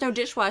and there's no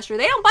dishwasher,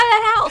 they don't buy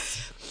that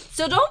house.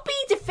 So don't be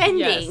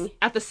defending. Yes.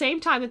 At the same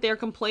time that they're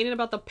complaining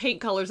about the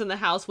paint colors in the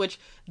house, which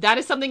that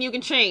is something you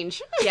can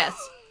change. Yes.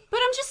 But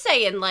I'm just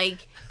saying,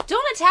 like,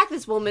 don't attack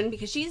this woman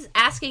because she's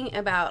asking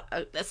about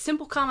a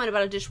simple comment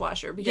about a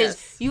dishwasher.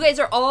 Because you guys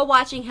are all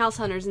watching House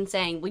Hunters and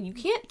saying, well, you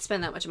can't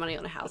spend that much money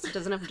on a house that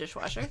doesn't have a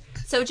dishwasher.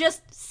 So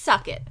just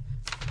suck it.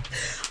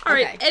 All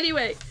right,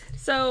 anyway.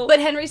 So, but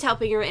Henry's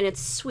helping her, and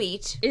it's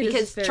sweet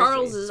because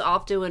Charles is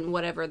off doing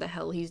whatever the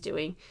hell he's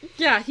doing.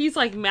 Yeah, he's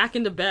like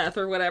macking to Beth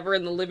or whatever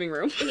in the living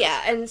room.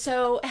 Yeah, and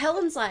so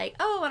Helen's like,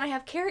 oh, and I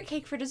have carrot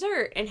cake for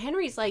dessert. And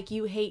Henry's like,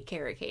 you hate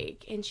carrot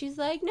cake. And she's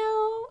like,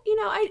 no,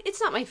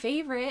 it's not my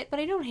favorite, but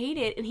I don't hate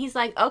it. And he's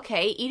like,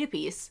 okay, eat a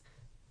piece.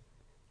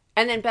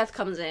 And then Beth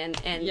comes in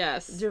and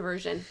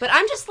diversion. But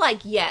I'm just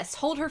like, yes,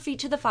 hold her feet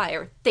to the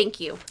fire.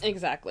 Thank you.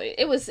 Exactly.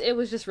 It was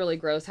just really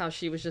gross how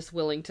she was just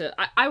willing to.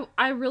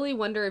 I really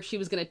wonder if she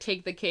was going to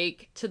take the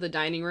cake to the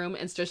dining room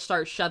and just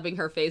start shoving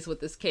her face with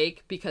this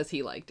cake because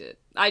he liked it.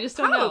 I just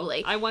don't know.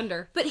 I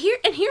wonder. But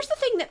here's the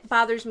thing that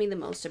bothers me the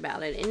most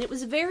about it. And it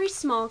was a very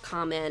small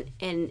comment.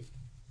 And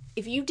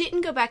if you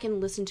didn't go back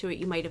and listen to it,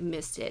 you might have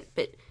missed it.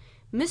 But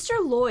Mr.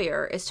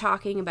 Lawyer is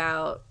talking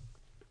about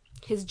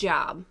his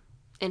job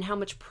and how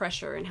much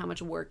pressure and how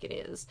much work it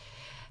is.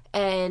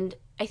 And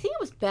I think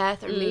it was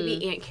Beth or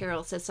maybe Aunt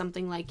Carol says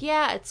something like,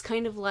 yeah, it's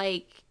kind of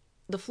like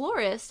the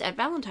florist at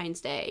Valentine's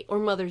Day or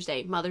Mother's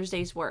Day. Mother's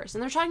Day's worse.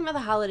 And they're talking about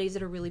the holidays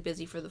that are really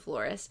busy for the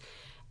florist.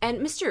 And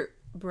Mr.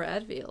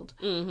 Bradfield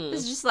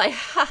is just like,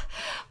 ha,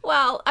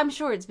 well, I'm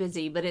sure it's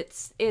busy, but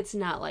it's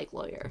not like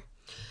lawyer.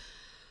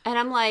 And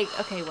I'm like,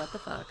 okay, what the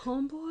fuck?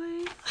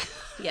 Homeboy?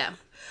 Yeah.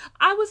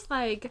 I was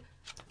like...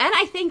 And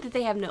I think that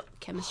they have no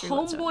chemistry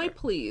whatsoever. Homeboy,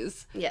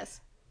 please.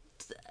 Yes.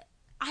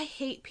 I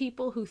hate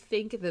people who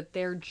think that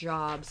their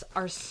jobs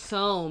are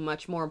so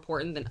much more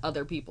important than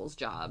other people's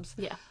jobs.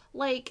 Yeah.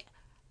 Like,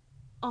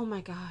 oh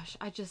my gosh,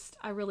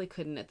 I really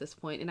couldn't at this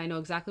point. And I know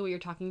exactly what you're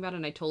talking about,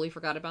 and I totally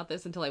forgot about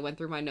this until I went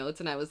through my notes,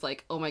 and I was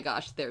like, oh my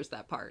gosh, there's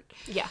that part.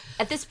 Yeah.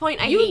 At this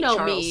point, I hate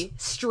Charles. Me,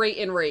 straight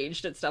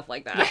enraged at stuff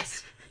like that.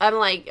 Yes. I'm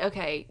like,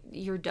 okay,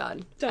 you're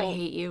done. I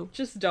hate you.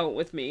 Just don't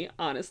with me,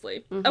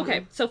 honestly.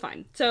 Okay, so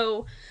fine.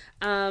 So,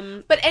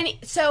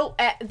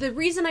 the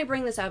reason I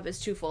bring this up is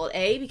twofold.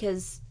 A,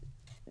 because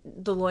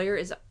the lawyer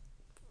is a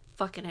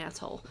fucking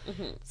asshole.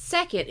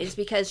 Second is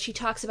because she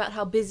talks about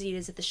how busy it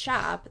is at the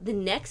shop. The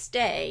next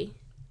day,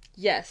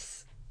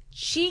 yes,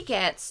 she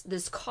gets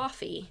this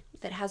coffee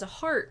that has a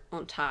heart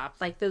on top,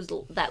 like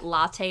that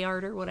latte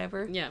art or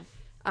whatever. Yeah.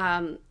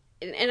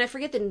 And I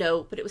forget the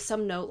note, but it was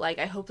some note like,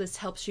 I hope this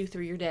helps you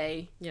through your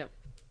day. Yep.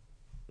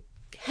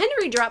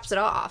 Henry drops it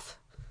off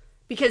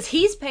because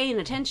he's paying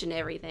attention to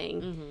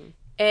everything.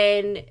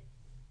 And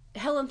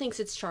Helen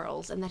thinks it's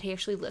Charles and that he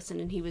actually listened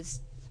and he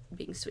was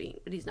being sweet,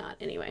 but he's not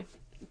anyway.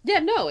 Yeah,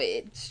 no,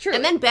 it's true.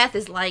 And then Beth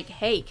is like,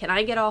 hey, can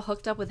I get all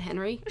hooked up with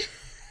Henry?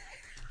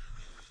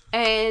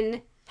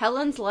 And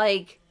Helen's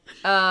like,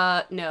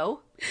 no.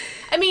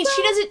 I mean,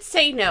 she doesn't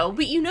say no,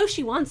 but you know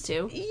she wants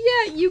to.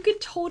 Yeah, you could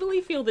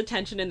totally feel the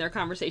tension in their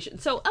conversation.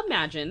 So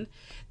imagine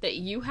that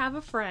you have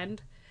a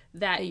friend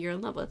that you're in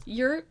love with.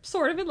 You're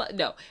sort of in love.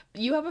 No,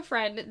 you have a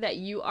friend that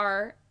you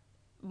are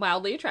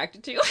mildly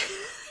attracted to.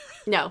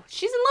 No,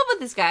 she's in love with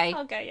this guy.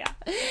 Okay, yeah.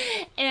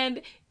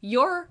 And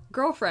your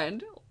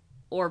girlfriend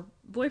or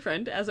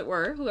boyfriend, as it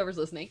were, whoever's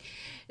listening,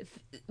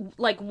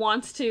 like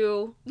wants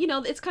to, you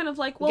know, it's kind of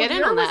like, well,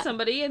 you're with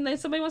somebody and then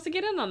somebody wants to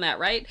get in on that,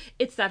 right?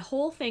 It's that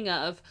whole thing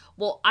of,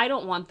 well, I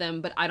don't want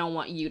them, but I don't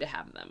want you to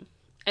have them.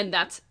 And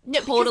that's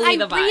totally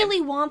the vibe. I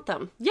really want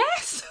them.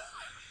 Yes.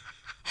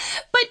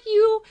 But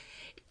you,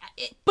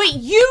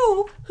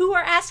 who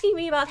are asking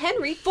me about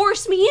Henry,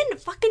 forced me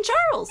into fucking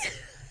Charles.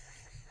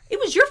 It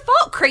was your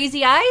fault,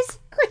 crazy eyes.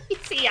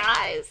 Crazy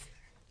eyes.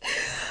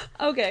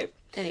 Okay.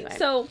 Anyway.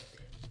 So,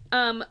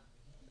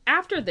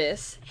 after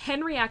this,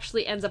 Henry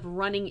actually ends up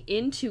running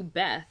into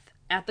Beth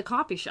at the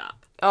coffee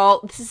shop.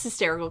 Oh, this is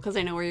hysterical because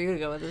I know where you're going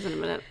to go with this in a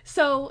minute.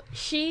 So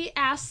she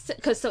asks,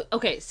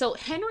 so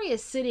Henry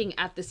is sitting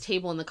at this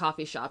table in the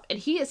coffee shop and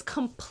he is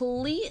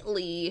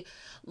completely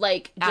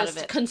like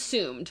just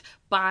consumed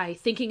by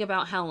thinking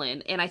about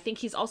Helen. And I think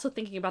he's also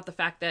thinking about the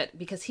fact that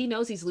because he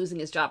knows he's losing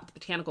his job at the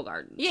botanical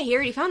gardens. Yeah, he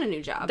already found a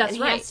new job. That's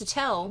and right. He has to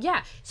tell.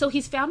 Yeah. So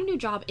he's found a new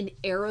job in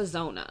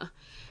Arizona.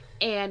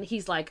 And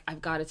he's like,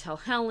 I've got to tell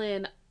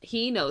Helen.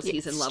 He knows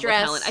he's in love with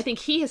Helen. I think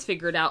he has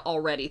figured out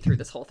already through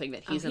this whole thing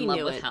that he's in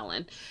love with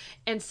Helen.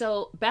 And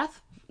so Beth,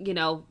 you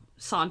know,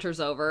 saunters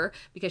over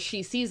because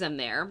she sees him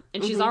there.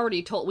 And she's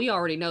already we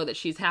already know that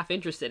she's half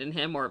interested in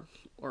him or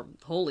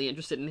wholly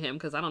interested in him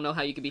because I don't know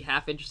how you could be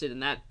half interested in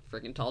that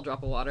freaking tall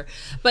drop of water.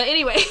 But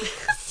anyway,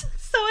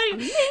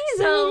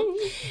 so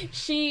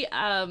she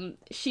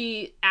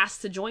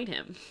asks to join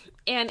him.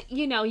 And,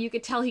 you know, you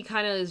could tell he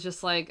kind of is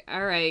just like,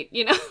 all right,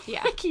 you know.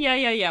 Yeah. Like,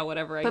 yeah,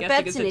 whatever. I but guess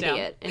Beth's you can sit an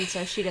idiot, and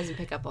so she doesn't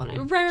pick up on it.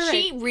 Right.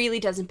 She really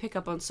doesn't pick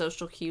up on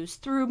social cues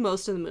through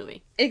most of the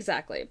movie.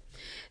 Exactly.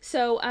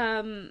 So,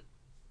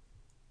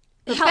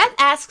 Beth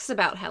asks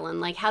about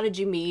Helen, like, how did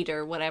you meet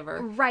or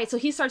whatever. Right, so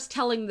he starts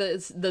telling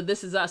the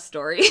This Is Us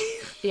story.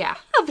 Yeah.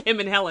 Of him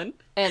and Helen.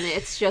 And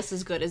it's just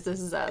as good as This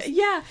Is Us.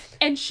 Yeah,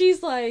 and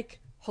she's like,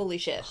 holy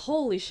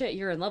shit,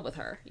 you're in love with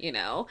her, you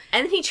know?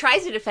 And then he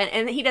tries to defend,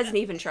 and he doesn't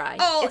even try.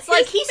 Oh, it's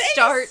like he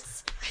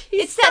starts...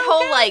 It's that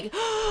whole, like,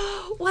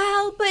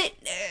 well, but...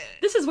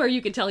 This is where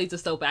you can tell he's a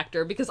soap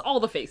actor, because all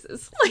the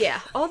faces. Yeah,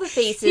 all the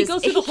faces. He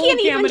goes through the whole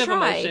gamut of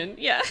emotion.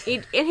 Yeah.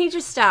 And he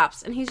just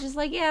stops, and he's just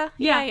like, yeah,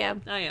 I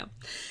am.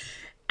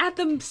 At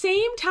the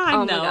same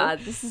time, though... Oh my god,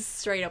 this is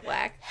straight up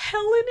whack.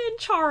 Helen and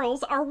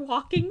Charles are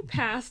walking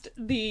past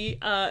the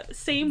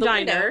same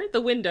diner, the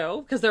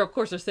window, because they're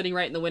sitting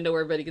right in the window where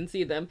everybody can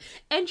see them,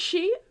 and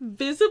she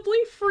visibly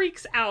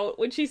freaks out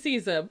when she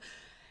sees them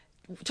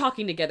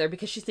talking together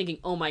because she's thinking,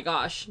 oh my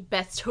gosh.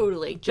 Beth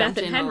totally jumped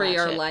in. Beth and Henry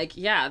are like,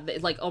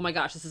 like, oh my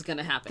gosh, this is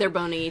gonna happen. They're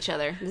boning each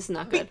other. This is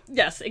not good.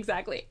 Yes,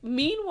 exactly.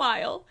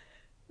 Meanwhile,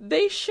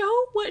 they show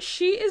what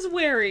she is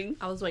wearing.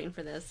 I was waiting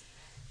for this.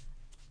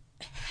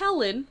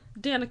 Helen,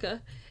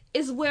 Danica,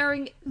 is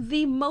wearing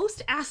the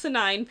most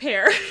asinine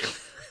pair.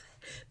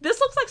 This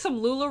looks like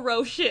some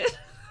LuLaRoe shit.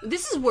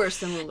 This is worse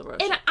than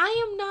LuLaRoe. And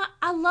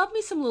I love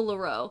me some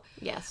LuLaRoe.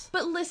 Yes.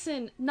 But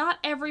listen, not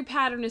every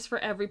pattern is for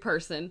every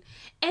person.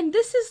 And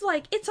this is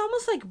like, it's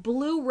almost like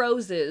blue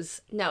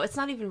roses. No, it's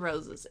not even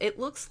roses. It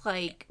looks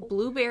like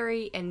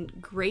blueberry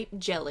and grape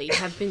jelly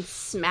have been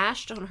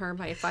smashed on her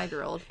by a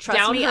 5-year-old. Trust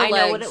Down me, her I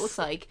know what legs. it looks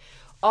like.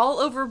 All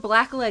over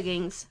black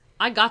leggings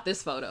I got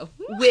this photo.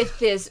 with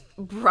this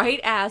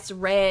bright-ass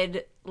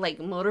red, like,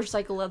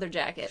 motorcycle leather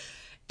jacket.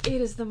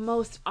 It is the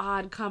most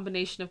odd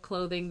combination of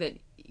clothing that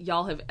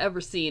y'all have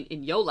ever seen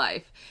in your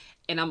life.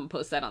 And I'm going to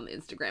post that on the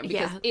Instagram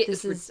because it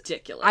is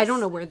ridiculous. I don't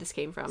know where this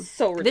came from.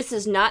 So ridiculous. This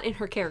is not in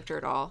her character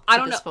at all I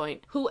don't at this know.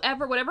 point.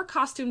 Whatever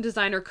costume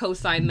designer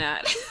co-signed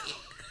that,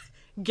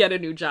 get a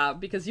new job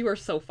because you are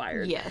so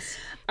fired. Yes.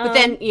 But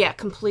then,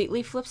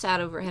 completely flips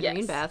out over Henry Yes.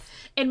 and Beth.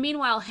 And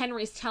meanwhile,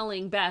 Henry's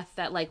telling Beth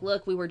that, like,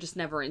 look, we were just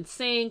never in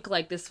sync.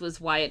 Like, this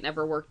was why it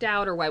never worked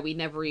out or why we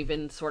never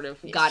even sort of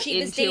got She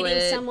into was dating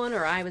it. someone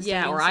or I was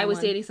dating someone. I was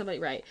dating somebody.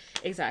 Right.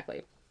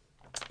 Exactly.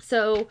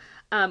 So,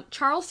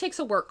 Charles takes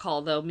a work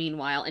call, though,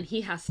 meanwhile, and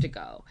he has to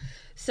go.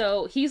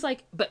 So he's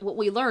like, but what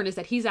we learn is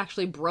that he's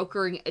actually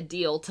brokering a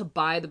deal to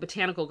buy the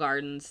botanical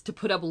gardens to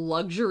put up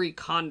luxury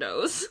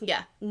condos.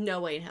 Yeah.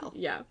 No way in hell.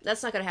 Yeah.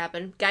 That's not going to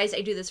happen. Guys,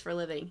 I do this for a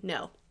living.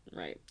 No.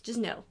 Right. Just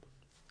no.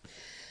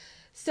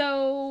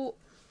 So,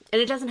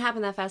 And it doesn't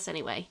happen that fast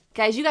anyway.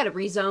 Guys, you got to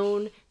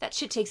rezone. That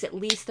shit takes at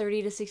least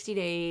 30 to 60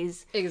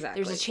 days.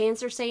 exactly. There's a chance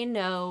they're saying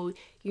no.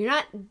 You're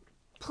not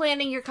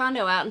planning your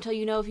condo out until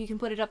you know if you can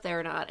put it up there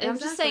or not. And I'm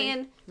just Exactly.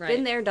 saying, Right.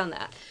 been there, done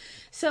that.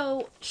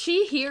 So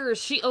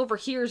she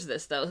overhears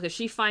this though, because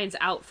she finds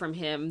out from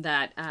him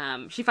that,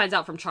 she finds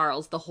out from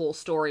Charles the whole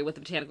story with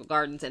the botanical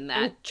gardens and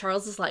that. And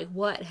Charles is like,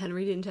 what?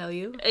 Henry didn't tell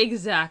you?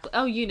 Exactly.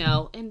 Oh, you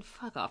know, and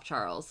fuck off,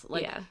 Charles.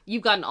 Like, Yeah.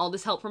 you've gotten all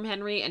this help from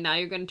Henry and now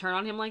you're going to turn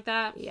on him like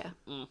that? Yeah.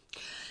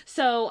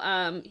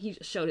 So, he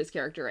just showed his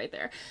character right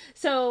there.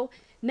 So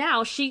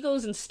now she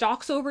goes and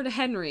stalks over to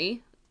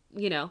Henry,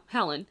 you know,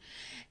 Helen,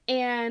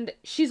 and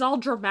she's all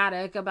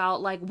dramatic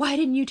about, like, why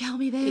didn't you tell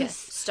me this? Yes.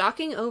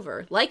 Stalking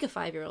over like a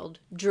 5-year-old,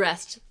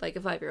 dressed like a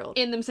 5-year-old.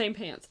 In them same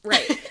pants.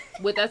 Right.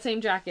 With that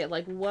same jacket.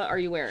 Like, what are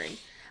you wearing?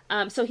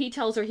 So he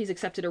tells her he's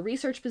accepted a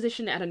research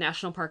position at a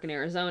national park in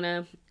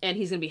Arizona, and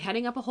he's going to be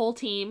heading up a whole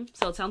team.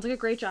 So it sounds like a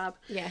great job.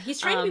 Yeah, he's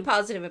trying to be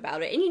positive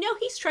about it. And you know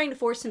he's trying to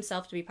force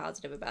himself to be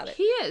positive about it.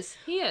 He is.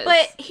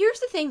 But here's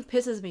the thing that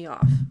pisses me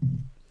off.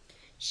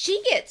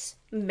 She gets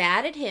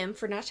mad at him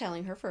for not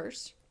telling her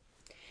first.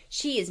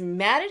 She is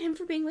mad at him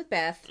for being with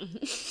Beth.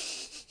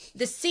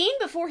 The scene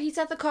before he's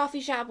at the coffee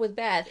shop with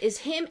Beth is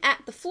him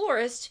at the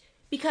florist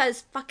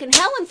because fucking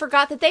Helen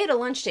forgot that they had a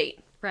lunch date.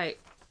 Right.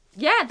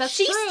 Yeah, that's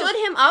She true. stood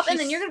him up and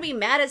then you're going to be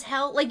mad as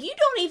hell. Like, you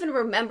don't even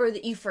remember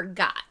that you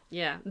forgot.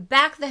 Yeah.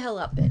 Back the hell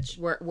up, bitch.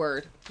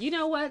 Word. You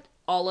know what?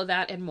 All of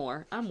that and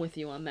more. I'm with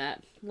you on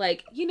that.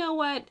 Like, you know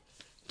what?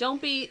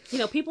 Don't be,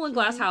 people in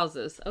glass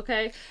houses,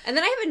 okay? And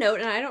then I have a note,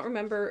 and I don't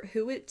remember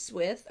who it's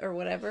with or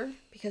whatever,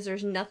 because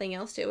there's nothing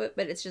else to it,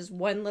 but it's just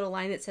one little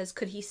line that says,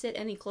 could he sit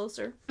any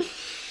closer?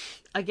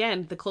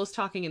 Again, the close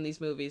talking in these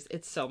movies,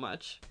 it's so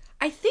much.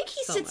 I think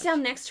he So sits much.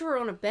 down next to her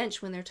on a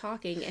bench when they're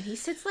talking, and he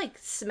sits, like,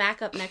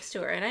 smack up next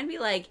to her. And I'd be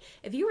like,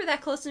 if you were that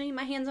close to me,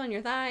 my hand's on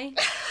your thigh,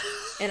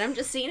 and I'm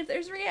just seeing if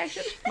there's a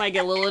reaction. Might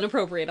get a little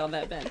inappropriate on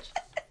that bench.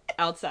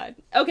 Outside.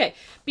 Okay,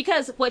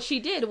 because what she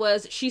did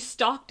was she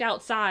stalked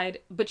outside,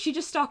 but she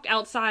just stalked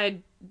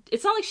outside.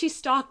 It's not like she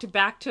stalked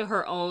back to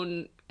her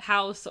own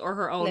house or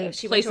her own No,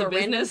 she place went of to a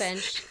random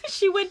business. bench.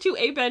 She went to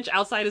a bench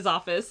outside his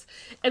office,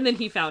 and then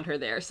he found her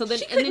there. So then,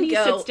 She and then couldn't he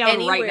go sits down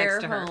right anywhere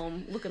next to her.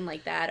 home looking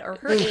like that, or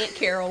her Aunt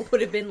Carol would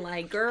have been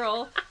like,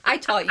 girl, I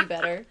taught you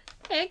better.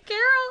 Hey,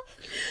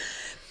 Carol.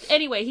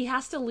 Anyway, he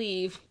has to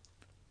leave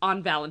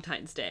on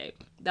Valentine's Day.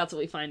 That's what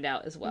we find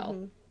out as well.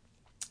 Mm-hmm.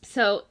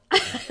 So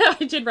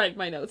I did write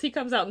my notes. He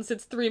comes out and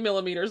sits 3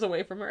 millimeters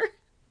away from her.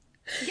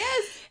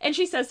 Yes. And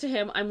she says to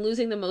him, I'm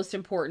losing the most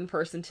important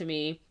person to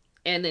me.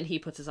 And then he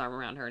puts his arm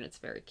around her, and it's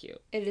very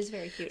cute. It is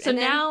very cute. So And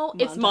then now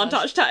it's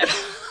montage time.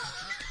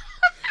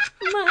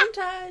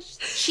 Montage.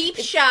 Cheap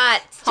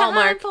shot.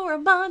 Hallmark. Time for a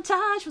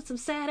montage with some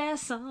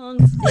sad-ass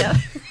songs. Yeah.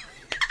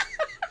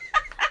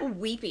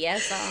 Weepy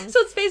ass song. So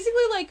it's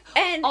basically like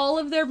And- all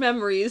of their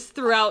memories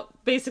throughout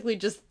basically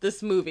just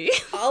this movie.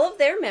 All of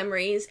their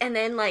memories, and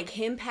then like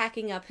him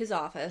packing up his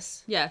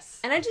office. Yes.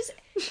 And I just,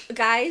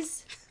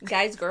 guys,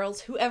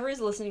 girls, whoever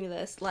is listening to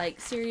this, like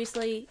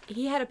seriously,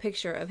 he had a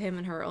picture of him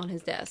and her on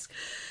his desk.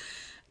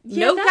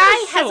 Yeah, No that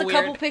guy is has so a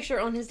couple weird. picture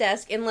on his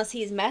desk unless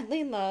he's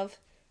madly in love,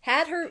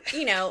 had her,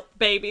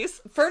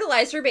 Babies.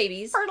 fertilized her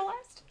babies,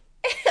 Fertilized.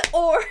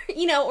 or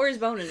or is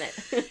boning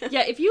it.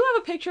 Yeah, if you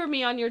have a picture of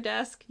me on your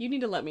desk, you need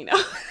to let me know.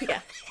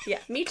 yeah,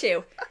 me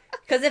too.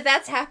 Because if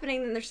that's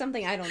happening, then there's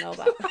something I don't know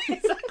about.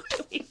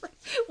 Exactly.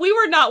 We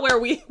were not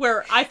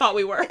where I thought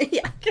we were.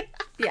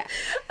 Yeah.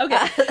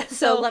 Okay.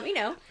 So let me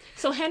know.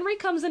 So Henry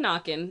comes a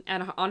knocking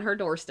on her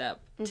doorstep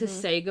to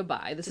say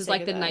goodbye. This is say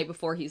like the goodbye. night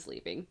before he's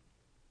leaving.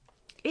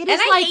 It And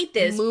is I like hate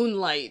this.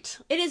 moonlight.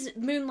 It is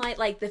moonlight,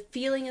 like the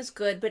feeling is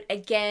good, but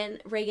again,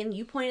 Reagan,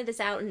 you pointed this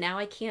out and now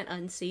I can't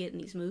unsee it in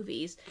these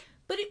movies.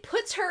 But it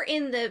puts her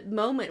in the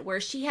moment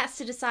where she has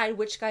to decide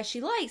which guy she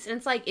likes. And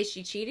it's like, is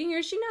she cheating or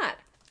is she not?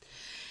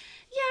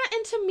 Yeah,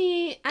 and to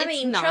me, I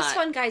mean, not. Trust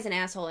Fund Guy's an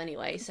asshole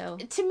anyway, so.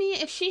 To me,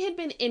 if she had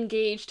been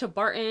engaged to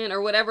Barton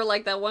or whatever,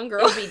 like that one girl,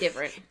 It would be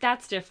different.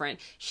 That's different.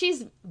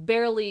 She's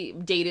barely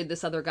dated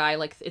this other guy.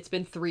 Like, it's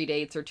been 3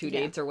 dates or 2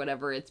 dates or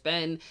whatever it's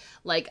been.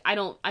 Like, I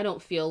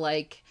don't feel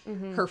like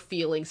her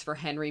feelings for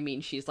Henry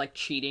mean she's like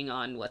cheating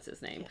on what's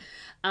his name.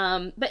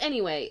 Yeah. But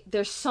anyway,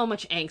 there's so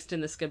much angst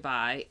in this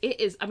goodbye. It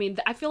is. I mean,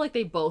 I feel like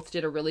they both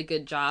did a really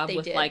good job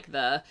with like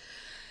the.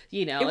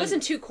 You know, it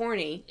wasn't too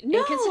corny. No,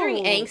 and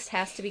considering angst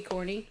has to be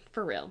corny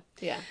for real.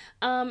 Yeah.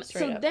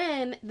 So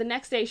then the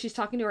next day she's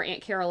talking to her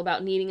Aunt Carol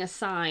about needing a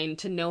sign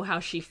to know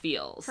how she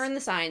feels. Her and the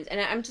signs, and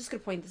I'm just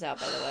gonna point this out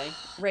by the way.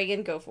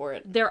 Reagan, go for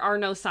it. There are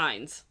no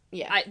signs.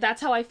 Yeah,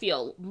 that's how I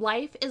feel.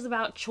 Life is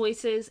about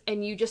choices,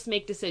 and you just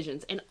make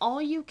decisions, and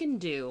all you can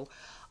do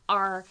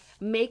are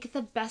make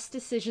the best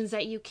decisions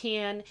that you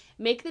can,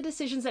 make the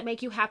decisions that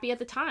make you happy at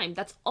the time.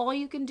 That's all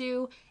you can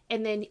do,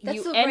 and then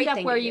you end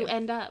up where you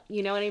end up.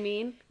 You know what I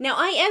mean? Now,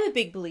 I am a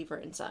big believer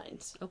in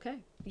signs. Okay.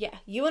 Yeah,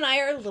 you and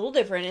I are a little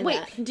different in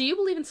that. Wait, do you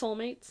believe in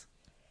soulmates?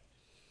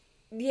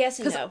 Yes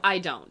and no. Because I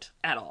don't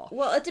at all.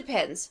 Well, it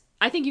depends.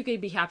 I think you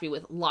could be happy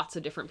with lots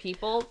of different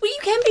people. Well, you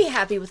can be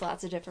happy with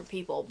lots of different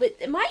people,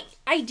 but my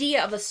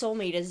idea of a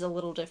soulmate is a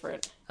little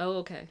different. Oh,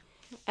 okay.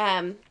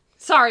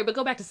 Sorry, but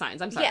go back to signs.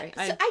 I'm sorry.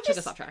 Yeah, so I took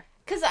us off track.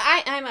 Because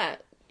I'm a...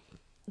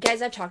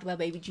 Guys, I've talked about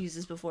baby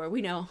Jesus before.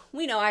 We know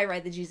I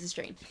ride the Jesus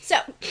train. So...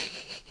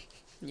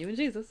 You and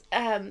Jesus.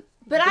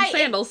 But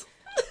sandals.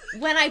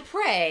 When I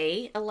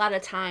pray, a lot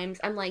of times,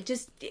 I'm like,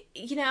 just,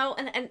 you know,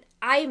 and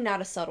I am not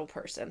a subtle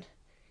person.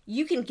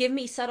 You can give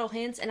me subtle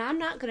hints, and I'm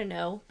not going to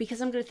know, because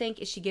I'm going to think,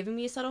 is she giving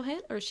me a subtle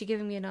hint, or is she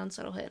giving me a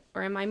non-subtle hint?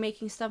 Or am I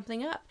making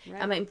something up? Right.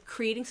 Am I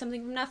creating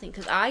something from nothing?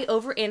 Because I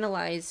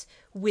overanalyze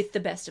with the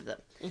best of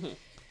them. Mm-hmm.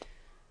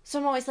 So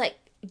I'm always like,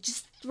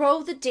 just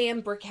throw the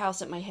damn brick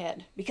house at my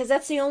head, because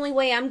that's the only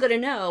way I'm going to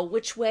know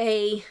which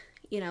way,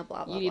 you know,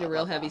 blah, blah, You need blah, a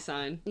real blah, heavy blah.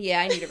 sign. Yeah,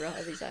 I need a real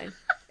heavy sign.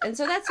 And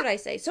so that's what I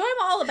say. So I'm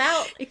all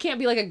about... It can't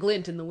be like a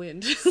glint in the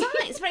wind. signs,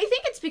 but I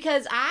think it's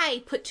because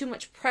I put too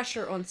much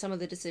pressure on some of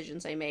the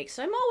decisions I make.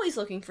 So I'm always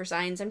looking for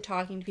signs. I'm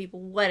talking to people,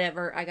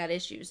 whatever. I got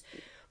issues.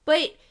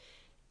 But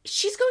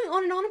she's going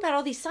on and on about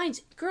all these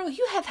signs. Girl,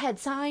 you have had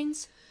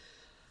signs.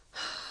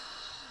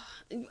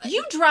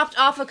 You dropped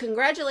off a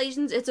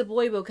congratulations, it's a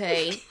boy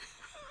bouquet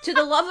to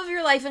the love of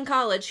your life in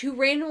college, who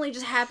randomly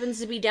just happens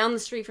to be down the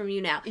street from you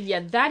now.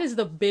 Yeah, that is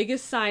the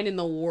biggest sign in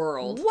the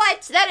world.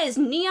 What? That is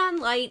neon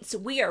lights.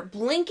 We are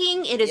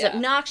blinking. It is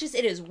obnoxious.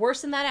 It is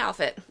worse than that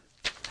outfit.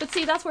 But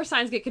see, that's where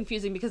signs get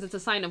confusing, because it's a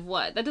sign of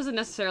what? That doesn't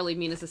necessarily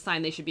mean it's a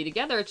sign they should be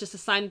together. It's just a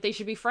sign that they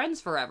should be friends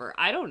forever.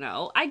 I don't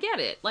know. I get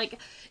it. Like,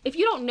 if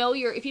you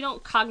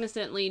don't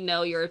cognizantly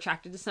know you're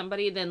attracted to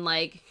somebody, then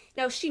like...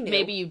 No, she knew.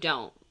 Maybe you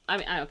don't. I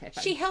mean, okay,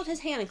 fine. She held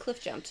his hand and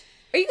cliff jumped.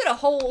 Are you going to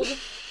hold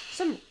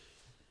some...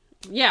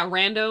 Yeah,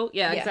 rando.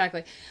 Yeah,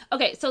 exactly.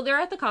 Okay, so they're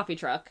at the coffee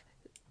truck,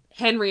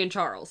 Henry and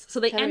Charles. So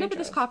they end up at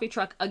this coffee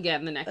truck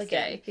again the next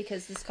day.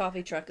 Because this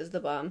coffee truck is the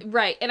bomb.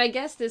 Right, and I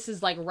guess this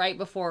is like right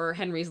before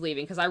Henry's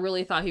leaving, because I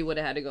really thought he would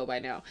have had to go by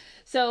now.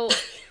 So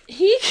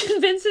he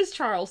convinces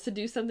Charles to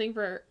do something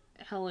for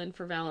Helen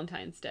for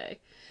Valentine's Day.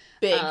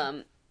 Big.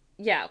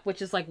 Yeah,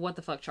 which is like, what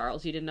the fuck,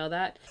 Charles? You didn't know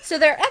that? So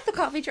they're at the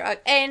coffee truck,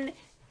 and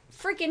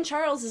freaking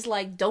Charles is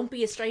like, don't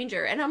be a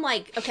stranger. And I'm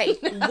like, okay,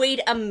 wait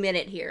a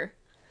minute here.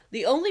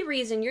 The only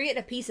reason you're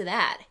getting a piece of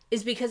that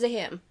is because of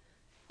him.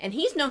 And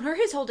he's known her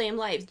his whole damn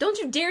life. Don't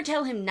you dare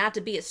tell him not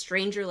to be a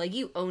stranger, like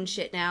you own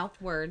shit now.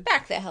 Word.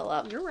 Back the hell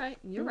up. You're right.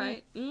 You're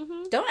right.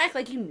 Mm-hmm. Don't act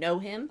like you know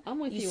him. I'm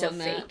with you so on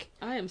fake.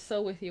 That. I am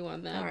so with you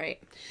on that. All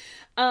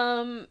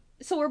right.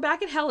 So we're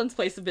back at Helen's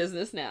place of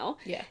business now.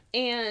 Yeah.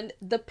 And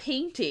the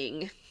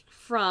painting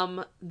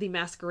from the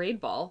masquerade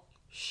ball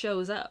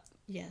shows up.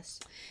 Yes.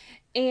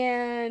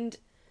 And...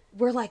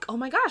 we're like, oh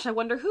my gosh, I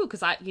wonder who,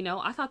 because I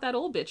thought that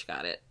old bitch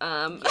got it.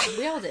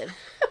 We all did.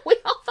 We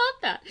all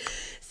thought that.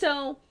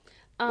 So,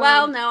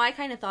 well, no, I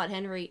kind of thought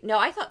Henry. No,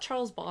 I thought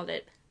Charles bought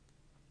it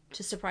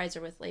to surprise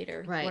her with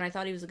later. Right. When I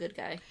thought he was a good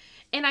guy.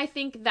 And I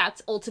think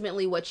that's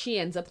ultimately what she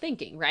ends up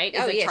thinking, right?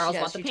 Is that Charles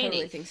bought the she painting.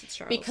 Totally thinks it's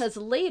Charles. Because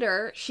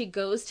later she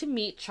goes to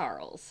meet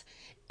Charles.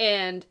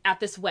 And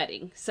at this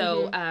wedding.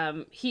 So,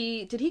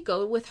 did he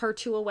go with her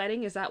to a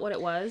wedding? Is that what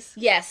it was?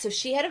 Yes. So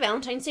she had a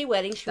Valentine's Day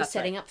wedding she was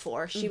setting up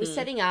for. She was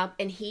setting up,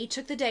 and he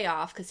took the day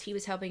off because he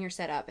was helping her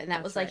set up. And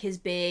that was like his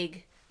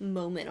big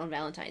moment on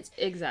Valentine's.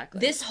 Exactly.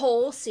 This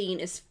whole scene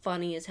is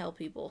funny as hell,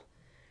 people.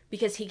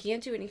 Because he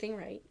can't do anything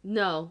right.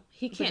 No,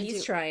 he can't do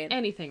trying.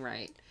 anything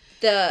right.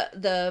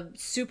 The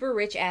super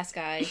rich ass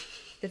guy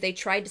that they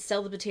tried to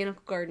sell the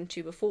botanical garden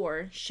to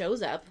before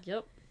shows up.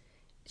 Yep.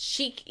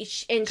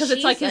 Because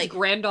it's like his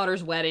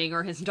granddaughter's wedding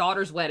or his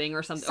daughter's wedding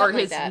or something, or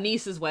his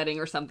niece's wedding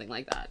or something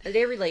like that.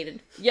 They're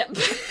related. Yep.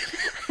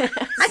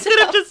 I could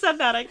have just said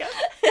that, I guess.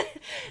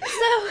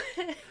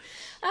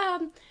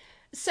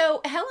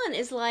 So Helen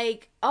is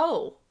like,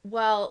 oh,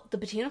 well, the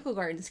botanical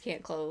gardens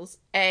can't close.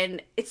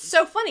 And it's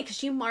so funny because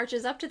she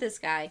marches up to this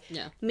guy.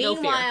 Yeah.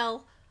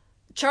 Meanwhile,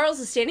 Charles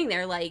is standing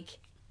there like,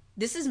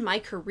 this is my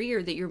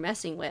career that you're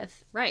messing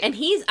with. Right. And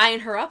he's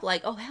eyeing her up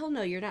like, oh, hell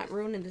no, you're not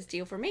ruining this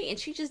deal for me. And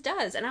she just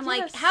does. And I'm like,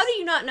 Yes. how do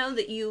you not know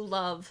that you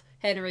love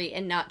Henry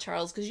and not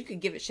Charles? Because you could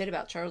give a shit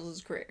about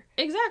Charles's career.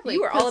 Exactly.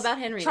 You are all 'Cause about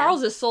Henry now.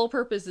 Charles's sole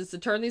purpose is to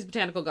turn these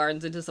botanical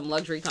gardens into some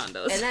luxury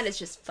condos. And that is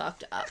just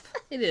fucked up.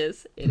 It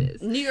is. It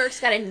is. New York's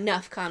got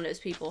enough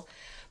condos, people.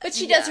 But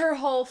she does her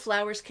whole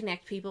Flowers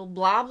Connect people,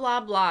 blah,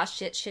 blah, blah,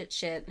 shit.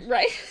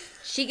 Right.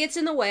 She gets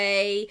in the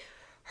way.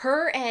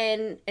 Her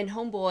and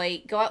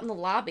Homeboy go out in the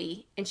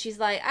lobby, and she's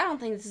like, I don't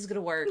think this is going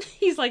to work.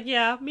 He's like,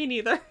 yeah, me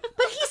neither.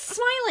 But he's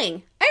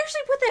smiling. I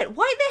actually put that.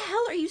 Why the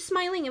hell are you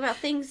smiling about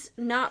things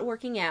not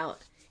working out?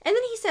 And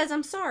then he says,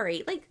 I'm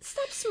sorry. Like,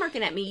 stop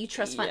smirking at me, you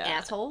trust fund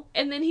asshole.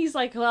 And then he's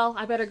like, well,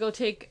 I better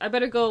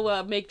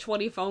go make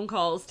 20 phone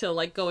calls to,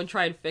 like, go and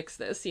try and fix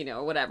this, you know,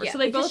 or whatever. Yeah, so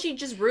they because both... she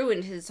just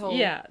ruined his whole...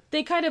 Yeah.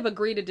 They kind of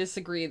agree to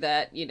disagree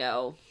that, you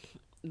know,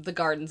 the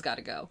garden's got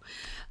to go.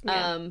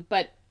 Yeah.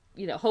 But,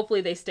 you know, hopefully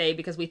they stay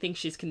because we think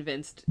she's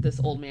convinced this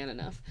old man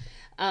enough.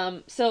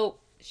 So...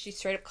 She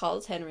straight up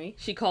calls Henry.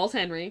 She calls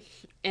Henry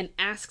and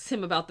asks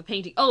him about the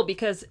painting. Oh,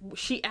 because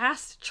she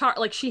asked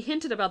she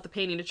hinted about the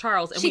painting to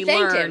Charles, and She we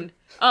thanked learn. him.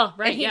 Oh,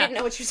 right, And he yeah. didn't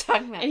know what she was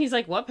talking about. And he's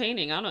like, "What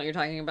painting? I don't know what you're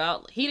talking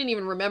about." He didn't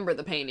even remember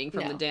the painting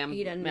from No, the damn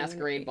he doesn't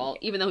masquerade even- ball,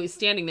 even though he's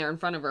standing there in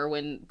front of her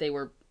when they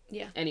were.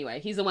 Yeah. Anyway,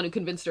 he's the one who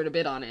convinced her to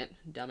bid on it.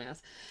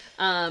 Dumbass.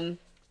 I'm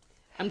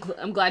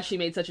glad she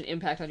made such an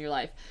impact on your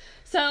life.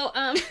 So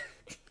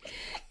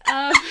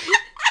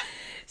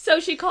so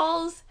she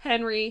calls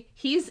Henry.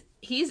 He's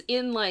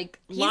in like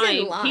line.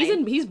 in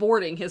line. He's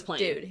boarding his plane.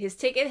 Dude, his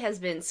ticket has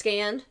been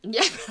scanned.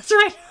 Yeah, that's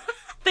right.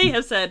 They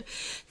have said,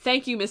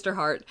 "Thank you, Mr.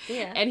 Hart."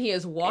 Yeah. And he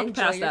has walked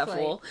Enjoy past your that flight.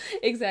 fool.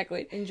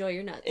 Exactly. Enjoy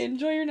your nuts.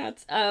 Enjoy your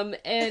nuts.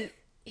 And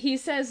he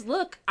says,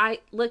 "Look,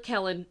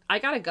 Helen, I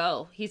gotta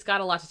go. He's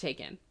got a lot to take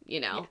in, you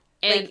know."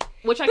 Yeah. And Like,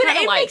 which I but kind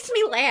of it like. makes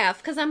me laugh,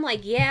 because I'm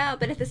like, yeah,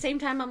 but at the same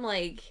time, I'm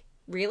like,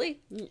 really?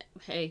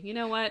 Hey, you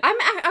know what?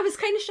 I was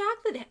kind of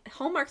shocked that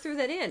Hallmark threw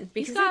that in,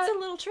 because got- it's a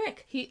little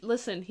trick.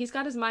 He's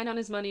got his mind on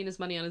his money and his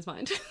money on his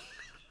mind.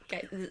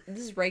 Okay, this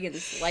is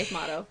Reagan's life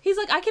motto. He's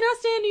like, I cannot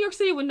stay in New York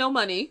City with no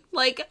money.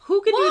 Like,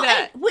 who can do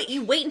that? Wait,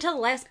 you wait until the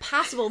last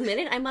possible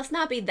minute? I must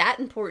not be that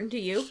important to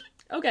you.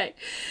 Okay.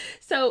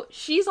 So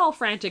she's all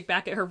frantic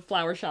back at her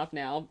flower shop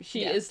now.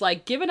 She Yeah. is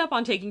like giving up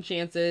on taking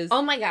chances.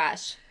 Oh my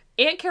gosh.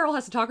 Aunt Carol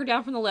has to talk her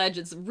down from the ledge.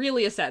 It's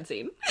really a sad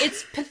scene.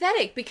 It's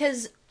pathetic,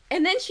 because...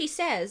 And then she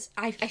says,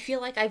 I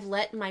feel like I've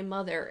let my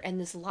mother and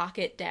this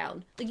locket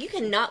down. Like, you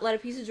cannot let a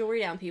piece of jewelry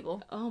down,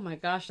 people. Oh my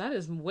gosh, that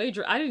is way...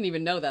 I didn't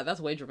even know that. That's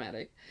way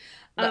dramatic.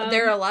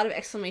 There are a lot of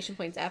exclamation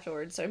points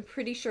afterwards, so I'm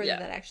pretty sure Yeah.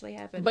 that actually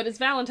happened. But it's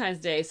Valentine's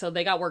Day, so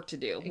they got work to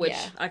do, which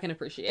Yeah. I can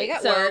appreciate. They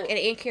got So, work, and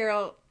Aunt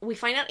Carol... We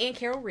find out Aunt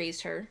Carol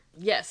raised her,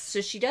 Yes. so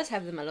she does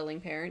have the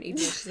meddling parent, even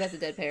though she's got the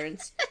dead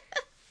parents.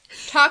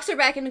 Talks her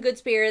back into good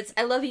spirits.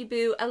 I love you,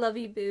 boo. I love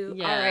you, boo.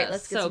 Yeah, All right,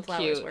 let's get so some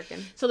flowers cute. working.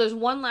 So there's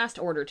one last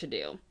order to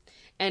do,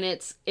 and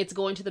it's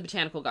going to the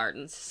botanical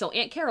gardens. So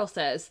Aunt Carol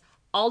says,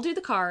 I'll do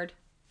the card,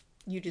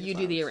 You do the you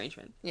do the flowers.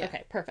 arrangement. Yeah.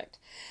 Okay, perfect.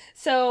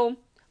 So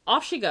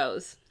off she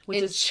goes, which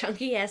In is...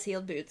 chunky ass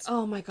heeled boots.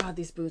 Oh my god,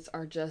 these boots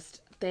are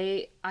just...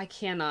 I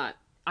cannot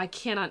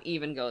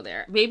even go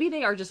there. Maybe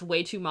they are just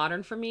way too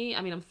modern for me. I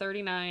mean, I'm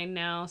 39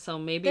 now, so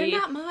maybe... They're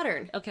not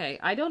modern. Okay,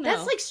 I don't know.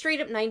 That's like straight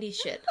up 90s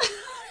shit.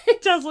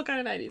 It does look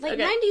kind of 90s. Like,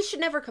 okay. 90s should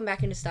never come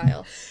back into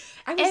style.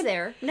 I was And-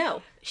 there.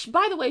 No.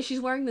 By the way,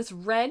 she's wearing this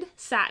red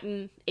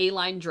satin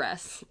A-line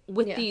dress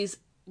with Yeah. these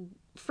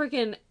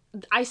freaking...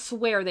 I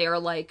swear they are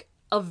like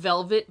a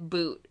velvet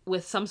boot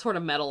with some sort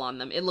of metal on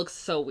them. It looks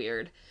so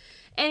weird.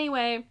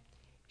 Anyway,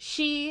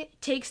 she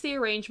takes the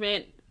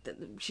arrangement.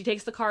 She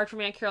takes the card from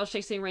Aunt Carol. She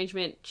takes the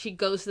arrangement. She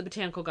goes to the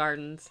botanical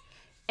gardens.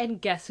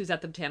 And guess who's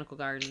at the botanical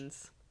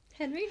gardens?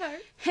 Henry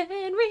Hart.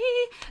 Henry.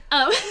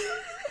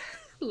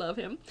 Love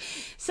him.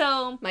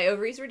 So My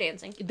ovaries were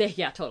dancing.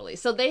 yeah, totally.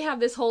 So they have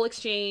this whole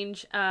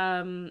exchange.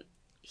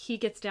 He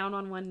gets down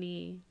on one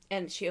knee.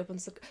 And she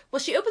opens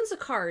the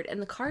card,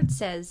 and the card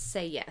says,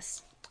 say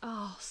yes.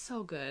 Oh,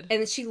 so good. And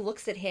then she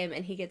looks at him,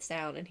 and he gets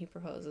down, and he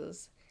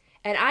proposes.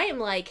 And I am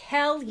like,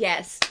 hell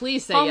yes.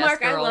 Please say Hallmark,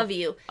 yes, girl. I love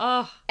you.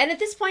 Oh, And at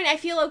this point, I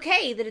feel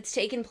okay that it's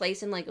taken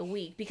place in like a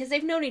week, because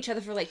they've known each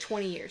other for like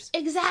 20 years.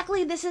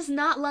 exactly. This is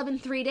not Love in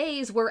 3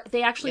 Days where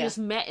they actually Yeah. just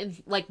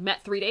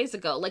met 3 days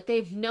ago. Like,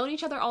 they've known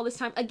each other all this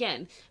time.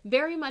 Again,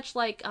 very much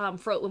like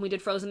when we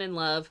did Frozen in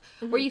Love,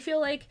 where you feel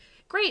like,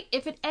 great,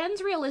 if it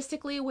ends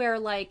realistically where,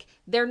 like,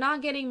 they're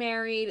not getting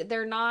married,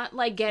 they're not,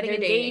 like, getting They're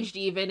dating. engaged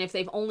even if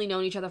they've only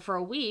known each other for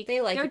a week. They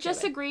like They're each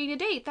just other. agreeing to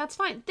date. That's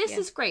fine. This Yeah.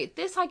 is great.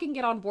 This I can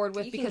get on board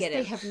with You can because get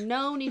they it. have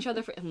known each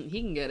other for... he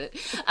can get it.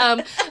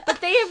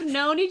 But they have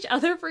known each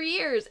other for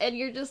years, and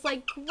you're just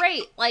like,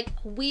 great. Like,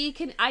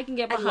 I can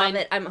get I behind... love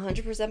it. I'm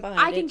 100% behind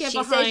it. I can get she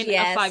behind says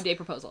yes. a 5-day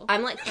proposal.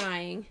 I'm like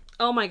crying.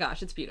 Oh my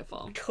gosh, it's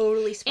beautiful.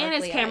 Totally sparkly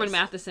And it's Cameron eyes.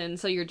 Matheson,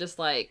 so you're just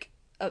like...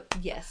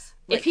 Yes.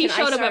 If he can I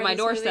showed up star at in my this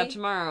doorstep movie?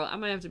 tomorrow, I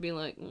might have to be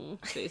like,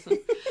 Jason.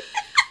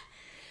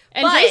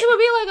 And But- Jason would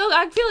be like, oh,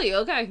 I feel you.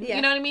 Okay. Yeah.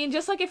 You know what I mean?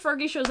 Just like if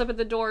Fergie shows up at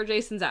the door,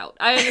 Jason's out.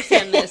 I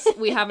understand this.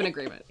 We have an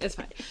agreement. It's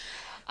fine.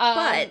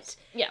 But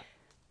yeah.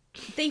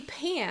 they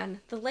pan.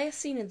 The last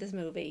scene of this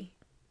movie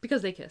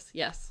Because they kiss.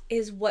 Yes.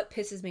 is what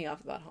pisses me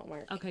off about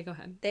Hallmark. Okay, go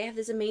ahead. They have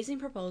this amazing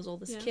proposal,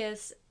 this Yeah.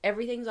 kiss,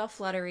 everything's all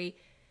fluttery.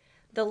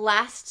 The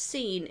last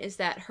scene is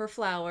that her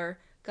flower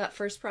got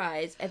first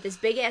prize at this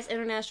big-ass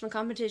international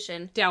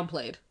competition.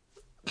 Downplayed.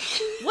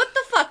 What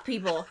the fuck,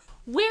 people?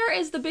 Where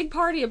is the big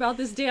party about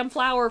this damn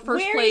flower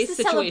first Where place is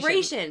the situation?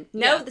 celebration?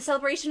 No, Yeah. the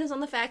celebration is on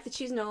the fact that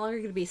she's no longer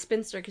going to be a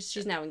spinster because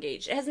she's now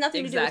engaged. It has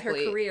nothing to do with her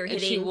career and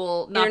hitting she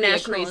will not be a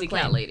international crazy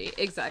acclaim. cat lady.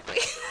 Exactly.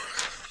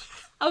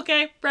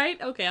 Okay,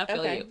 right? Okay, I feel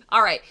Okay. you.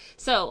 All right,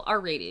 so our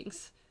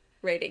ratings.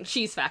 Rating.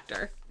 Cheese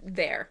factor.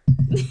 There.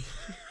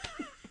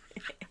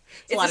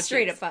 It's lot a of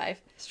straight cheese. up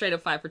 5. Straight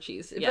up 5 for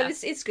cheese. Yeah. But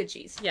it's good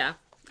cheese. Yeah.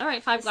 All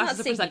right, 5 not glasses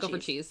of stinky Prosecco for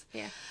cheese.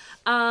 Yeah.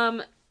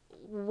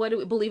 What do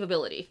we,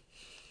 believability?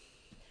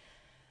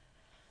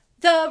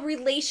 The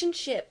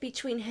relationship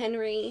between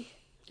Henry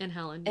And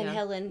Helen. and yeah.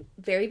 Helen,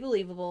 very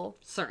believable.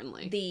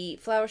 Certainly. The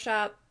flower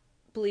shop,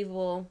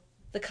 believable.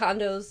 The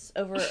condos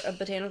over a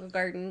botanical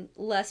garden,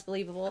 less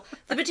believable.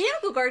 The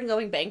botanical garden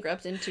going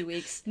bankrupt in 2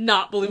 weeks,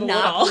 not believable at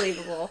not all.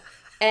 believable.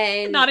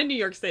 And Not in New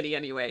York City,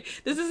 anyway.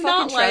 This is fucking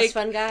not trust like,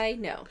 fund guy,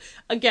 no.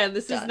 again,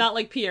 this is Done. not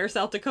like Pierre,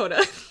 South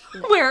Dakota,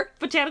 where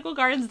botanical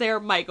gardens there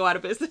might go out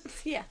of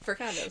business. Yeah, for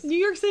condos. New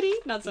York City,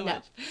 not so No.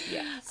 much.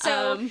 Yeah.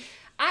 So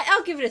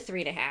I'll give it a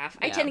 3.5.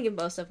 I Yeah. tend to give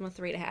most of them a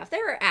 3.5.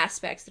 There are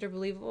aspects that are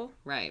believable.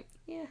 Right.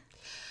 Yeah.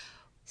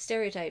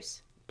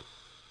 Stereotypes.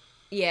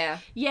 Yeah.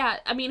 Yeah,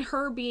 I mean,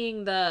 her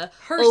being the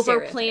Her over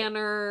stereotype.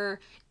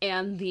 planner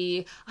and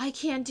the I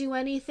can't do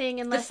anything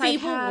unless I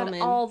feeble had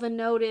woman. all the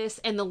notice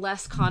and the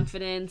less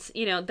confidence.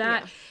 You know,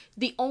 that Yeah.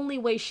 the only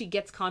way she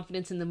gets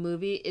confidence in the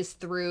movie is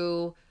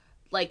through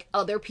like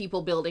other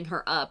people building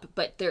her up,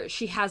 but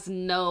she has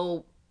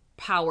no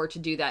power to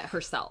do that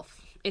herself.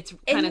 It's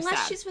kind of Unless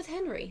sad. she's with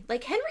Henry.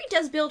 Like, Henry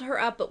does build her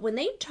up, but when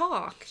they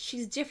talk,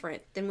 she's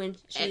different than when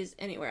she's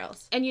anywhere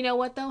else. And you know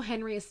what, though?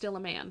 Henry is still a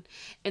man.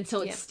 And so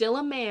it's Yeah. still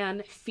a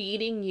man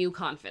feeding you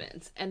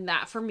confidence. And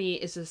that, for me,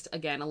 is just,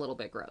 again, a little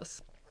bit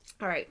gross.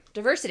 All right.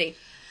 Diversity.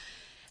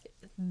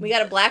 We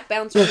got a black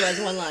bouncer who has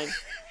one line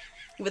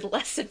with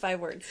less than 5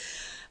 words.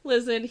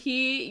 Listen,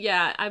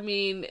 I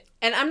mean,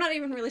 And I'm not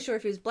even really sure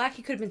if he was black.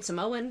 He could have been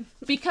Samoan.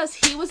 because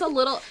he was a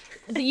little,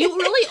 you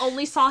really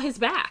only saw his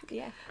back.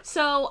 Yeah.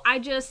 So I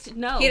just,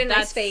 no. He had a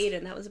nice fade,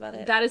 and that was about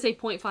it. That is a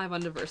 0.5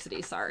 on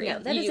diversity, sorry. No,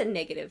 that is a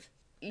negative.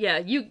 Yeah,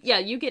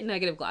 you get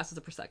negative glasses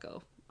of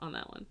Prosecco on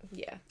that one.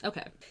 Yeah.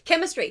 Okay.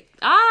 Chemistry.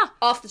 Ah!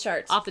 Off the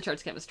charts. Off the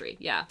charts chemistry,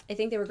 yeah. I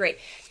think they were great.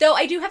 Though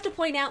I do have to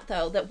point out,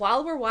 though, that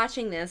while we're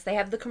watching this, they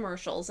have the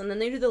commercials, and then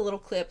they do the little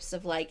clips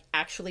of, like,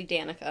 actually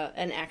Danica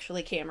and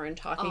actually Cameron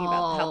talking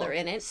about how they're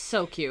in it.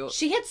 So cute.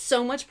 She had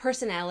so much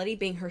personality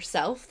being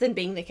herself than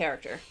being the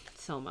character.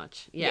 So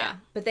much. Yeah.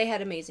 But they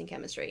had amazing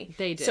chemistry.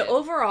 They did. So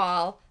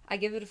overall, I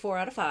give it a 4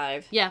 out of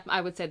 5. Yeah, I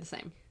would say the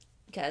same.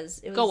 Because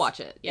it was... Go watch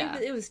it, yeah.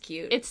 It was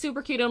cute. It's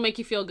super cute. It'll make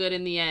you feel good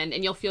in the end,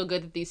 and you'll feel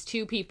good that these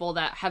two people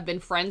that have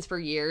been friends for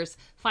years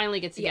finally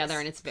get together, Yes.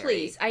 and it's very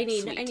Please, I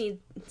sweet. need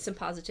some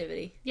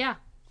positivity. Yeah.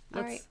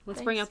 All Let's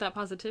right, bring thanks. out that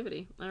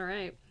positivity. All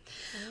right.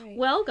 All right.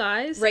 Well,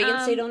 guys, Reagan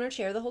stayed on her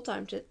chair the whole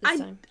time this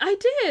time. I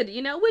did,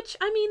 which,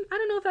 I mean, I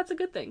don't know if that's a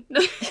good thing.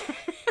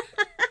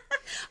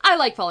 I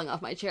like falling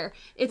off my chair.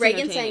 It's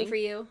Reagan entertaining. sang for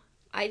you.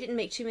 I didn't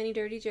make too many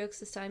dirty jokes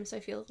this time, so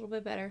I feel a little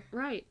bit better.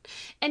 Right.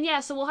 And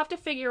yeah, so we'll have to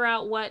figure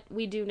out what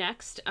we do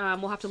next.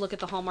 We'll have to look at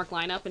the Hallmark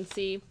lineup and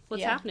see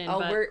what's happening. Oh,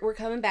 but we're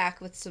coming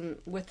back with some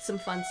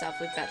fun stuff.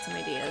 We've got some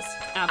ideas.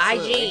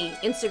 Absolutely. IG,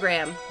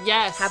 Instagram,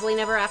 yes, Happily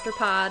Never After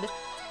Pod.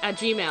 at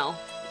Gmail.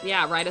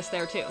 Yeah, write us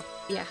there too.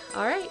 Yeah.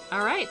 All right.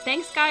 All right.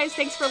 Thanks, guys.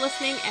 Thanks for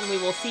listening, and we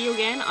will see you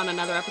again on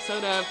another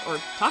episode of, or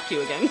talk to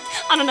you again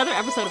on another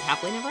episode of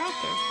Happily Never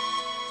After.